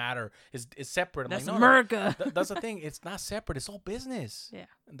 that doesn't matter. It's separate. That's America. That's the thing. It's not separate. It's all business. Yeah,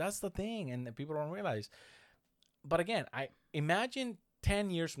 that's the thing, and people don't realize. But again, I imagine 10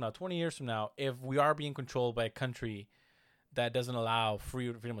 years from now, 20 years from now, if we are being controlled by a country that doesn't allow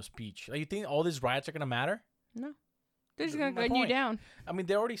freedom of speech. Like, you think all these riots are going to matter? No. They're just gonna My gun you point. down. I mean,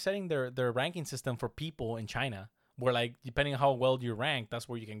 they're already setting their ranking system for people in China, where like depending on how well you rank, that's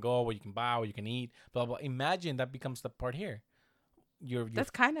where you can go, where you can buy, where you can eat, blah blah. Imagine that becomes the part here. You're That's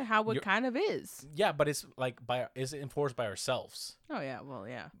kind of how it you're- kind of is. yeah, but it's like is enforced by ourselves. Oh yeah, well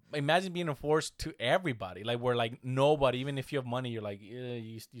yeah. Imagine being enforced to everybody, like where like nobody, even if you have money, you're like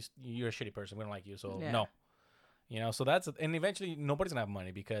you're a shitty person. We don't like you, so Yeah. no. You know, so that's and eventually nobody's gonna have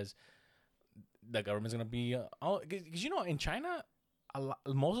money because the government's gonna be because you know in China,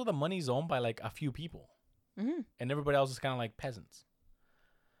 most of the money is owned by like a few people, Mhm. and everybody else is kind of like peasants.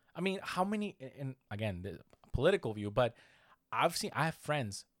 I mean, how many? And again, the political view, but I have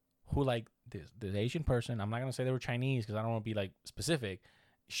friends who like this Asian person. I'm not gonna say they were Chinese because I don't want to be like specific.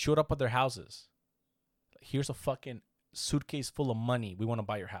 Showed up at their houses. Here's a fucking suitcase full of money. We want to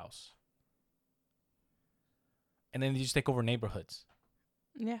buy your house. And then they just take over neighborhoods.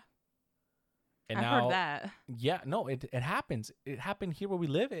 Yeah. And I've now, heard that. yeah, no, it happens. It happened here where we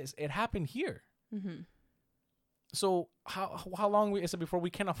live. It happened here. Mm-hmm. So how long is it before we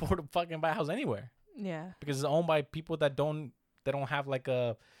can afford to fucking buy a house anywhere? Yeah. Because it's owned by people that don't have like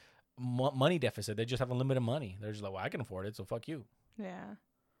a money deficit. They just have unlimited money. They're just like, well, I can afford it, so fuck you. Yeah.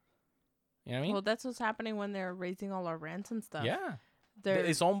 You know what I mean? Well, that's what's happening when they're raising all our rents and stuff. Yeah. They're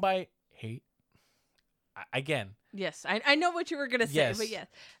It's owned by again. yes. I know what you were gonna say, Yes. but yes.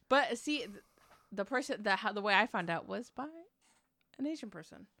 But see, the person the way I found out was by an Asian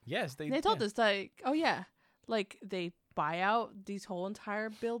person. Yes, they Told us like, oh yeah, like they buy out these whole entire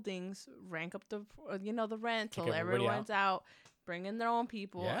buildings, rank up the the rent till Kick everybody everyone's out, bring in their own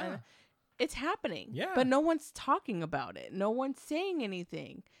people, Yeah. and it's happening. Yeah. But no one's talking about it. No one's saying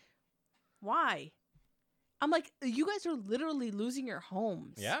anything. Why? I'm like, you guys are literally losing your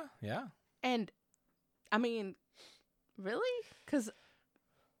homes. Yeah, yeah. And I mean, really? Because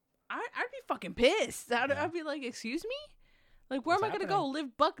I'd be fucking pissed. I'd be like, excuse me? Like, where It's am I going to happening. go?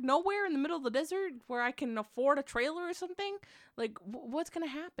 Live buck nowhere in the middle of the desert where I can afford a trailer or something? Like, what's going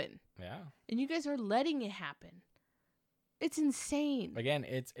to happen? Yeah. And you guys are letting it happen. It's insane. Again,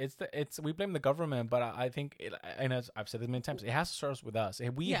 it's we blame the government, but I think and as I've said this many times, it has to start with us.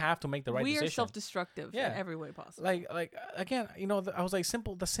 We Yeah. have to make the right we decision. are self-destructive Yeah. in every way possible. Like again, I was like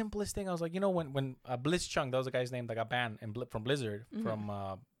the simplest thing. I was like, when Blitzchung, that was the guy's name that got banned from Blizzard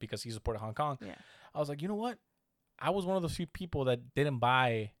from because he supported Hong Kong. Yeah. I was like, you know what? I was one of those few people that didn't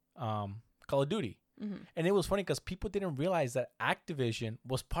buy Call of Duty. Mm-hmm. And it was funny because people didn't realize that Activision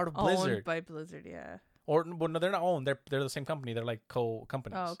was part of Blizzard. Owned by Blizzard, yeah. Or well, no, they're not owned. They're the same company. They're like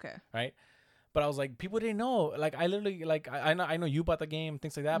co-companies. Oh, okay. Right. But I was like, people didn't know. Like, I literally like I know you bought the game,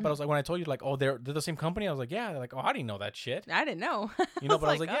 things like that. But I was like, when I told you like, oh, they're the same company. I was like, yeah. They're like, oh, I didn't know that shit. I didn't know. You know, but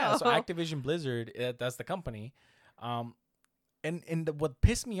I was like, yeah. So oh. Activision Blizzard, that's the company. What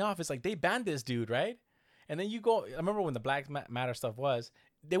pissed me off is like they banned this dude, right? And then you go. I remember when the Black Matter stuff was,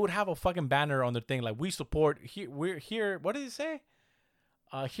 they would have a fucking banner on their thing like, we support here. We're here. What did it say?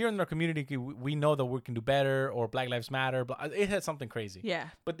 Here in our community, we know that we can do better, or Black Lives Matter. It had something crazy. Yeah.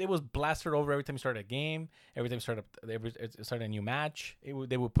 But it was blasted over every time you started a game, every time you started a new match. They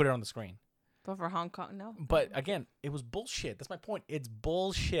would put it on the screen. But for Hong Kong, no. But again, it was bullshit. That's my point. It's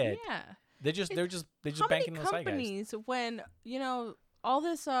bullshit. Yeah. They're just How banking many on the zeitgeist. companies, when all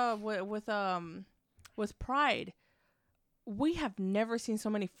this with Pride, we have never seen so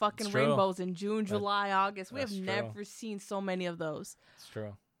many fucking It's true. rainbows in June, July, August. We have that's true. never seen so many of those. It's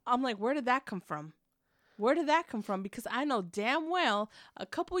true. I'm like, where did that come from? Where did that come from? Because I know damn well a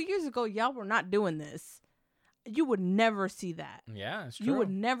couple years ago, y'all were not doing this. You would never see that. Yeah, it's true. You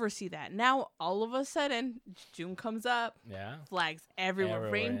would never see that. Now, all of a sudden, June comes up, Yeah. flags everywhere,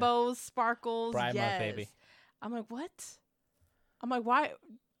 Everywhere. rainbows, sparkles. Pride yes. Month, baby. I'm like, what? I'm like, why?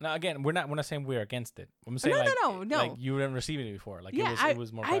 Now again, we're not saying we're against it. I'm saying No. like you didn't receive it before. Like Yeah, it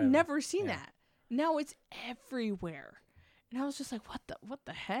was more. I'd private. never seen Yeah. that. Now it's everywhere, and I was just like, what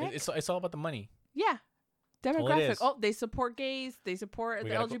the heck? It's all about the money. Yeah, all it demographic. is. Oh, they support gays. They support We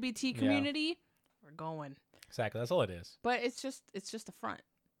the gotta go- LGBT yeah. community. We're going, Exactly. That's all it is. but it's just a front.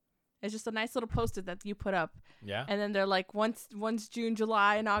 It's just a nice little poster that you put up, Yeah. and then they're like, once June,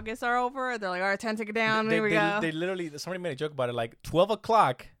 July, and August are over, they're like, all right, time to take it down. They, Here we they, go. they literally somebody made a joke about it. Like 12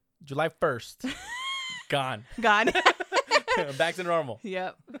 o'clock, July 1st, gone. Gone. Back to normal.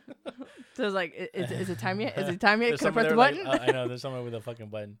 Yep. So it's like, is it time yet? Is it time yet? There's Can I someone press the there button? like, I know there's someone with a fucking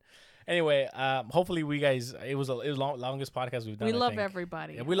button. Anyway, hopefully we guys. It was longest podcast we've done. We I love think.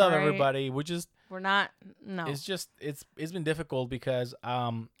 everybody. Yeah, we love all right? everybody. We're just. We're not. No. It's just it's been difficult because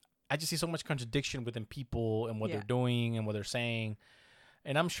I just see so much contradiction within people and what Yeah. they're doing and what they're saying,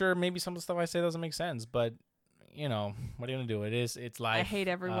 and I'm sure maybe some of the stuff I say doesn't make sense, but what are you gonna do? It's life. I hate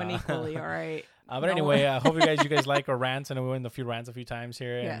everyone equally. All right. But No. anyway, I hope you guys like our rants. I know we went a few rants a few times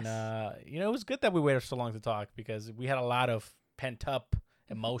here, Yes. and it was good that we waited so long to talk because we had a lot of pent up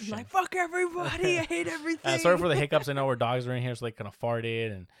emotion. Like, fuck everybody. I hate everything. Sorry for the hiccups. I know our dogs were in here, so they kind of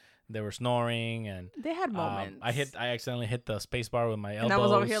farted and they were snoring, and They had moments. I accidentally hit the space bar with my elbow. And I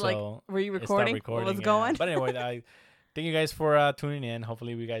was over here like, so were you it stopped recording? What was yeah. going? But anyway, I thank you guys for tuning in.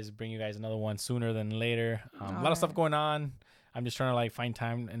 Hopefully, we guys bring you guys another one sooner than later. A lot of stuff going on. I'm just trying to like find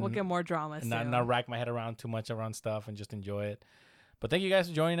time and We'll get more drama and soon. not rack my head around too much around stuff and just enjoy it. But thank you guys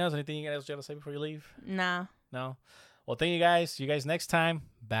for joining us. Anything you guys want to say before you leave? Nah. No? Well, thank you guys. See you guys next time.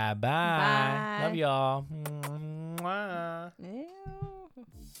 Bye-bye. Bye. Love y'all. Mwah. Ew.